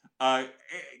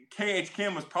 K.H.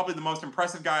 Kim, was probably the most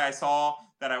impressive guy I saw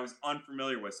that I was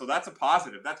unfamiliar with. So that's a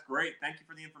positive. That's great. Thank you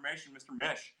for the information, Mr.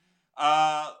 Mish.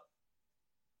 I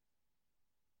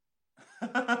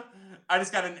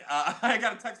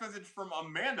got a text message from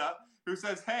Amanda who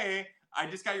says, "Hey, I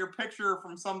just got your picture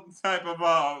from some type of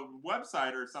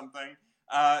website or something."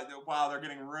 Wow, they're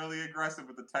getting really aggressive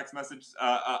with the text message,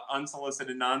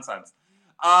 unsolicited nonsense.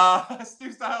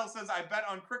 Stu Styles says, "I bet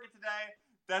on cricket today.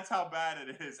 That's how bad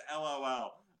it is.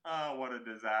 LOL." Oh, what a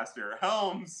disaster.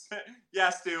 Helms, yeah,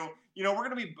 Stu. We're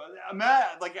gonna be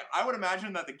I would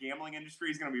imagine that the gambling industry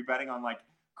is gonna be betting on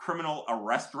criminal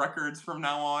arrest records from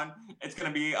now on. It's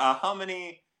going to be how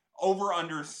many over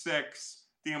under 6,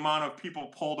 the amount of people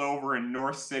pulled over in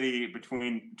North City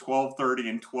between 12:30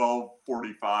 and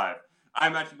 12:45. I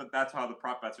imagine that's how the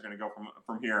prop bets are going to go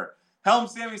from here. Helm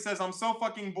Sammy says, "I'm so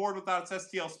fucking bored without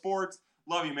STL Sports."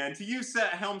 Love you, man. To you,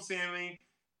 Helm Sammy,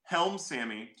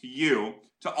 to you,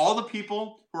 to all the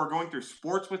people who are going through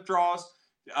sports withdrawals,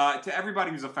 to everybody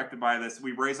who's affected by this,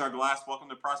 we raise our glass. Welcome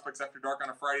to Prospects After Dark on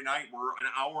a Friday night. We're an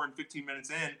hour and 15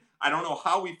 minutes in. I don't know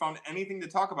how we found anything to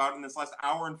talk about in this last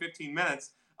hour and 15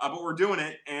 minutes, but we're doing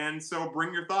it, and so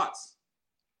bring your thoughts.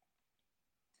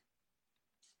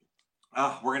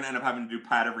 We're going to end up having to do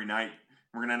Pat every night.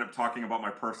 We're going to end up talking about my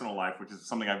personal life, which is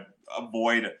something I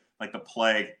avoid like the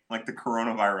plague, like the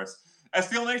coronavirus.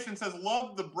 Steel Nation says,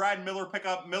 "Love the Brad Miller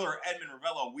pickup. Miller, Edman,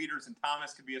 Ravello, Wieters, and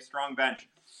Thomas could be a strong bench."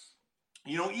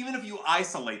 Even if you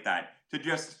isolate that to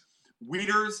just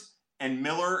Wieters and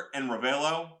Miller and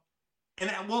Ravello,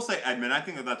 and we'll say Edman, I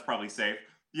think that's probably safe.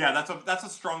 Yeah, that's a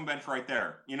strong bench right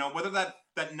there. Whether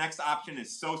that next option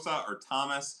is Sosa or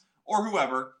Thomas or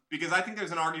whoever, because I think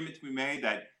there's an argument to be made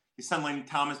that you send Lane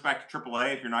Thomas back to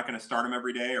AAA if you're not going to start him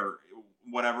every day or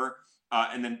whatever,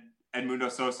 and then Edmundo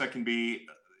Sosa can be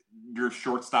your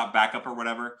shortstop backup or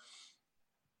whatever.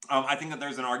 I think that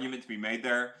there's an argument to be made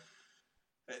there.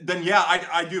 Then yeah,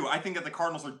 I do. I think that the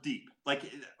Cardinals are deep.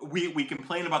 We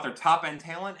complain about their top end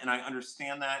talent, and I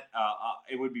understand that.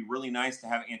 It would be really nice to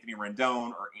have Anthony Rendon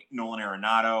or Nolan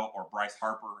Arenado or Bryce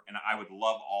Harper, and I would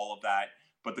love all of that.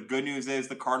 But the good news is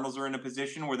the Cardinals are in a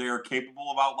position where they are capable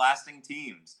of outlasting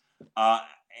teams,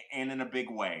 and in a big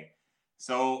way.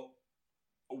 So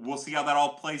we'll see how that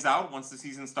all plays out once the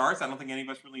season starts. I don't think any of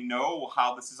us really know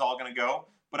how this is all going to go,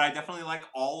 but I definitely like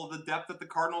all of the depth that the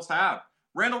Cardinals have.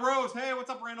 Randall Rose, hey, what's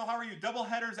up, Randall? How are you? Double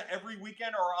headers every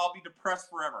weekend, or I'll be depressed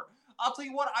forever. I'll tell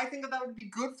you what, I think that would be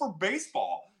good for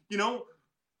baseball.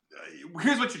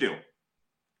 Here's what you do.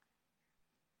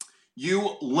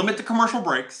 You limit the commercial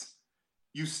breaks.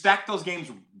 You stack those games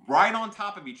right on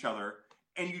top of each other,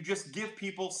 and you just give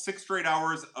people 6 straight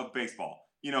hours of baseball.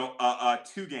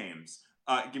 2 games.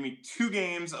 Give me 2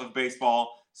 games of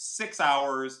baseball, 6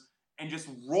 hours, and just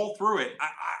roll through it.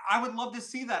 I would love to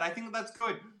see that. I think that's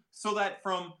good. So that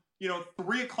from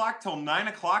 3 o'clock till 9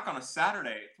 o'clock on a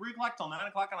Saturday, 3 o'clock till 9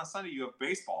 o'clock on a Sunday, you have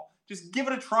baseball. Just give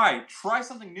it a try. Try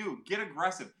something new. Get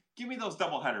aggressive. Give me those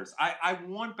double headers. I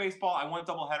want baseball. I want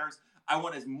double headers. I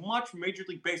want as much Major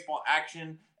League Baseball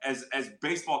action as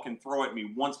baseball can throw at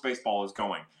me once baseball is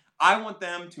going. I want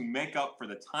them to make up for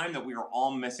the time that we are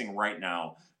all missing right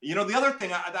now. The other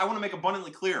thing I want to make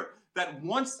abundantly clear, that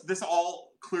once this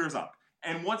all clears up,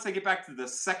 and once they get back to the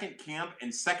second camp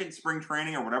and second spring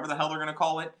training or whatever the hell they're going to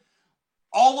call it,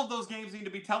 all of those games need to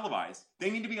be televised.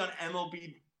 They need to be on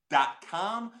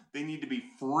MLB.com. They need to be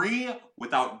free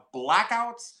without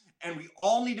blackouts, and we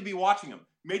all need to be watching them.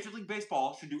 Major League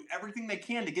Baseball should do everything they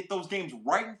can to get those games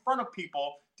right in front of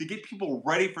people, to get people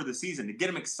ready for the season, to get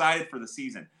them excited for the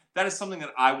season. That is something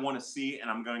that I want to see, and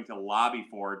I'm going to lobby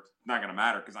for. It's not going to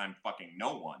matter because I'm fucking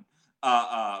no one.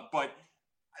 But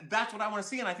that's what I want to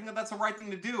see, and I think that that's the right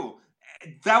thing to do.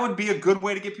 That would be a good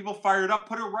way to get people fired up.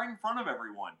 Put it right in front of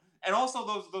everyone. And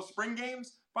also those spring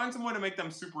games, find some way to make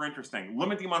them super interesting.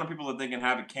 Limit the amount of people that they can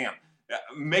have at camp.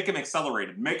 Make them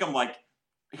accelerated. Make them like,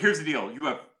 here's the deal.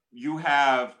 You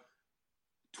have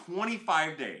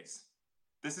 25 days.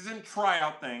 This isn't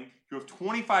tryout thing. You have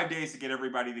 25 days to get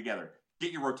everybody together.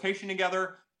 Get your rotation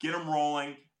together. Get them rolling.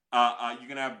 You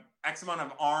can have X amount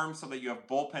of arms so that you have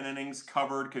bullpen innings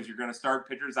covered because you're going to start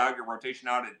pitchers out, your rotation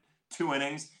out at 2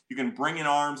 innings. You can bring in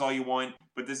arms all you want,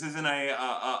 but this isn't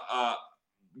a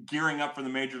gearing up for the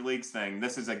major leagues thing.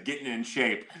 This is a getting in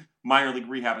shape minor league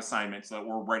rehab assignment so that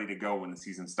we're ready to go when the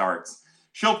season starts.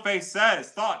 Shiltface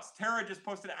says, thoughts? Tara just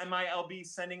posted MILB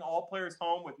sending all players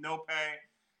home with no pay.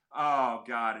 Oh,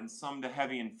 God, and some to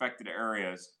heavy infected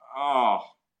areas. Oh.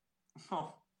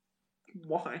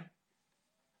 Why?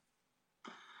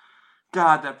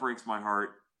 God, that breaks my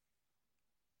heart.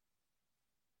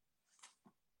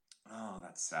 Oh,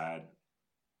 that's sad.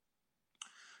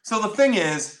 So the thing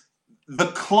is, the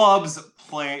clubs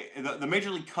play, the Major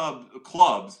League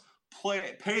clubs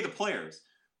pay the players.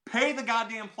 Pay the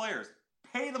goddamn players.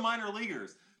 Pay the minor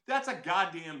leaguers. That's a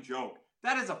goddamn joke.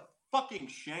 That is a fucking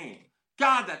shame.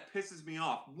 God, that pisses me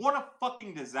off. What a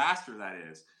fucking disaster that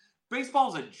is.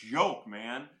 Baseball's a joke,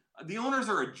 man. The owners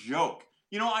are a joke.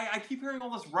 You know, I keep hearing all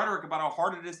this rhetoric about how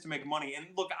hard it is to make money. And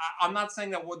look, I'm not saying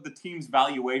that what the team's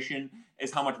valuation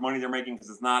is how much money they're making, because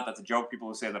it's not. That's a joke. People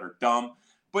who say that are dumb.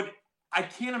 But I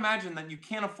can't imagine that you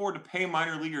can't afford to pay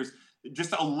minor leaguers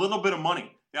just a little bit of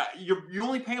money. Yeah, you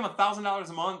only pay them $1,000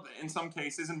 a month in some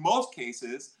cases. In most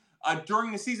cases,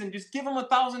 during the season, just give them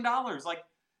 $1,000. Like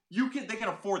they can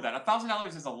afford that.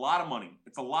 $1,000 is a lot of money.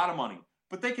 It's a lot of money,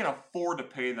 but they can afford to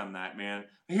pay them that, man.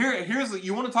 Here's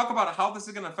you want to talk about how this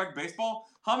is going to affect baseball?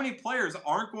 How many players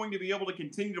aren't going to be able to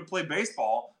continue to play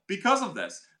baseball because of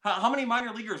this? How many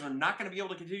minor leaguers are not going to be able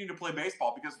to continue to play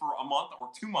baseball because for a month or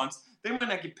 2 months they might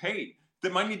not get paid? They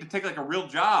might need to take like a real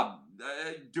job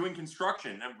doing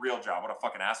construction. A real job. What a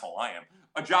fucking asshole I am.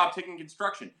 A job taking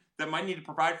construction that might need to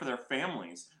provide for their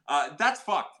families. That's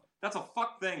fucked. That's a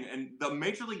fucked thing. And the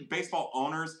Major League Baseball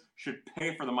owners should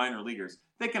pay for the minor leaguers.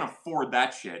 They can afford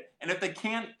that shit. And if they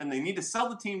can't, then they need to sell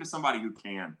the team to somebody who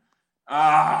can.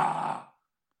 No,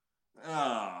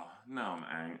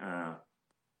 man.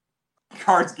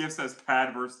 Cards Gift says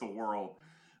Pad versus the world.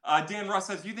 Dan Russ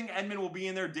says, you think Edman will be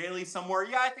in there daily somewhere?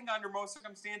 Yeah, I think under most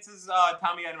circumstances,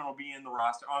 Tommy Edman will be in the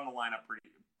roster, on the lineup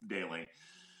pretty daily.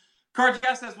 Cards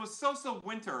Gift says, with Sosa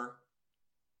winter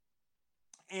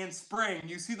and spring,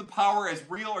 you see the power as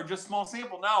real or just small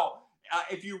sample? Now,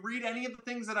 if you read any of the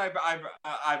things that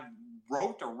I've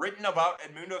wrote or written about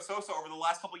Edmundo Sosa over the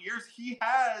last couple of years, he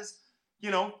has,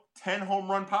 10 home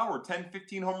run power, 10,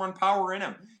 15 home run power in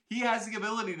him. He has the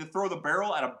ability to throw the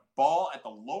barrel at a ball at the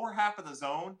lower half of the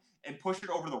zone and push it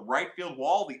over the right field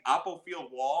wall, the oppo field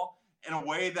wall, in a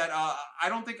way that I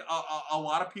don't think a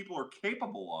lot of people are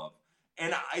capable of.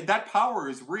 And that power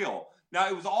is real. Now,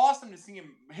 it was awesome to see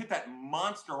him hit that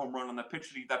monster home run on that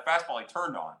pitch that fastball he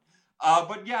turned on.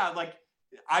 But yeah,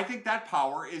 I think that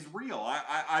power is real.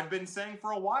 I've been saying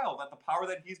for a while that the power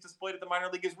that he's displayed at the minor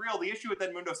league is real. The issue with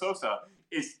Edmundo Sosa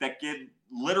is that kid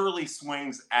literally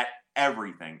swings at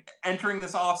everything. Entering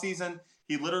this offseason,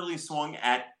 he literally swung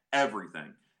at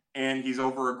everything. And he's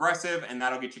over-aggressive, and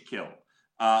that'll get you killed.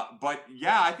 But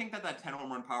yeah, I think that 10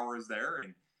 home run power is there.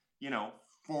 And,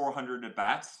 400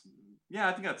 at-bats. Yeah,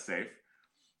 I think that's safe.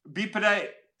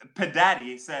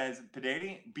 Pedati says,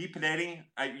 Pedati,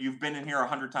 you've been in here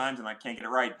 100 times and I can't get it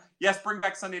right. Yes, bring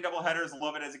back Sunday doubleheaders.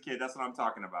 Love it as a kid. That's what I'm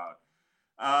talking about.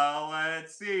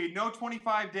 Let's see. No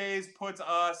 25 days puts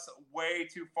us way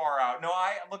too far out. No,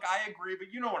 I agree,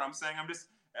 but you know what I'm saying. I'm just,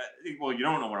 well, you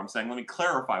don't know what I'm saying. Let me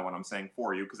clarify what I'm saying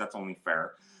for you because that's only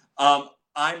fair.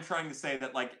 I'm trying to say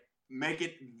that, make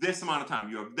it this amount of time.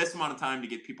 You have this amount of time to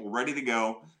get people ready to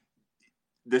go.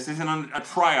 This isn't a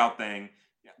tryout thing.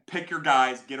 Pick your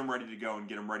guys, get them ready to go, and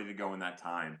get them ready to go in that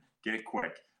time. Get it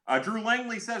quick. Drew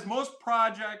Langley says, most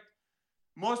project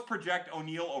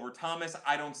O'Neill over Thomas.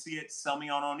 I don't see it. Sell me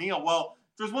on O'Neill. Well,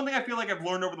 there's one thing I feel like I've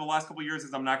learned over the last couple of years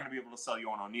is I'm not going to be able to sell you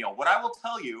on O'Neill. What I will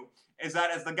tell you is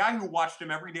that as the guy who watched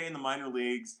him every day in the minor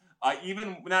leagues,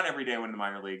 even not every day when in the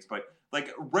minor leagues, but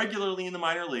regularly in the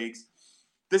minor leagues,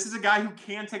 this is a guy who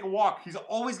can take a walk. He's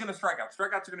always going to strike out.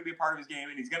 Strikeouts are going to be a part of his game,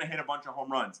 and he's going to hit a bunch of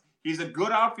home runs. He's a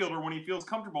good outfielder when he feels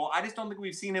comfortable. I just don't think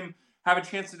we've seen him have a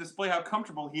chance to display how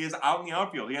comfortable he is out in the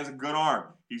outfield. He has a good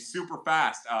arm. He's super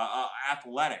fast,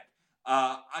 athletic.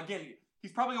 Again,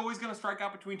 he's probably always going to strike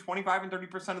out between 25 and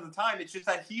 30% of the time. It's just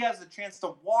that he has the chance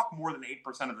to walk more than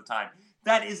 8% of the time.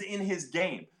 That is in his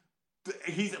game.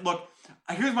 Look,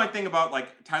 here's my thing about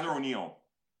like Tyler O'Neill.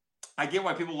 I get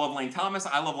why people love Lane Thomas.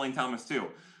 I love Lane Thomas too.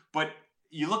 But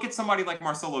you look at somebody like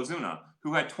Marcell Ozuna,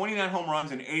 who had 29 home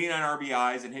runs and 89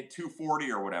 RBIs and hit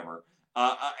 240 or whatever,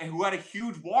 and who had a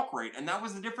huge walk rate. And that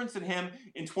was the difference in him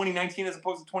in 2019 as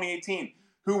opposed to 2018,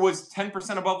 who was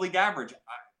 10% above league average.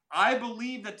 I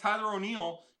believe that Tyler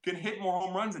O'Neill can hit more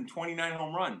home runs than 29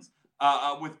 home runs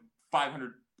with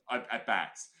 500 at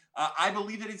bats. I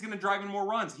believe that he's going to drive in more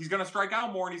runs. He's going to strike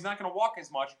out more, and he's not going to walk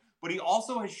as much. But he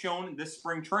also has shown this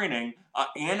spring training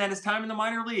and at his time in the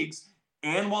minor leagues,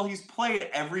 and while he's played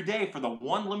every day for the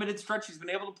one limited stretch he's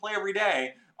been able to play every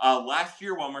day last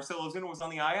year while Marcell Ozuna was on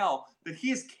the IL, that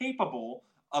he is capable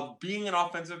of being an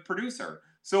offensive producer.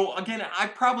 So, again,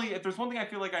 if there's one thing I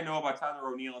feel like I know about Tyler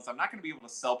O'Neill is I'm not going to be able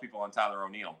to sell people on Tyler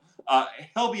O'Neill.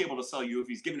 He'll be able to sell you if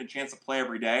he's given a chance to play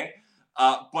every day.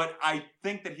 But I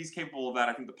think that he's capable of that.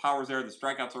 I think the power's there. The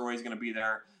strikeouts are always going to be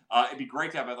there. It'd be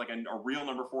great to have like a real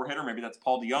number 4 hitter. Maybe that's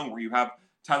Paul DeJong, where you have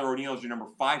Tyler O'Neill as your number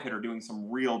 5 hitter doing some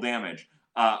real damage.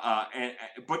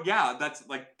 But yeah,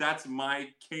 that's my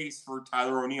case for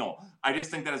Tyler O'Neill. I just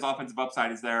think that his offensive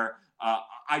upside is there.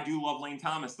 I do love Lane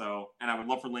Thomas though, and I would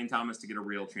love for Lane Thomas to get a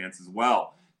real chance as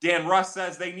well. Dan Russ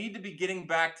says they need to be getting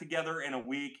back together in a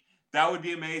week. That would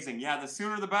be amazing. Yeah, the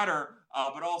sooner the better.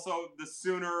 But also the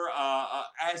sooner,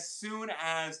 as soon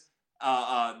as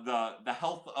the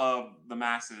health of the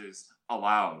masses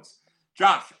allows.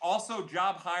 Josh, also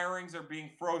job hirings are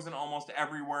being frozen almost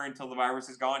everywhere until the virus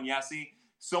is gone. Yeah, see,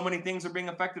 so many things are being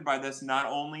affected by this, not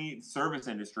only service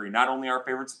industry, not only our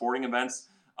favorite sporting events,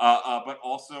 but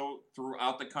also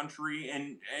throughout the country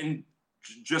and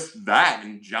just that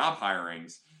and job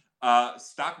hirings.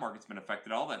 Stock market's been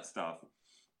affected, all that stuff.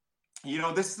 You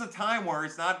know, this is a time where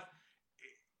it's not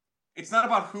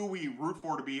about who we root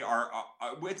for to be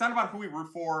it's not about who we root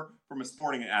for from a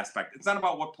sporting aspect. It's not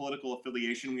about what political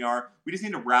affiliation we are. We just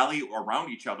need to rally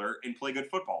around each other and play good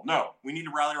football. No, we need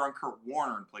to rally around Kurt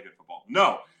Warner and play good football.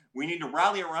 No, we need to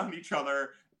rally around each other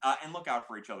and look out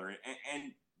for each other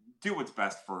and do what's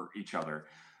best for each other.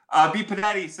 B.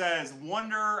 Panetti says,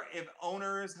 wonder if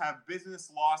owners have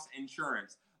business loss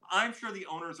insurance. I'm sure the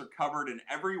owners are covered in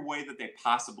every way that they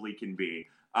possibly can be.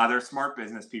 They're smart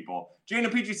business people. Jane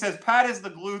Apici says, Pat is the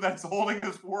glue that's holding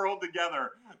this world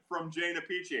together, from Jane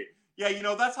Apici. Yeah, you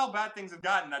know, that's how bad things have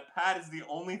gotten, that Pat is the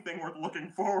only thing worth looking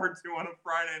forward to on a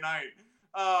Friday night.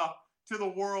 To the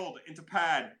world, into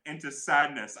Pat, into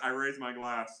sadness, I raise my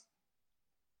glass.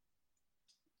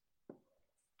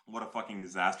 What a fucking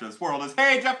disaster this world is.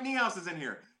 Hey, Jeff Niehaus is in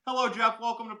here. Hello, Jeff.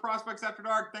 Welcome to Prospects After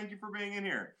Dark. Thank you for being in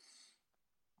here.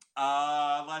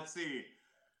 Let's see.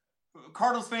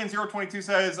 Cardinals fan 022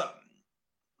 says,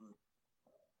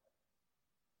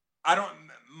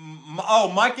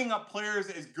 miking up players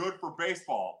is good for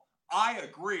baseball. I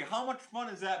agree. How much fun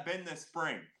has that been this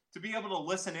spring? To be able to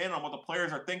listen in on what the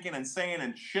players are thinking and saying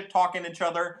and shit-talking each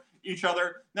other.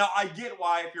 Now, I get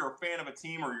why if you're a fan of a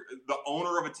team or the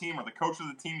owner of a team or the coach of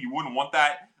the team, you wouldn't want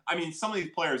that. I mean, some of these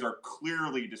players are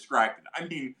clearly distracted.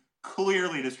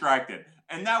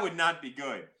 And that would not be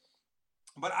good.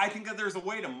 But I think that there's a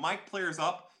way to mic players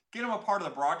up, get them a part of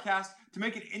the broadcast, to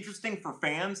make it interesting for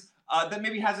fans that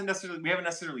maybe we haven't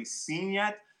necessarily seen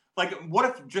yet. Like, what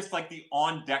if just like the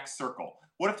on-deck circle?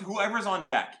 What if whoever's on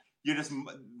deck, you just,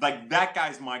 like, that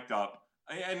guy's mic'd up?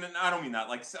 And I don't mean that.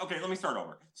 Like, okay, let me start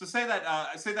over. So say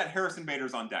that Harrison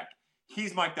Bader's on deck.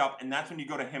 He's mic'd up, and that's when you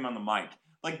go to him on the mic.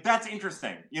 Like, that's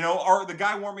interesting. You know, or the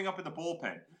guy warming up at the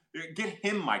bullpen. Get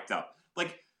him mic'd up.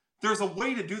 Like, there's a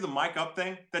way to do the mic up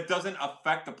thing that doesn't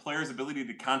affect the player's ability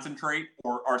to concentrate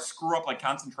or screw up like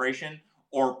concentration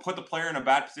or put the player in a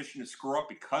bad position to screw up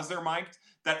because they're mic'd,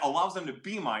 that allows them to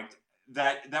be mic'd,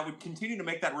 that would continue to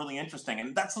make that really interesting.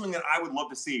 And that's something that I would love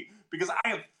to see, because I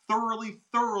have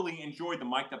thoroughly enjoyed the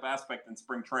mic'd up aspect in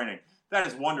spring training. That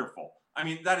is wonderful. I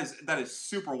mean, that is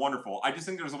super wonderful. I just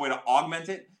think there's a way to augment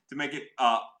it to make it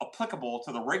applicable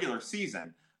to the regular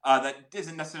season. That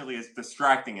isn't necessarily as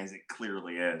distracting as it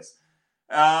clearly is.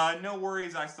 No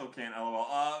worries, I still can't,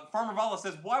 LOL. Farmer Vala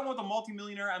says, why won't the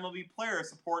multimillionaire MLB players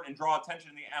support and draw attention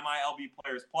to the MILB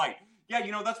players' plight? Yeah,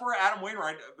 you know, that's where Adam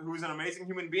Wainwright, who's an amazing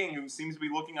human being who seems to be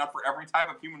looking out for every type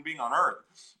of human being on earth,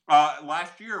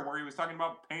 last year where he was talking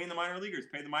about pay the minor leaguers.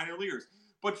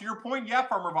 But to your point, yeah,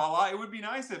 Farmer Vala, it would be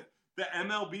nice if the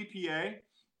MLBPA,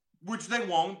 which they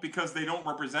won't because they don't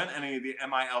represent any of the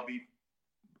MILB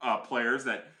players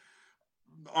that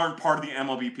aren't part of the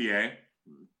MLBPA.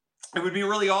 It would be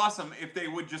really awesome if they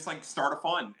would just like start a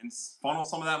fund and funnel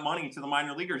some of that money to the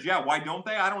minor leaguers. Yeah, why don't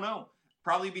they? I don't know.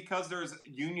 Probably because there's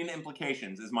union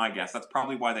implications, is my guess. That's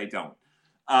probably why they don't.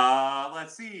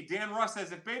 Let's see. Dan Russ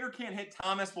says, if Bader can't hit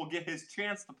Thomas, we'll get his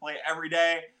chance to play every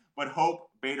day, but hope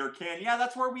Bader can. Yeah,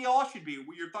 that's where we all should be.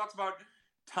 Your thoughts about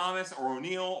Thomas or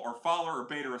O'Neill or Fowler or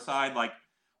Bader aside, like,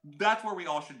 that's where we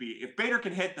all should be. If Bader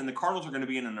can hit, then the Cardinals are going to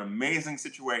be in an amazing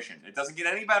situation. It doesn't get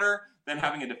any better than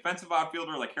having a defensive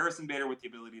outfielder like Harrison Bader with the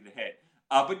ability to hit.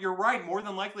 But you're right. More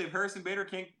than likely, if Harrison Bader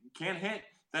can't hit,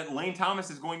 that Lane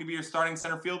Thomas is going to be your starting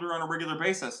center fielder on a regular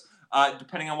basis,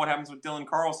 depending on what happens with Dylan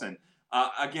Carlson.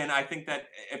 Again, I think that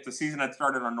if the season had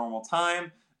started on normal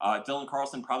time, Dylan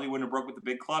Carlson probably wouldn't have broke with the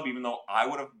big club, even though I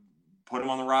would have put him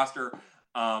on the roster.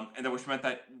 And that which meant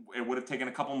that it would have taken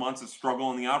a couple months of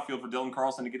struggle in the outfield for Dylan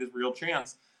Carlson to get his real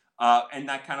chance. And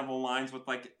that kind of aligns with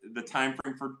like the time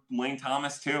frame for Lane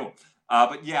Thomas too.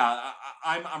 But yeah,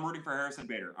 I'm rooting for Harrison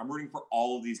Bader. I'm rooting for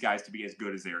all of these guys to be as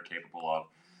good as they are capable of.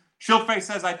 Shieldface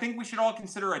says, I think we should all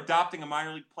consider adopting a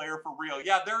minor league player for real.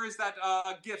 Yeah, there is that,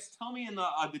 Gifts, tell me in the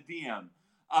DM.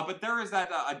 But there is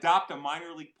that adopt a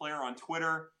minor league player on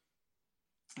Twitter.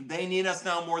 They need us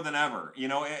now more than ever. You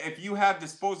know, if you have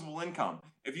disposable income,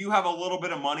 if you have a little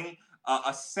bit of money,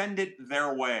 send it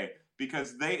their way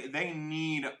because they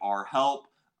need our help.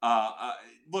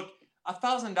 Look,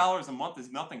 $1,000 a month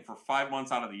is nothing for 5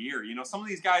 months out of the year. You know, some of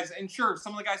these guys, and sure,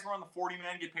 some of the guys who are on the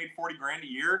 40-man get paid $40,000 a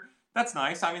year. That's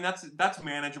nice. I mean, that's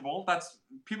manageable.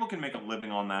 People can make a living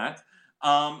on that.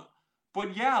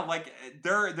 But yeah, like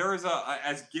there is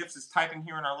as Gifts is typing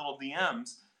here in our little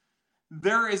DMs,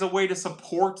 there is a way to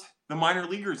support the minor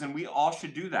leaguers, and we all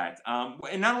should do that.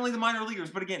 And not only the minor leaguers,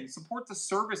 but again, support the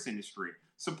service industry,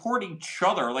 support each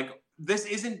other. Like this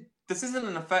isn't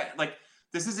an effect. Like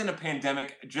this isn't a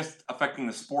pandemic just affecting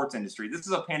the sports industry. This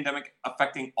is a pandemic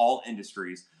affecting all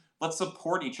industries. Let's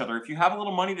support each other. If you have a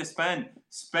little money to spend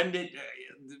it.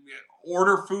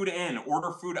 Order food in,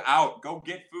 order food out. Go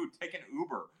get food. Take an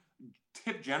Uber.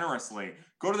 Tip generously.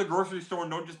 Go to the grocery store and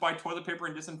don't just buy toilet paper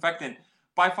and disinfectant.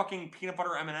 Buy fucking peanut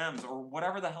butter M&Ms or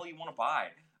whatever the hell you want to buy.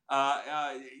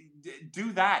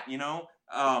 Do that, you know.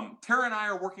 Tara and I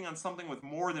are working on something with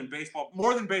More Than Baseball.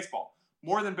 More Than Baseball.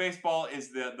 More Than Baseball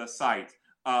is the site.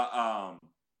 Go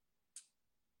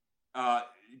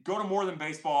to More Than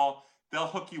Baseball. They'll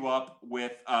hook you up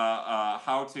with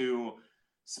how to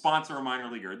sponsor a minor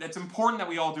leaguer. It's important that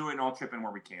we all do it and all chip in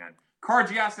where we can.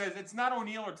 Cargia says, it's not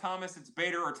O'Neill or Thomas, it's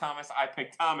Bader or Thomas. I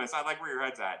picked Thomas. I like where your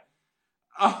head's at.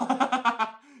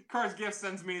 Car's Gift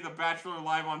sends me The Bachelor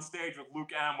live on stage with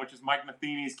Luke M., which is Mike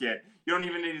Matheny's kid. You don't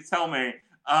even need to tell me.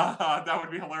 That would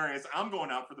be hilarious. I'm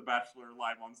going out for The Bachelor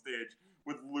live on stage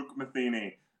with Luke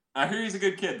Matheny. I hear he's a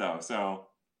good kid, though, so...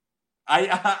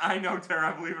 I know,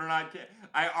 Tara, believe it or not.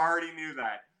 I already knew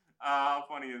that. How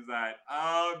funny is that?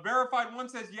 Verified One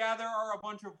says, yeah, there are a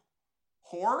bunch of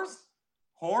whores?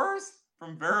 Whores?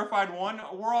 From Verified One?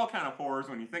 We're all kind of whores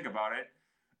when you think about it.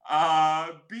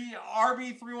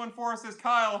 RB314 says,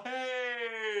 Kyle,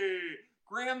 hey!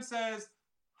 Graham says,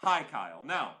 hi, Kyle.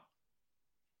 Now,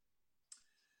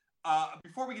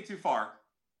 before we get too far,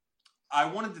 I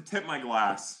wanted to tip my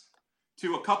glass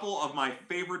to a couple of my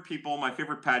favorite people, my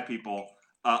favorite pad people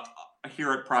here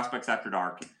at Prospects After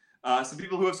Dark. Some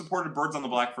people who have supported Birds on the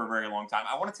Black for a very long time.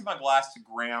 I want to tip my glass to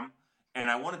Graham, and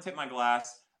I want to tip my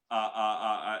glass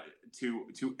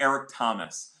to Eric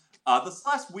Thomas. This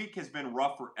last week has been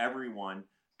rough for everyone,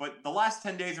 but the last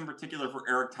 10 days in particular for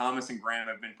Eric Thomas and Graham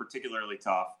have been particularly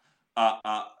tough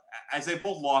as they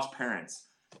both lost parents.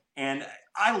 And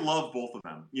I love both of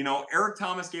them. You know, Eric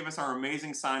Thomas gave us our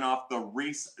amazing sign-off, the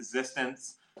Reese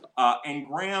Existence. And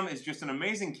Graham is just an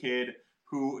amazing kid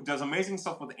who does amazing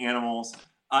stuff with animals.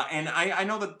 And I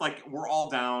know that, like, we're all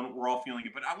down. We're all feeling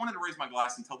it. But I wanted to raise my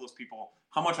glass and tell those people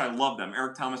how much I love them.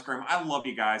 Eric Thomas, Graham, I love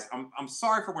you guys. I'm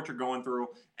sorry for what you're going through.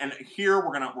 And here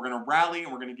we're gonna rally,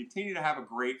 and we're going to continue to have a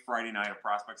great Friday night of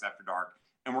Prospects After Dark.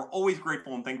 And we're always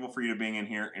grateful and thankful for you to being in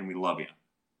here, and we love you.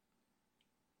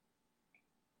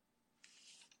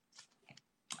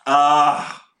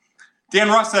 Dan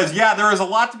Russ says, yeah, there is a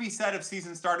lot to be said if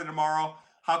season started tomorrow.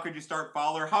 How could you start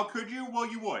Fowler? How could you? Well,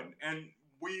 you would. And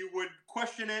we would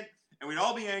question it, and we'd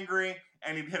all be angry,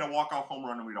 and he'd hit a walk-off home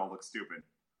run, and we'd all look stupid.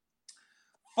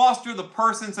 Foster the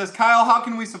Person says, Kyle, how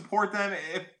can we support them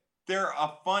if they're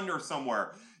a fund or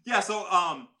somewhere? Yeah, so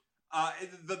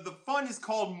the fund is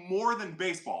called More Than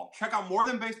Baseball. Check out More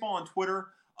Than Baseball on Twitter.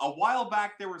 A while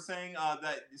back, they were saying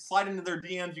that slide into their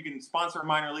DMs, you can sponsor a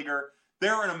minor leaguer.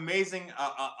 They're an amazing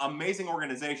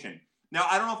organization. Now,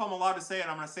 I don't know if I'm allowed to say it.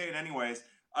 I'm going to say it anyways.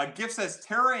 Gift says,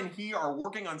 Tara and he are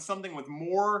working on something with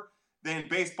More Than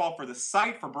Baseball for the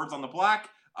site, for Birds on the Black.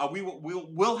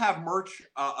 We'll have merch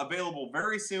available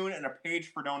very soon and a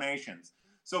page for donations.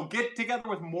 So get together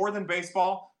with More Than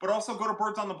Baseball, but also go to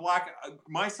Birds on the Black.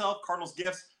 Myself, Cardinals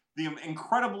Gifts, the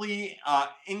incredibly,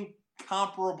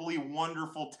 incomparably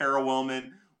wonderful Tara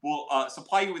Wellman will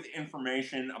supply you with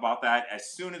information about that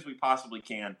as soon as we possibly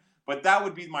can. But that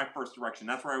would be my first direction.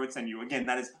 That's where I would send you. Again,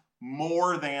 that is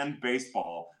More Than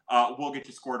Baseball. We'll get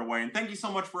you squared away. And thank you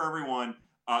so much for everyone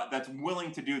that's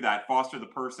willing to do that. Foster the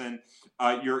person.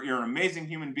 You're an amazing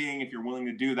human being if you're willing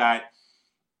to do that.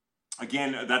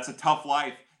 Again, that's a tough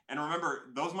life. And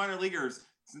remember, those minor leaguers,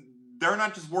 they're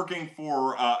not just working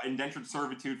for indentured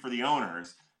servitude for the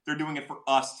owners. They're doing it for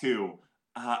us, too,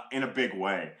 in a big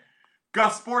way.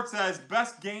 Gus Sports says,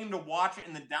 best game to watch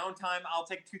in the downtime. I'll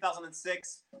take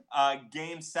 2006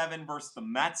 Game 7 versus the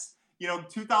Mets.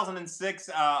 2006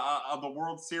 of the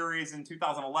World Series in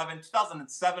 2011,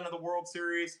 2007 of the World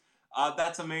Series.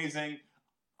 That's amazing.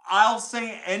 I'll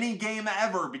say any game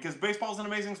ever because baseball is an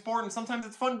amazing sport, and sometimes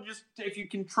it's fun to just, if you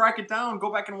can track it down,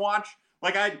 go back and watch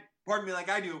like I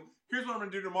do. Here's what I'm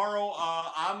going to do tomorrow.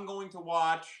 I'm going to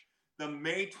watch the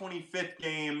May 25th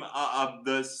game of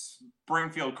the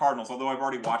Springfield Cardinals, although I've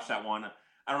already watched that one.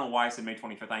 I don't know why I said May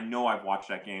 25th. I know I've watched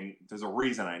that game. There's a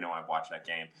reason I know I've watched that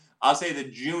game. I'll say the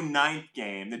June 9th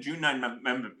game, the June 9th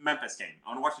Memphis game. I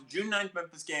want to watch the June 9th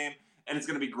Memphis game, and it's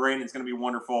going to be great, and it's going to be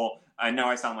wonderful. I know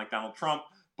I sound like Donald Trump.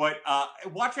 But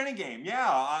watch any game,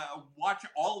 watch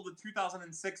all of the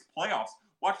 2006 playoffs.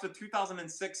 Watch the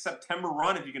 2006 September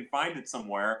run if you can find it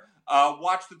somewhere.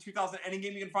 Watch any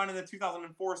game you can find in the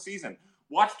 2004 season.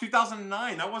 Watch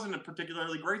 2009. That wasn't a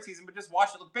particularly great season, but just watch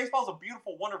it. Look, baseball is a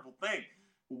beautiful, wonderful thing.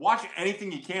 Watch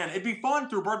anything you can. It'd be fun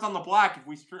through Birds on the Black if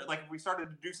we started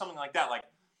to do something like that, like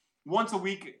once a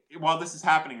week while this is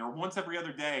happening, or once every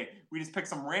other day. We just pick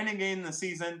some random game in the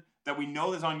season that we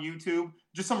know is on YouTube,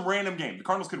 just some random game. The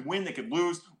Cardinals could win, they could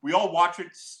lose. We all watch it,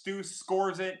 Stu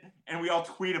scores it, and we all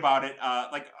tweet about it.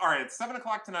 All right, it's 7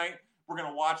 o'clock tonight. We're going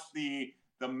to watch the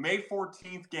May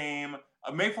 14th game,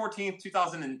 May 14th,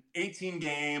 2018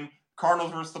 game,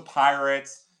 Cardinals versus the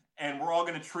Pirates, and we're all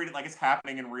going to treat it like it's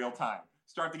happening in real time.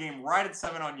 Start the game right at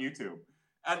 7 on YouTube.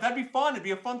 That'd be fun. It'd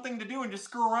be a fun thing to do and just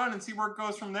screw around and see where it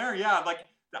goes from there. Yeah,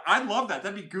 I'd love that.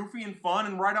 That'd be goofy and fun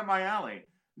and right up my alley.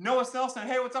 Noah Snelson,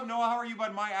 hey, what's up, Noah? How are you,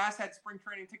 bud? My ass had spring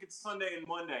training tickets Sunday and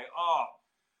Monday. Oh,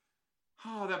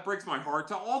 that breaks my heart.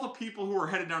 To all the people who are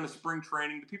headed down to spring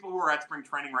training, the people who are at spring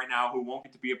training right now who won't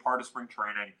get to be a part of spring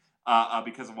training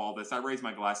because of all this, I raise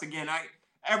my glass. Again,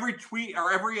 every tweet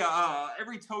or every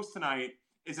toast tonight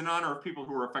is in honor of people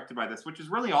who are affected by this, which is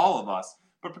really all of us,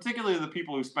 but particularly the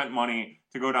people who spent money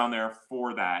to go down there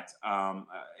for that.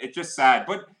 It's just sad.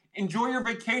 But enjoy your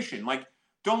vacation.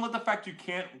 Don't let the fact you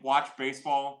can't watch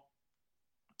baseball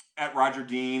at Roger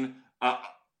Dean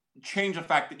change the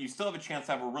fact that you still have a chance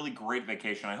to have a really great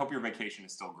vacation. I hope your vacation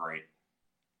is still great.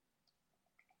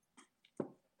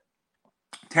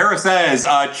 Tara says,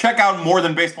 check out More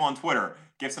Than Baseball on Twitter.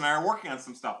 Gifts and I are working on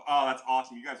some stuff. Oh, that's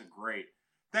awesome. You guys are great.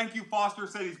 Thank you, Foster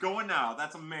said he's going now.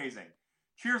 That's amazing.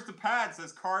 Cheers to Pad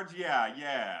says, Cards, yeah.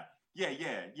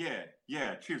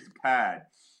 Cheers to Pad.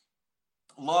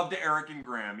 Love to Eric and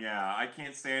Graham. Yeah, I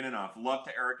can't say it enough. Love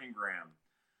to Eric and Graham.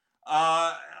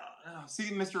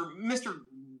 See,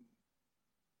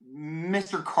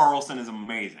 Mr. Carlson is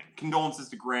amazing. Condolences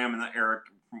to Graham and Eric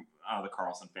from the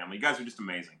Carlson family. You guys are just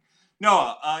amazing.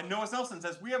 Noah Snelson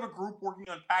says, we have a group working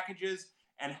on packages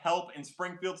and help in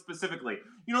Springfield specifically.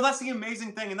 That's the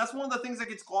amazing thing, and that's one of the things that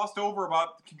gets glossed over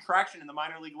about the contraction in the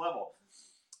minor league level.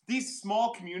 These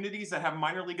small communities that have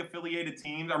minor league affiliated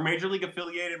teams or major league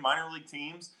affiliated minor league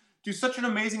teams do such an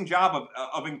amazing job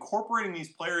of incorporating these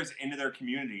players into their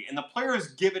community, and the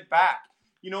players give it back.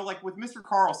 Like with Mr.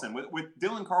 Carlson, with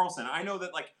Dylan Carlson, I know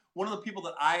that one of the people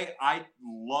that I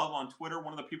love on Twitter,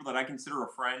 one of the people that I consider a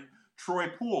friend, Troy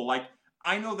Poole.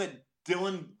 I know that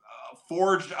Dylan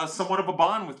forged somewhat of a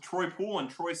bond with Troy Poole and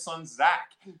Troy's son,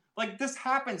 Zach. This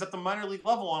happens at the minor league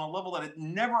level on a level that it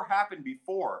never happened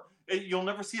before. You'll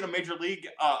never see it in a major league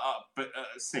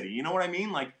city. You know what I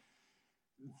mean?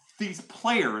 These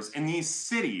players in these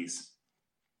cities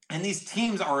and these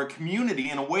teams are a community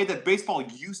in a way that baseball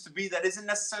used to be that isn't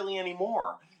necessarily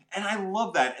anymore. And I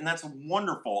love that, and that's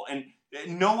wonderful. And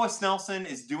Noah Snelson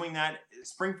is doing that.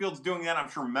 Springfield's doing that. I'm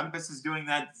sure Memphis is doing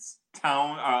that.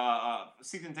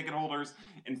 Season ticket holders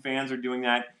and fans are doing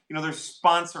that. There's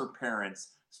sponsor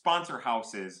parents, sponsor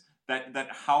houses that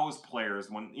house players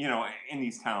when in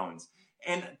these towns,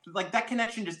 and that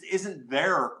connection just isn't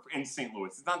there in St. Louis.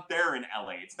 It's not there in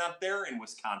LA. It's not there in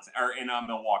Wisconsin or in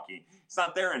Milwaukee. It's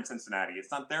not there in Cincinnati. It's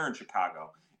not there in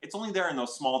Chicago. It's only there in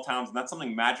those small towns, and that's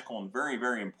something magical and very,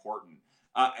 very important.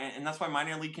 And that's why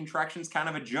minor league contraction is kind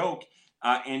of a joke.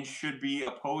 and should be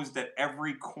opposed at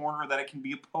every corner that it can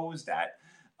be opposed at.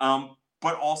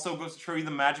 But also goes to show you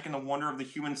the magic and the wonder of the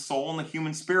human soul and the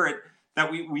human spirit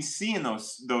that we see in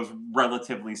those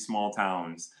relatively small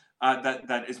towns.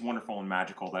 That is wonderful and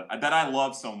magical. That I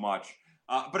love so much.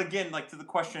 But again, like to the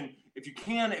question, if you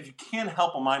can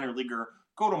help a minor leaguer,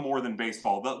 go to More Than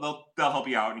Baseball. They'll help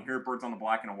you out. And here at Birds on the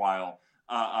Black in a while,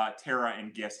 Tara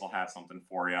and Gis will have something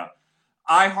for you.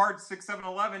 I Heart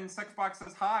 6711 Sexbox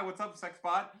says hi. What's up,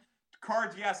 Sexbot?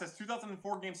 Cards, yeah, says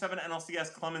 2004 Game 7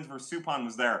 NLCS Clemens versus Suppan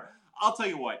was there. I'll tell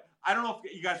you what. I don't know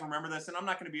if you guys remember this, and I'm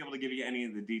not going to be able to give you any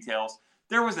of the details.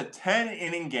 There was a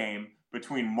 10-inning game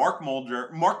between Mark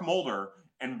Mulder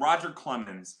and Roger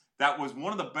Clemens. That was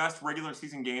one of the best regular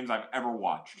season games I've ever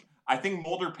watched. I think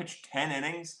Mulder pitched 10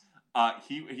 innings.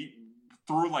 He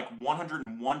threw like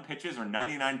 101 pitches or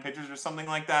 99 pitches or something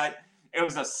like that. It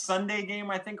was a Sunday game,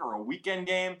 I think, or a weekend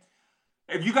game.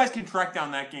 If you guys can track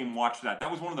down that game, watch that.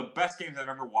 That was one of the best games I've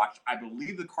ever watched. I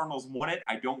believe the Cardinals won it.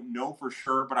 I don't know for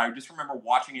sure, but I just remember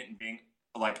watching it and being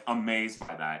like amazed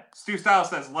by that. Stu Styles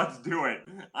says, let's do it.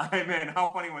 I'm in.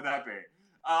 How funny would that be?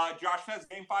 Josh says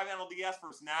Game 5 NLDS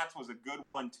versus Nats was a good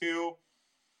one too.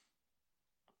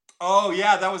 Oh,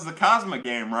 yeah, that was the Cosma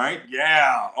game, right?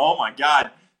 Yeah. Oh, my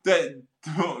God. The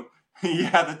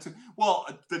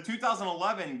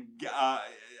 2011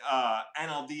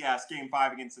 NLDS Game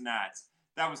 5 against the Nats.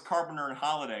 That was Carpenter and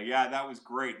Holiday. Yeah, that was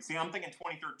great. See, I'm thinking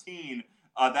 2013,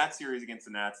 that series against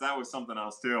the Nats. That was something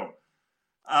else, too.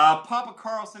 Papa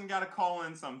Carlson got to call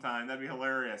in sometime. That'd be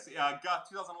hilarious. Got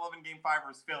 2011 Game 5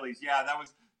 versus Phillies. Yeah, that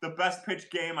was the best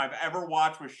pitch game I've ever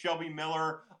watched with Shelby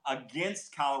Miller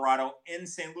against Colorado in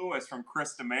St. Louis from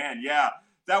Chris DeMann. Yeah,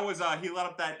 that was he let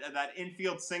up that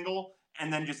infield single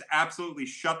and then just absolutely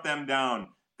shut them down.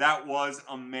 That was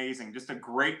amazing. Just a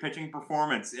great pitching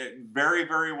performance. Very,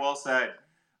 very well said.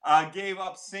 Gave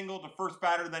up single to first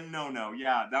batter, then no.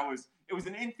 Yeah, it was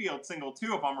an infield single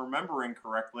too, if I'm remembering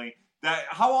correctly.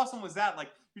 How awesome was that? Like,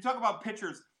 you talk about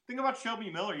pitchers. Think about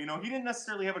Shelby Miller. You know, he didn't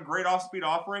necessarily have a great off-speed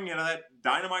offering, that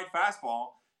dynamite fastball.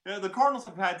 The Cardinals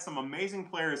have had some amazing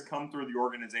players come through the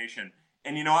organization.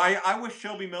 And, I wish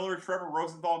Shelby Miller, Trevor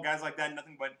Rosenthal, guys like that,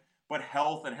 nothing but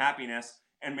health and happiness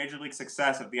and major league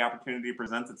success if the opportunity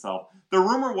presents itself. The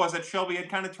rumor was that Shelby had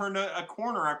kind of turned a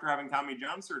corner after having Tommy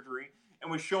John surgery and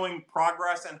was showing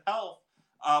progress and health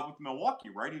with Milwaukee,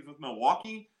 right? He was with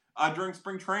Milwaukee during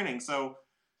spring training. So,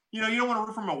 you don't want to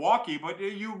root for Milwaukee, but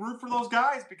you root for those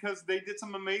guys because they did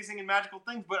some amazing and magical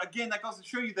things. But again, that goes to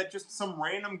show you that just some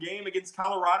random game against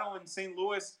Colorado and St.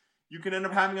 Louis, you can end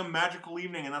up having a magical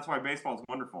evening, and that's why baseball is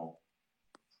wonderful.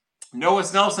 Noah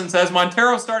Snelson says,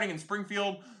 Montero starting in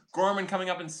Springfield, Gorman coming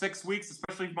up in 6 weeks,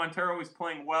 especially if Montero is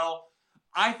playing well.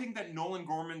 I think that Nolan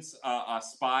Gorman's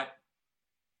spot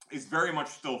is very much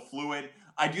still fluid.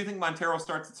 I do think Montero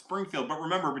starts at Springfield, but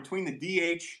remember, between the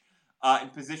DH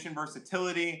and position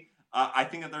versatility, I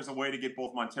think that there's a way to get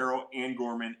both Montero and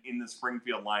Gorman in the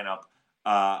Springfield lineup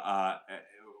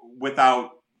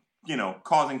without,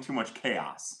 causing too much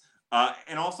chaos.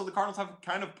 And also the Cardinals have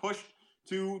kind of pushed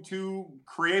to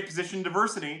create position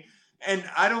diversity. And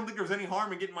I don't think there's any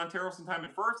harm in getting Montero sometime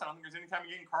at first. I don't think there's any time in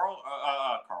getting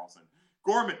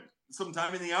Gorman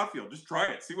sometime in the outfield. Just try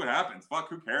it. See what happens. Fuck,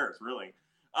 who cares, really?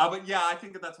 But yeah, I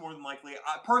think that's more than likely.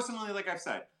 Personally, like I've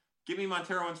said, give me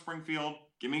Montero in Springfield.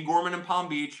 Give me Gorman in Palm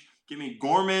Beach. Give me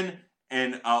Gorman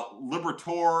and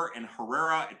Liberatore and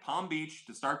Herrera at Palm Beach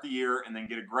to start the year, and then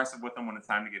get aggressive with them when it's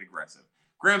time to get aggressive.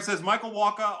 Graham says Michael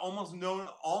Wacha almost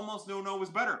no-no was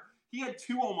better. He had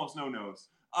 2 almost no-nos.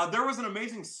 There was an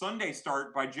amazing Sunday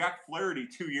start by Jack Flaherty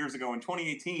 2 years ago in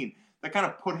 2018 that kind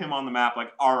of put him on the map.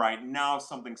 Like, all right, now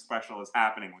something special is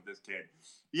happening with this kid.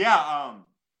 Yeah,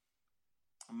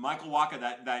 Michael Wacha,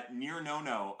 that near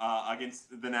no-no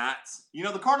against the Nats.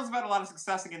 The Cardinals have had a lot of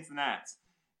success against the Nats.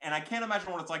 And I can't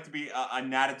imagine what it's like to be a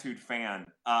Natitude fan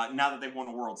now that they've won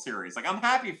a World Series. Like, I'm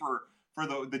happy for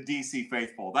the DC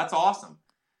faithful. That's awesome.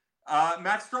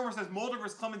 Matt Stromer says Mulder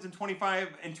versus Clemens in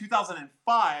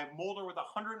 2005. Mulder with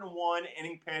 101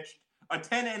 inning pitched, a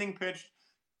 10-inning pitched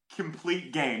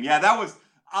complete game. Yeah, that was,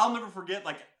 I'll never forget.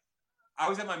 Like, I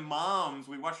was at my mom's.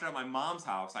 We watched it at my mom's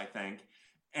house, I think,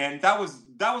 and that was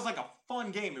like a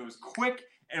fun game. It was quick,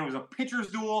 and it was a pitcher's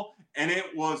duel, and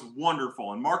it was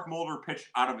wonderful. And Mark Mulder pitched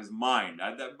out of his mind.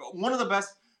 One of the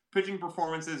best pitching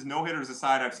performances, no hitters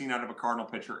aside, I've seen out of a Cardinal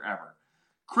pitcher ever.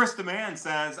 Chris DeMann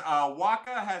says,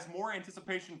 Wacha has more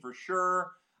anticipation for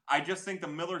sure. I just think the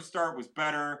Miller start was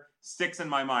better. Sticks in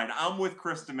my mind. I'm with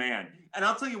Chris DeMann. And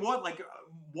I'll tell you what, like,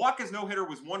 Wacha's no-hitter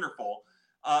was wonderful.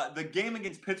 The game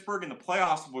against Pittsburgh in the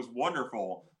playoffs was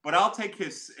wonderful, but I'll take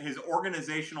his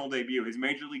organizational debut, his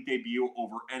major league debut,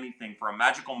 over anything for a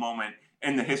magical moment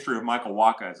in the history of Michael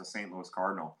Wacha as a St. Louis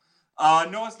Cardinal.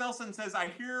 Noah Snelson says, I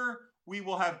hear we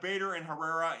will have Baker and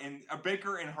Herrera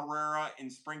in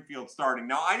Springfield starting.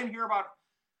 Now, I didn't hear about.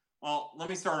 Well, let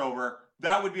me start over.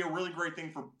 That would be a really great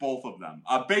thing for both of them.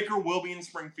 Baker will be in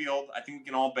Springfield. I think we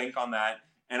can all bank on that.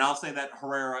 And I'll say that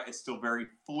Herrera is still very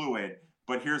fluid.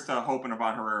 But here's to hoping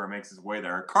Ivan Herrera makes his way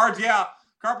there. Cards, yeah.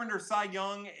 Carpenter, Cy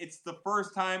Young. It's the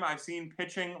first time I've seen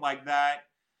pitching like that.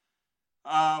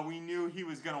 We knew he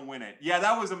was going to win it. Yeah,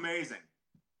 that was amazing.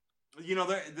 You know,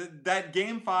 that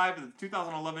Game 5 of the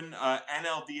 2011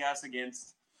 NLDS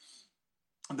against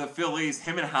the Phillies,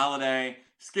 him and Halladay,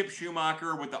 Skip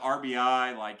Schumacher with the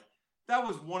RBI, like, that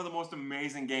was one of the most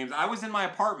amazing games. I was in my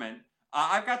apartment.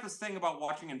 I've got this thing about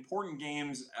watching important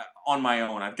games on my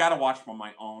own. I've got to watch them on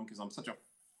my own because I'm such a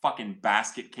fucking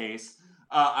basket case.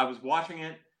 I was watching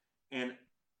it, and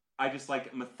I just,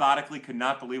 like, methodically could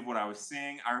not believe what I was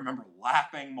seeing. I remember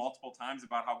laughing multiple times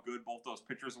about how good both those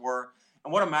pitchers were.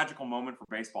 And what a magical moment for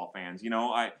baseball fans. You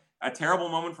know, a terrible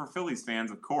moment for Phillies fans,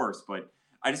 of course, but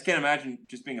I just can't imagine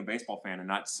just being a baseball fan and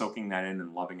not soaking that in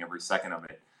and loving every second of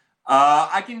it.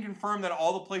 I can confirm that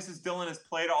all the places Dylan has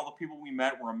played, all the people we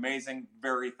met were amazing.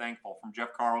 Very thankful. From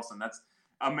Jeff Carlson. That's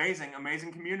amazing,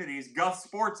 amazing communities. Gus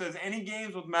Sports says any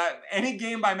game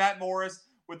by Matt Morris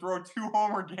would throw a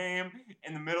 2-homer game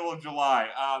in the middle of July.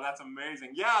 That's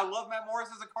amazing. Yeah, I love Matt Morris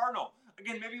as a Cardinal.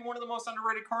 Again, maybe one of the most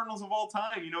underrated Cardinals of all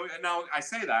time. You know, now I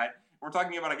say that we're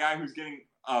talking about a guy who's getting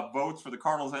votes for the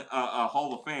Cardinals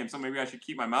Hall of Fame, so maybe I should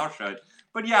keep my mouth shut.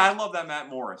 But yeah, I love that Matt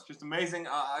Morris. Just amazing.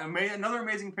 Another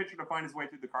amazing pitcher to find his way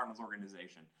through the Cardinals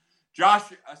organization. Josh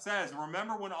says,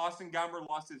 remember when Austin Gomber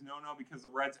lost his no-no because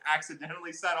the Reds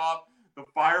accidentally set off the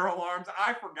fire alarms?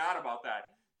 I forgot about that.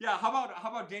 Yeah, how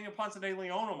about Daniel Ponce de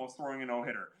Leon almost throwing a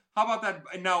no-hitter? How about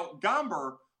that? Now,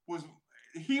 Gomber was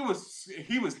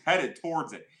headed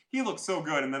towards it. He looked so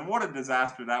good, and then what a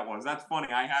disaster that was. That's funny.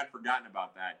 I had forgotten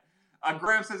about that.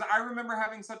 Graham says, I remember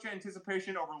having such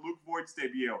anticipation over Luke Voigt's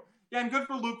debut. Yeah, and good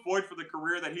for Luke Voigt for the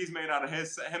career that he's made out of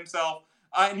himself.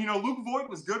 And, you know, Luke Voigt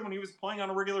was good when he was playing on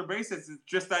a regular basis. It's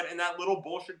just that in that little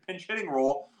bullshit pinch hitting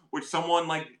role, which someone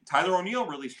like Tyler O'Neill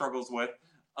really struggles with,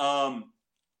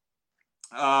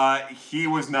 he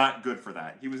was not good for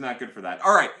that.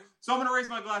 All right, so I'm going to raise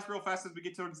my glass real fast as we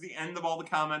get towards the end of all the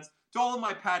comments. To all of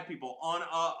my pad people, on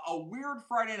a weird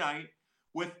Friday night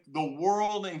with the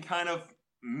world in kind of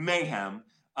mayhem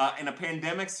and a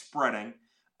pandemic spreading,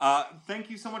 thank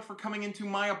you so much for coming into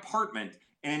my apartment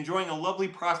and enjoying a lovely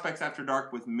Prospects After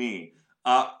Dark with me.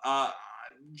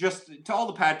 Just to all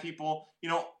the pad people, you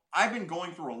know, I've been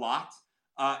going through a lot,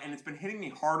 and it's been hitting me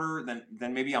harder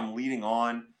than maybe I'm leading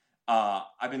on.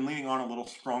 I've been leading on a little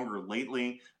stronger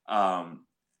lately. All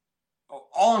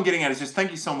I'm getting at is just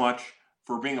thank you so much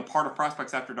for being a part of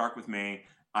Prospects After Dark with me.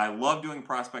 I love doing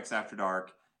Prospects After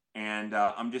Dark, and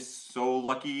I'm just so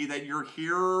lucky that you're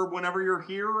here whenever you're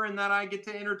here and that I get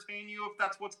to entertain you if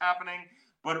that's what's happening.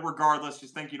 But regardless,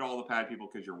 just thank you to all the pad people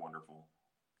because you're wonderful.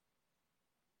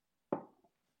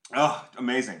 Oh,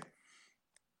 amazing.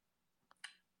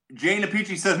 Jane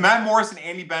Apici says, Matt Morris and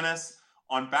Andy Benes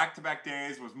on back-to-back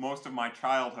days was most of my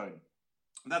childhood.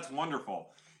 That's wonderful.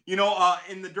 You know,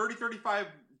 in the Dirty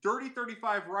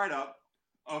 35 write-up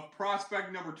of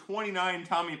prospect number 29,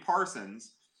 Tommy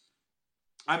Parsons,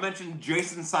 I mentioned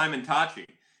Jason Simon-Tachi.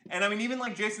 And I mean, even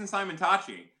like Jason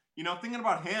Simon-Tachi, you know, thinking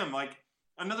about him, like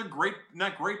another great,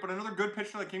 not great, but another good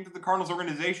pitcher that came to the Cardinals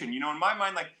organization. You know, in my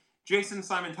mind, like Jason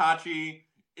Simon-Tachi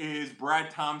is Brad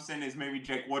Thompson, is maybe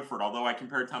Jake Woodford, although I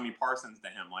compared Tommy Parsons to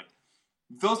him. Like,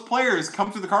 those players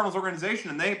come through the Cardinals organization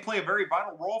and they play a very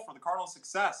vital role for the Cardinals'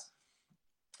 success.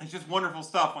 It's just wonderful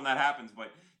stuff when that happens.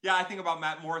 But yeah, I think about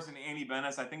Matt Morris and Andy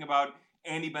Benes. I think about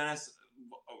Andy Benes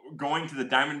going to the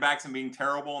Diamondbacks and being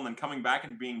terrible and then coming back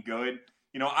and being good.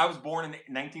 You know, I was born in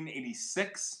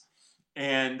 1986,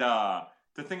 and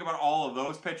to think about all of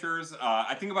those pitchers,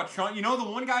 I think about Sean. You know, the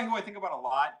one guy who I think about a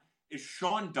lot is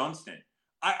Sean Dunston.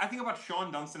 I think about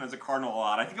Sean Dunston as a Cardinal a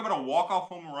lot. I think about a walk-off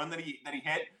home run that he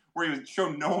hit where he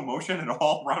showed no emotion at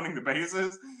all rounding the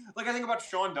bases. Like, I think about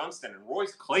Sean Dunston and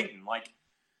Royce Clayton. Like,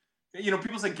 you know,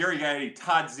 people say Gary Gaetti,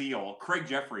 Todd Zeile, Greg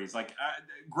Jeffries, like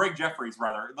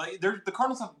Like, the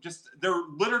Cardinals have they're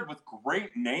littered with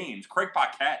great names. Craig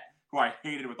Paquette, who I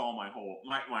hated with all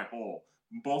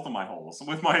both of my holes,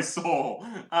 with my soul.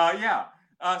 Yeah.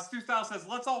 Stu Style says,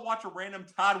 let's all watch a random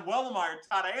Todd Wellemeyer,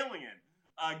 Todd Alien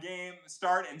game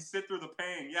start and sit through the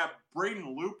pain. Yeah,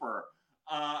 Braden Looper.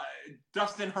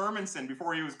 Dustin Hermanson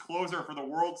before he was closer for the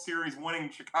World Series winning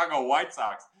Chicago White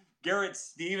Sox. Garrett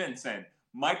Stevenson,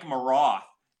 Mike Maroth.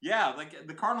 Yeah, like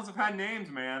the Cardinals have had names,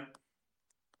 man.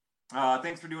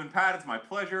 Thanks for doing Pat. It's my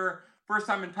pleasure. First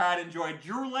time in Pat. Enjoy.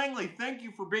 Drew Langley, thank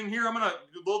you for being here. I'm gonna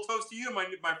do a little toast to you,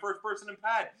 my first person in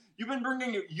Pat.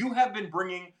 You have been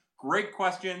bringing great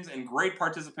questions and great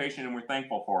participation, and we're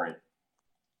thankful for it.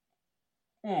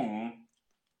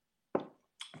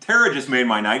 Tara just made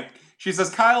my night. She says,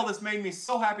 Kyle, this made me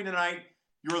so happy tonight.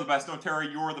 You're the best. No, Tara,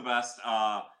 you're the best.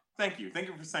 Thank you. Thank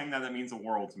you for saying that. That means the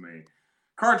world to me.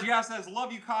 Cargia says,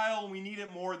 love you, Kyle. We need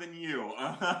it more than you.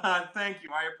 Thank you.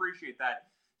 I appreciate that.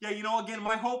 Yeah, again,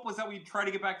 my hope was that we'd try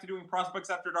to get back to doing Prospects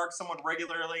After Dark somewhat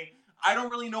regularly. I don't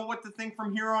really know what to think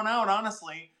from here on out,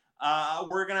 honestly.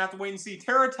 We're going to have to wait and see.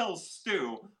 Tara tells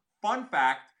Stu, fun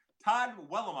fact, Todd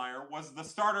Wellemeyer was the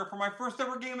starter for my first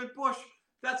ever game at Busch.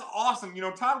 That's awesome.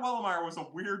 Todd Wellemeyer was a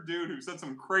weird dude who said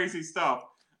some crazy stuff.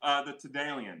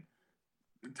 The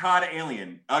Todd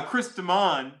Alien. Chris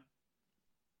DeMond,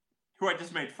 who I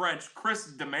just made French.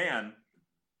 Chris DeMann.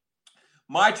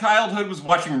 My childhood was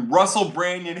watching Russell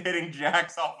Branyan hitting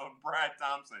jacks off of Brad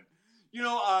Thompson.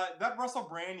 That Russell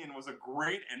Branyan was a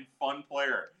great and fun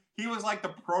player. He was like the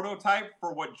prototype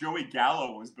for what Joey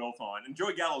Gallo was built on. And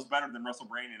Joey Gallo is better than Russell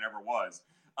Branyan ever was.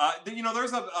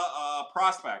 There's a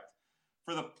prospect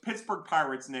for the Pittsburgh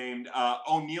Pirates named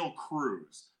O'Neal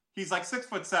Cruz. He's like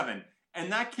 6'7",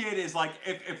 and that kid is like,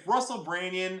 if Russell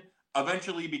Branyan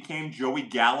eventually became Joey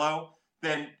Gallo,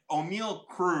 then O'Neal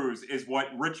Cruz is what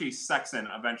Richie Sexson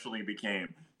eventually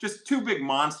became. Just two big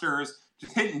monsters,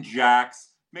 just hitting jacks,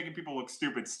 making people look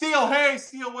stupid. Steele, hey,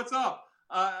 Steele, what's up?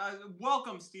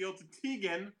 Welcome, Steele, to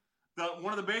Tegan,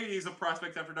 one of the babies of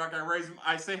Prospects After Dark.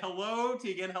 I say hello,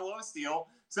 Tegan. Hello, Steele.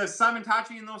 Says Simon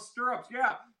Tachi in those stirrups.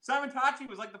 Yeah, Simon Tachi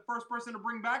was like the first person to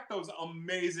bring back those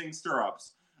amazing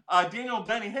stirrups. Daniel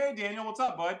Denny. Hey, Daniel, what's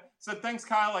up, bud? Said, thanks,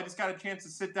 Kyle. I just got a chance to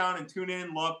sit down and tune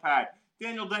in. Love Pad.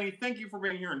 Daniel Denny, thank you for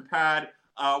being here in Pad.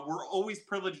 We're always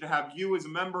privileged to have you as a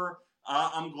member.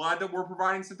 I'm glad that we're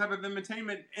providing some type of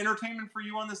entertainment for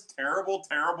you on this terrible,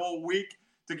 terrible week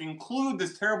to conclude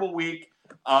this terrible week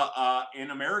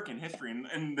in American history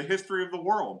and the history of the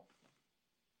world.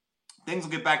 Things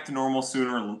will get back to normal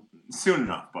soon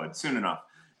enough, bud. Soon enough.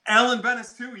 Alan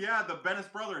Bennis, too. Yeah, the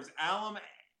Bennis brothers.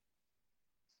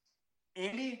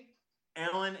 Andy,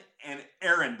 Alan, and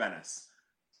Aaron Bennis.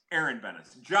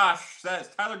 Josh says,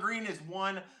 Tyler Green is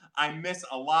one I miss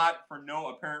a lot for no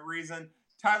apparent reason.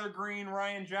 Tyler Green,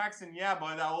 Ryan Jackson. Yeah,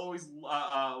 but I'll always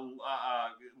lump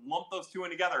those two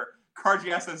in together.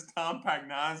 Cargia says Tom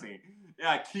Pagnazzi.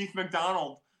 Yeah, Keith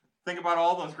McDonald. Think about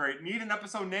all those great. Need an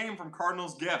episode name from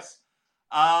Cardinals Gifts.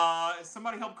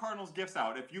 Somebody help Cardinals Gifts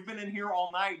out. If you've been in here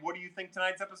all night, what do you think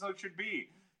tonight's episode should be?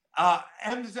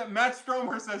 Matt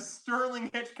Stromer says Sterling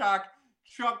Hitchcock,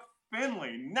 Chuck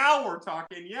Finley. Now we're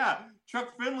talking. Yeah,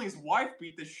 Chuck Finley's wife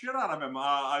beat the shit out of him.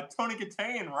 Tony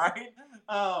Katane, right?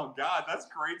 Oh, God, that's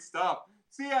great stuff.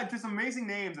 So, yeah, just amazing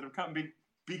names that have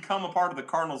become a part of the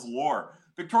Cardinals lore.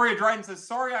 Victoria Dryden says,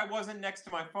 sorry I wasn't next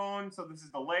to my phone, so this is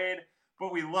delayed.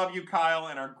 But we love you, Kyle,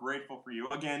 and are grateful for you.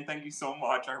 Again, thank you so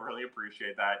much. I really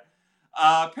appreciate that.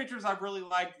 Pictures I've really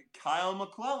liked, Kyle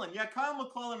McClellan. Yeah, Kyle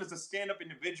McClellan is a stand-up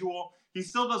individual. He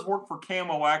still does work for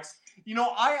KMOX.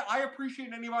 I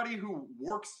appreciate anybody who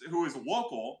is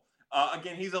local.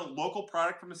 Again, he's a local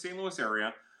product from the St. Louis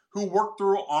area who worked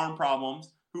through arm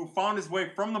problems, who found his way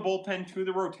from the bullpen to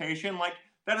the rotation. Like,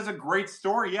 that is a great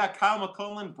story. Yeah, Kyle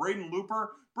McClellan, Braden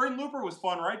Looper. Braden Looper was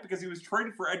fun, right? Because he was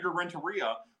traded for Edgar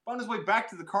Renteria, found his way back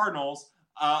to the Cardinals,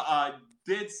 found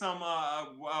his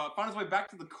way back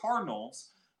to the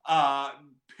Cardinals,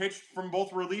 pitched from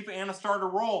both relief and a starter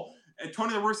role.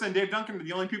 Tony La Russa and Dave Duncan are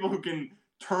the only people who can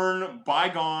turn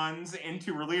bygones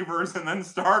into relievers and then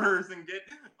starters and get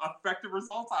effective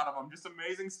results out of them. Just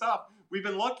amazing stuff. We've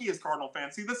been lucky as Cardinal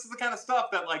fans. See, this is the kind of stuff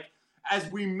that, like, as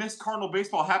we miss Cardinal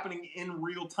baseball happening in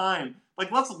real time,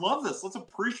 like, let's love this. Let's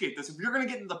appreciate this. If you're going to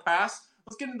get into the past,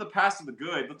 let's get into the past of the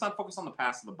good. Let's not focus on the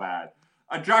past of the bad.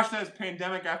 Josh says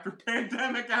pandemic after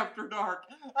dark.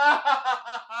 I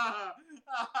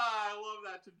love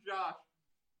that to Josh.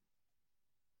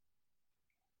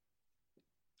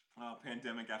 Oh,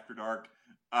 Pandemic After Dark.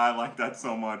 I like that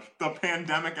so much. The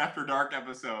Pandemic After Dark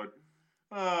episode.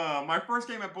 My first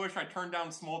game at Busch, I turned down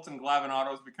Smoltz and Glavine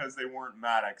autos because they weren't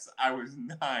Maddox. I was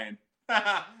 9.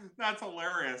 That's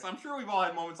hilarious. I'm sure we've all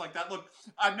had moments like that. Look,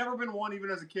 I've never been one,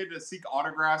 even as a kid, to seek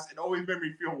autographs. It always made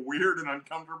me feel weird and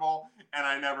uncomfortable, and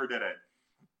I never did it.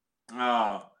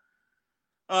 Now,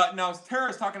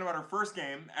 Tara's talking about her first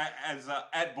game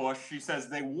at Busch. She says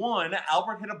they won.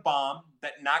 Albert hit a bomb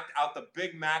that knocked out the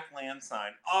Big Mac land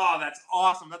sign. Oh, that's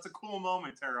awesome. That's a cool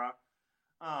moment, Tara.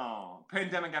 Oh,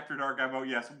 Pandemic After Dark, I vote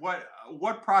yes.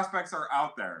 What prospects are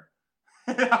out there?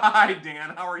 Hi,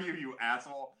 Dan. How are you, you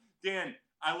asshole? Dan,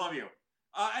 I love you.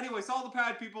 Anyway, so all the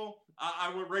pad people,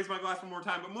 I would raise my glass one more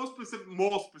time, but more specifically,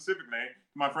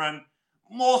 my friend,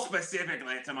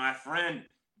 to my friend,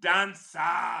 Dan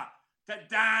Sa. To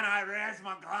Dan, I raise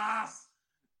my glass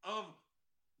of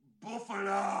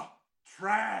Buffalo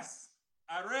Trace.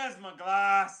 I raise my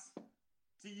glass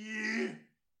to you.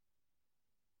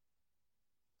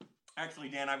 Actually,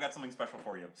 Dan, I've got something special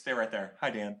for you. Stay right there.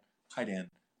 Hi, Dan. Hi, Dan.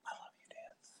 I love you,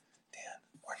 Dan. Dan,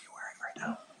 what are you wearing right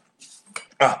now?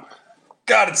 Oh,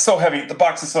 God, it's so heavy. The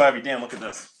box is so heavy. Dan, look at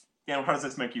this. Dan, how does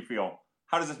this make you feel?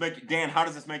 How does this make you, Dan, how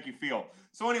does this make you feel?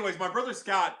 So anyways, my brother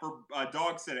Scott, for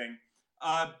dog sitting,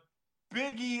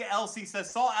 Biggie LC says,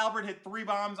 saw Albert hit 3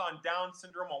 bombs on Down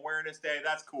Syndrome Awareness Day.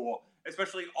 That's cool.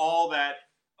 Especially all that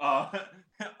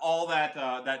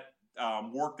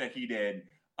work that he did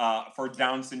for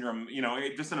Down syndrome. You know,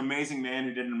 just an amazing man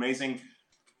who did an amazing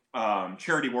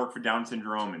charity work for Down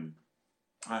syndrome, and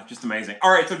just amazing.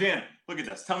 All right, so Dan, look at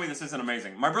this. Tell me this isn't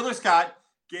amazing. My brother Scott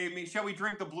gave me, shall we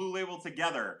drink the Blue Label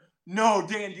together? No,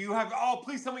 Dan, do you have, oh,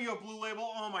 please tell me you have Blue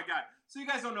Label. Oh my God. So you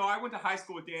guys don't know, I went to high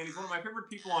school with Dan. He's one of my favorite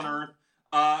people on earth.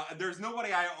 There's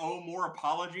nobody I owe more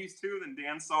apologies to than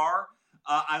Dan Saar.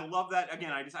 I love that.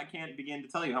 Again, I can't begin to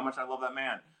tell you how much I love that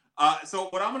man. So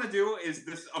what I'm going to do is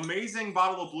this amazing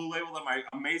bottle of Blue Label that my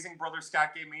amazing brother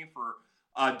Scott gave me for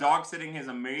dog sitting his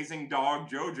amazing dog,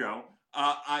 Jojo.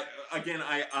 I'm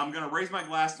going to raise my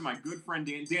glass to my good friend,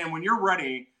 Dan. Dan, when you're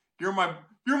ready, you're my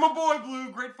boy, Blue.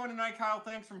 Great fun tonight, Kyle.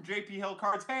 Thanks from JP Hill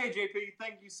Cards. Hey, JP,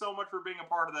 thank you so much for being a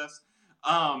part of this.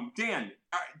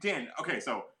 Dan, okay,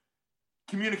 so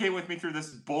communicate with me through this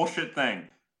bullshit thing.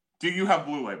 Do you have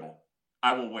Blue Label?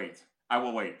 I will wait.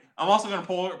 I'm also going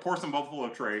to pour some Buffalo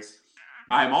Trace.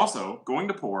 I'm also going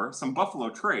to pour some Buffalo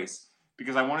Trace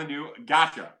because I want to do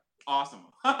gotcha. Awesome.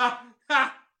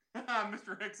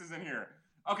 Mr. Hicks is in here.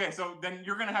 Okay, so then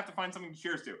you're going to have to find something to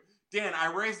cheers to. Dan,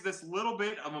 I raised this little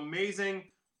bit of amazing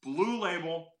Blue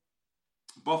Label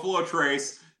Buffalo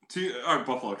Trace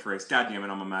Buffalo Trace. God damn it,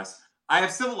 I'm a mess. I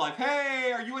have Civil Life.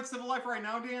 Hey, are you at Civil Life right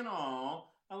now, Dan? Aw,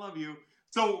 I love you.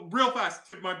 So real fast,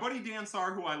 my buddy Dan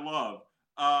Saar, who I love,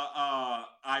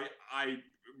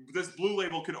 this Blue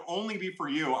Label could only be for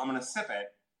you. I'm gonna sip it.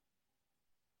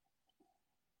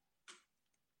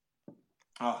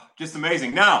 Oh, just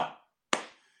amazing. Now,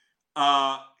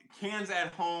 cans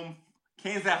at home,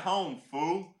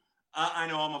 fool. I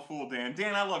know I'm a fool, Dan.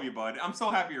 Dan, I love you, bud. I'm so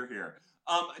happy you're here.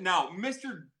 Now,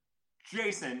 Mr.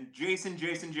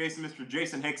 Mr.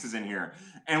 Jason Hicks is in here.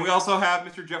 And we also have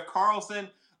Mr. Jeff Carlson,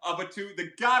 but to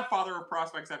the godfather of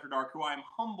Prospects After Dark, who I am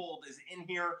humbled is in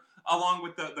here, along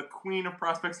with the queen of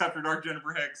Prospects After Dark,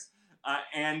 Jennifer Hicks,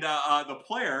 and the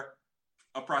player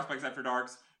of Prospects After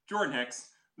Darks, Jordan Hicks.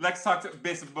 Let's talk to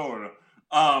baseball.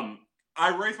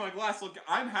 I raised my glass. Look,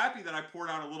 I'm happy that I poured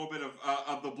out a little bit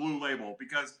of the Blue Label,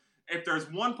 because if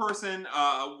there's one person,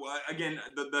 again,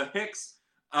 the Hicks,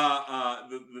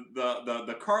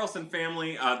 the Carlson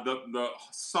family, the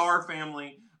Saar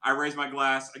family, I raise my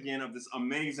glass again of this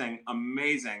amazing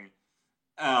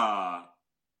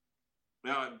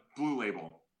Blue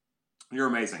Label. You're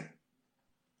amazing.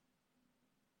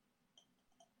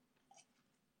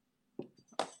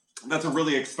 That's a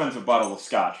really expensive bottle of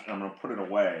scotch, and I'm going to put it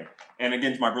away. And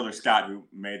again, to my brother Scott, who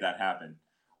made that happen.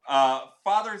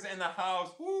 Father's in the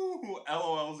house. Woo,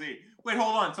 LOLZ. Wait,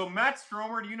 hold on. So Matt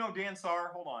Stromer, do you know Dan Saar?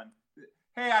 Hold on.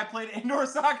 Hey, I played indoor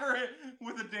soccer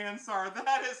with a Dan Saar.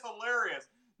 That is hilarious.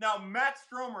 Now, Matt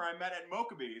Stromer, I met at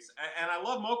Mokabees, and I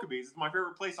love Mokabees. It's my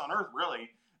favorite place on earth,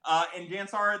 really. And Dan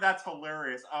Saar, that's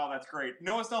hilarious. Oh, that's great.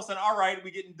 Noah Snelson, all right,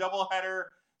 we getting doubleheader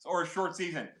or a short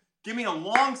season. Give me a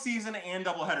long season and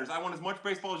doubleheaders. I want as much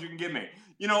baseball as you can give me.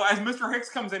 You know, as Mr. Hicks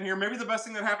comes in here, maybe the best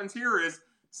thing that happens here is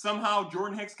somehow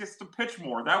Jordan Hicks gets to pitch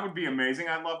more. That would be amazing.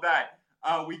 I love that.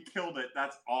 We killed it.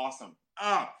 That's awesome.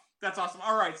 That's awesome.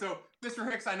 All right, so Mr.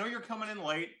 Hicks, I know you're coming in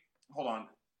late. Hold on.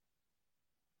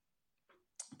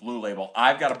 Blue Label.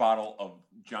 I've got a bottle of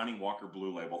Johnny Walker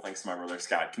Blue Label, thanks to my brother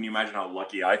Scott. Can you imagine how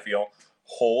lucky I feel?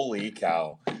 Holy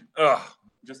cow. Ugh,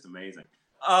 just amazing.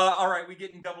 All right, we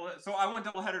get in double. So I want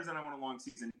double headers and I want a long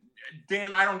season.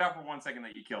 Dan, I don't doubt for 1 second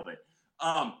that you killed it.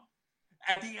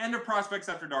 At the end of Prospects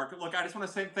After Dark, look, I just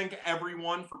want to thank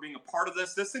everyone for being a part of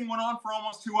this. This thing went on for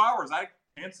almost 2 hours. I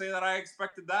can't say that I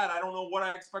expected that. I don't know what I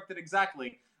expected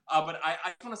exactly. But I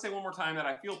just want to say one more time that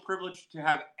I feel privileged to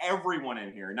have everyone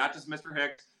in here, not just Mr.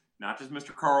 Hicks, not just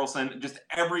Mr. Carlson, just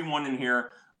everyone in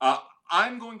here.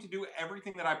 I'm going to do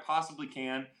everything that I possibly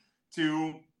can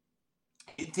to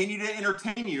continue to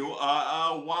entertain you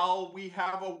while we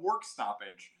have a work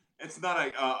stoppage. It's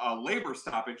not a labor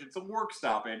stoppage. It's a work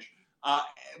stoppage.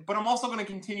 But I'm also going to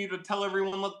continue to tell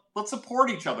everyone, let's support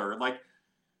each other. Like,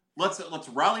 let's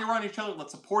rally around each other.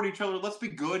 Let's support each other. Let's be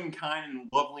good and kind and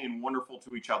lovely and wonderful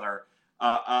to each other.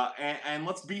 And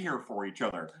let's be here for each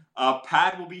other.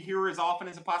 Pad will be here as often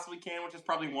as it possibly can, which is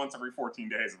probably once every 14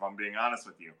 days, if I'm being honest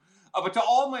with you. But to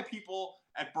all my people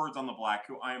at Birds on the Black,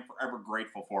 who I am forever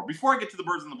grateful for. Before I get to the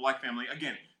Birds on the Black family,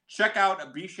 again, check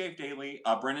out Be Shafe Daily.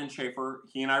 Brendan Schaefer,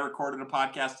 he and I recorded a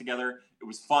podcast together. It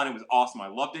was fun. It was awesome. I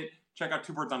loved it. Check out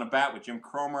Two Birds on a Bat with Jim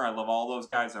Cromer. I love all those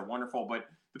guys. They're wonderful. But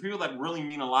the people that really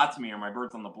mean a lot to me are my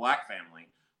Birds on the Black family,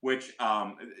 which,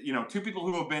 two people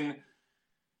who have been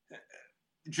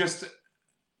just,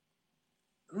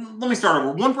 let me start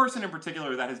over. One person in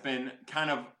particular that has been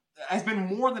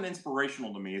more than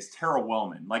inspirational to me is Tara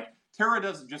Wellman. Like, Tara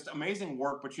does just amazing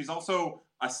work, but she's also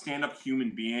a stand-up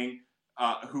human being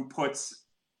who puts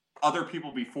other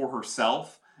people before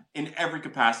herself in every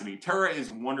capacity. Tara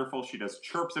is wonderful. She does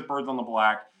chirps at Birds on the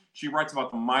Black. She writes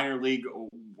about the minor league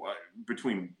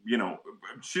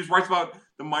she writes about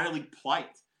the minor league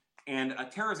plight. And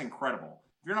Tara's incredible.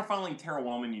 If you're not following Tara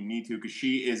Wellman, you need to, because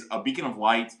she is a beacon of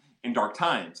light in dark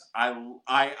times.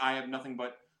 I have nothing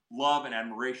but love and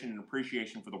admiration and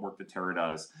appreciation for the work that Tara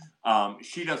does.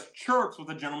 She does chirps with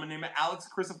a gentleman named Alex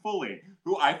Crisafulli,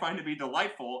 who I find to be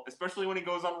delightful, especially when he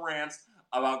goes on rants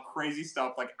about crazy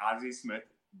stuff like Ozzie Smith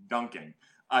dunking.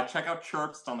 Check out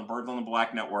Chirps. It's on the Birds on the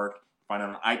Black network. Find it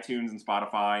on iTunes and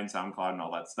Spotify and SoundCloud and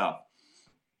all that stuff.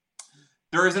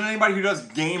 There isn't anybody who does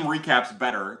game recaps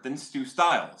better than Stu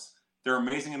Styles. They're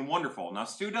amazing and wonderful. Now,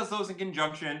 Stu does those in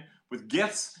conjunction with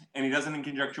GIFs, and he does it in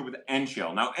conjunction with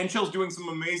Enchill. Now, Enchill's doing some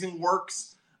amazing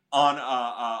works on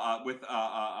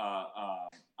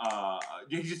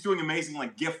he's just doing amazing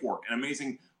like GIF work and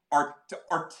amazing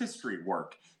artistry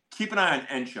work. Keep an eye on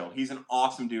Enchill. He's an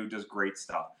awesome dude, does great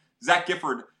stuff. Zach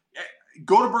Gifford,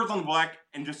 go to Birds on the Black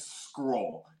and just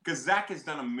scroll, because Zach has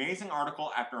done amazing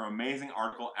article after amazing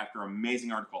article after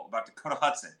amazing article about Dakota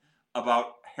Hudson,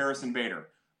 about Harrison Bader,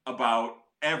 about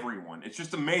everyone. It's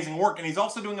just amazing work. And he's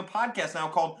also doing a podcast now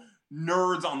called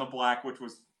Nerds on the Black, which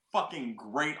was fucking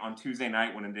great on Tuesday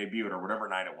night when it debuted, or whatever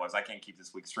night it was. I can't keep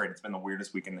this week straight. It's been the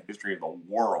weirdest week in the history of the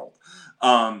world.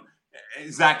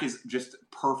 Zach is just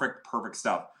perfect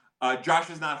stuff. Josh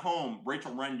is not home.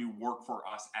 Rachel Wren do work for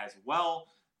us as well.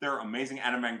 They're amazing.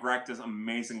 Adam Van Grack does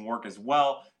amazing work as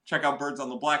well. Check out Birds on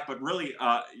the Black. But really,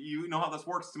 you know how this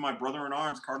works. To my brother in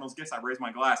arms, Cardinals Gifts, I raise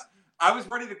my glass. I was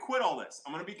ready to quit all this.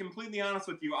 I'm going to be completely honest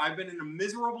with you. I've been in a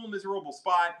miserable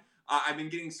spot. I've been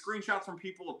getting screenshots from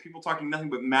people talking nothing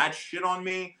but mad shit on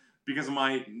me because of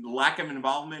my lack of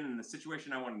involvement in a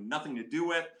situation I wanted nothing to do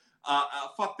with.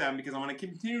 Fuck them, because I'm going to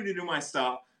continue to do my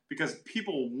stuff because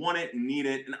people want it and need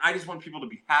it, and I just want people to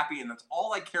be happy, and that's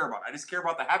all I care about. I just care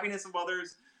about the happiness of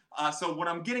others. So what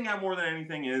I'm getting at more than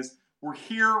anything is we're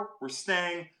here, we're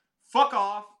staying, fuck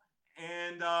off,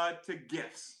 and to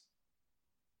gifts.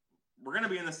 We're going to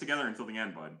be in this together until the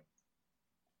end, bud.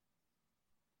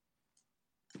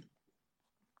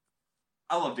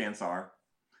 I love Dan Saar.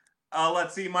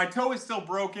 Let's see. My toe is still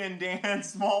broken, Dan.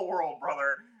 Small world,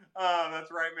 brother.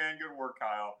 That's right, man. Good work,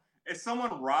 Kyle. Is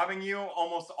someone robbing you?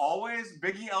 Almost always.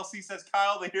 Biggie LC says,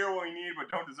 Kyle, the hero we need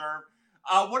but don't deserve.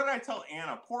 What did I tell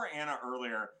Anna? Poor Anna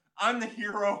earlier. I'm the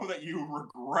hero that you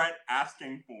regret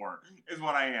asking for, is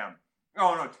what I am.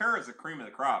 Oh, no. Tara's the cream of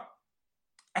the crop.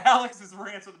 Alex's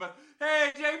rants are the best. Hey,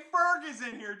 Jay Ferg is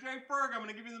in here. Jay Ferg, I'm going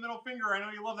to give you the middle finger. I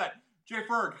know you love that. Jay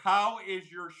Ferg, how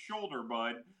is your shoulder,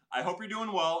 bud? I hope you're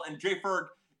doing well. And Jay Ferg,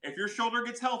 if your shoulder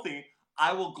gets healthy,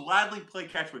 I will gladly play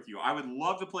catch with you. I would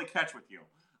love to play catch with you.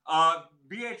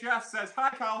 BHS says, hi,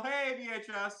 Kyle. Hey,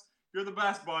 BHS. You're the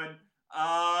best, bud.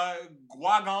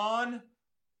 Guagon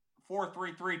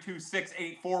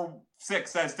 433268846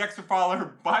 says, Dexter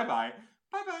Fowler, bye-bye.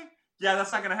 Bye-bye. Yeah,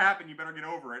 that's not going to happen. You better get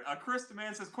over it. Chris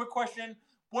Demand says, quick question.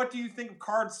 What do you think of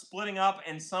Cards splitting up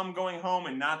and some going home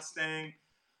and not staying?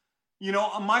 You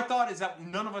know, my thought is that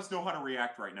none of us know how to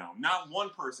react right now. Not one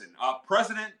person.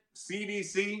 President,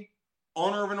 CDC,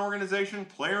 owner of an organization,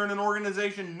 player in an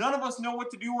organization, none of us know what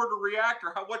to do or to react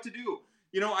or what to do.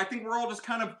 You know, I think we're all just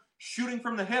kind of shooting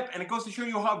from the hip, and it goes to show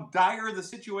you how dire the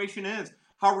situation is,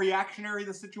 how reactionary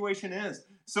the situation is.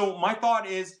 So my thought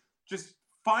is just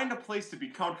find a place to be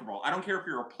comfortable. I don't care if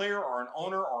you're a player or an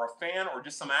owner or a fan or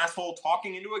just some asshole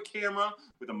talking into a camera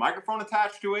with a microphone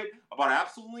attached to it about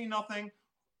absolutely nothing.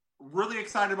 Really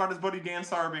excited about his buddy Dan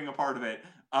Saar being a part of it.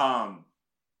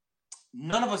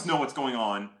 None of us know what's going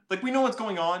on. Like, we know what's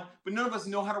going on, but none of us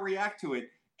know how to react to it.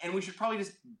 And we should probably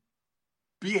just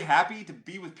be happy to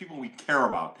be with people we care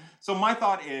about. So my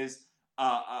thought is,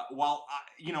 While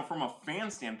from a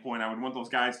fan standpoint, I would want those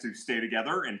guys to stay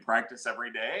together and practice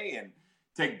every day and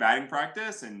take batting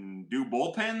practice and do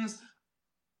bullpens.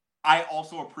 I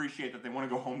also appreciate that they want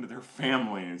to go home to their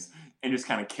families and just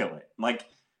kind of kill it. Like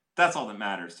that's all that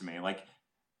matters to me. Like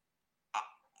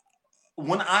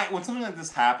when something like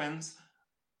this happens,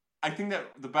 I think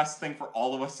that the best thing for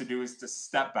all of us to do is to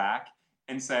step back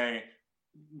and say,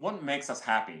 what makes us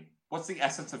happy? What's the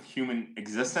essence of human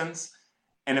existence?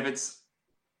 And if it's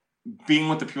being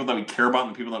with the people that we care about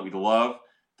and the people that we love,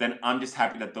 then I'm just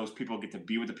happy that those people get to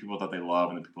be with the people that they love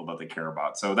and the people that they care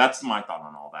about. So that's my thought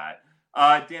on all that.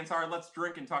 Dan, sorry, let's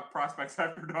drink and talk prospects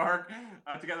after dark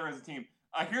together as a team.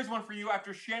 Here's one for you.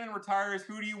 After Shannon retires,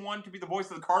 who do you want to be the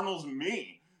voice of the Cardinals?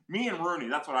 Me and Rooney.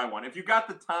 That's what I want. If you got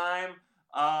the time,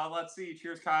 let's see.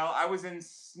 Cheers, Kyle. I was in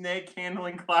snake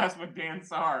handling class with Dan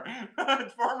Saar.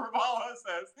 Farmer Bala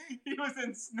says he was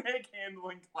in snake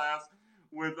handling class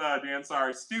with Dan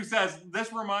Saar. Stu says,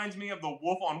 this reminds me of the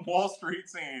Wolf on Wall Street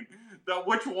scene.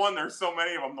 Which one? There's so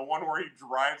many of them. The one where he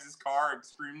drives his car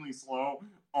extremely slow,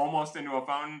 almost into a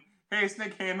fountain. Hey,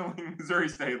 snake handling, Missouri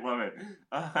State, love it.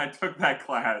 I took that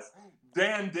class.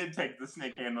 Dan did take the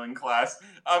snake handling class.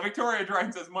 Victoria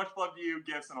Dryden says, much love to you,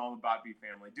 Gifts, and all the Botby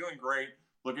family. Doing great.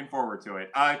 Looking forward to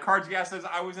it. Cards Gas says,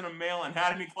 I was in a male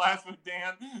anatomy class with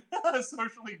Dan.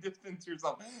 Socially distance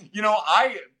yourself.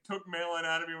 I took male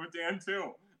anatomy with Dan,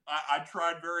 too. I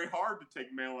tried very hard to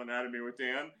take male anatomy with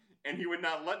Dan, and he would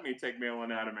not let me take male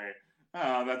anatomy.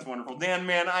 That's wonderful. Dan,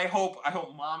 man, I hope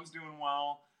Mom's doing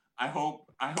well. I hope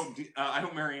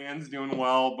Marianne's doing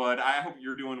well, but I hope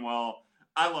you're doing well.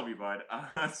 I love you, bud.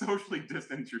 Socially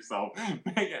distance yourself.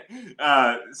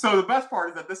 So the best part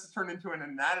is that this has turned into an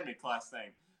anatomy class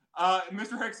thing.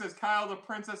 Mr. Hicks says, Kyle, the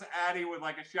Princess Addie would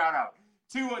like a shout out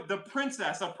to the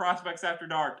princess of Prospects After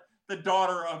Dark, the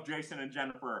daughter of Jason and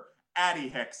Jennifer, Addie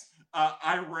Hicks.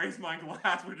 I raise my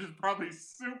glass, which is probably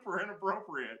super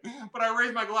inappropriate, but I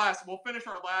raise my glass. We'll finish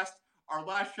our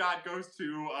last shot goes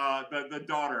to the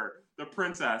daughter, the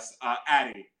princess,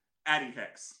 Addie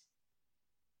Hicks.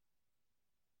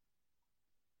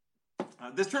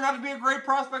 This turned out to be a great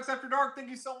Prospects After Dark. Thank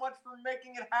you so much for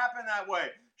making it happen that way.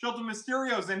 Shelton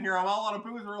Mysterio's in here. I'm all out of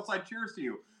booze or else I cheers to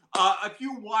you. If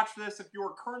you watch this, if you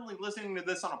are currently listening to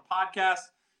this on a podcast,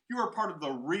 you are part of the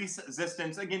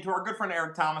Resistance. Again, to our good friend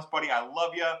Eric Thomas, buddy, I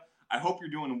love you. I hope you're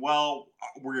doing well.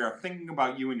 We are thinking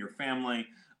about you and your family.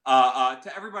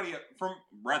 To everybody from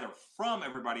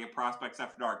everybody at Prospects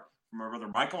After Dark, from my brother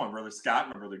Michael, my brother Scott,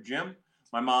 my brother Jim,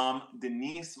 my mom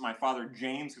Denise, my father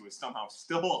James, who is somehow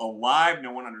still alive.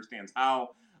 No one understands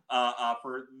how.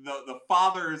 For the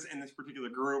fathers in this particular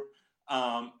group,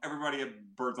 everybody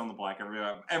at Birds on the Black,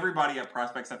 everybody at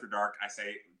Prospects After Dark, I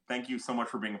say thank you so much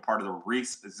for being a part of the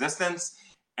Resistance.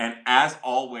 And as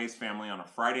always, family, on a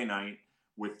Friday night,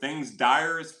 with things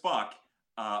dire as fuck,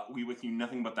 we with you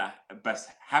nothing but the best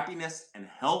happiness and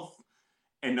health,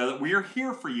 and know that we are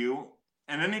here for you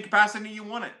in any capacity you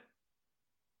want it.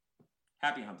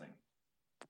 Happy hunting.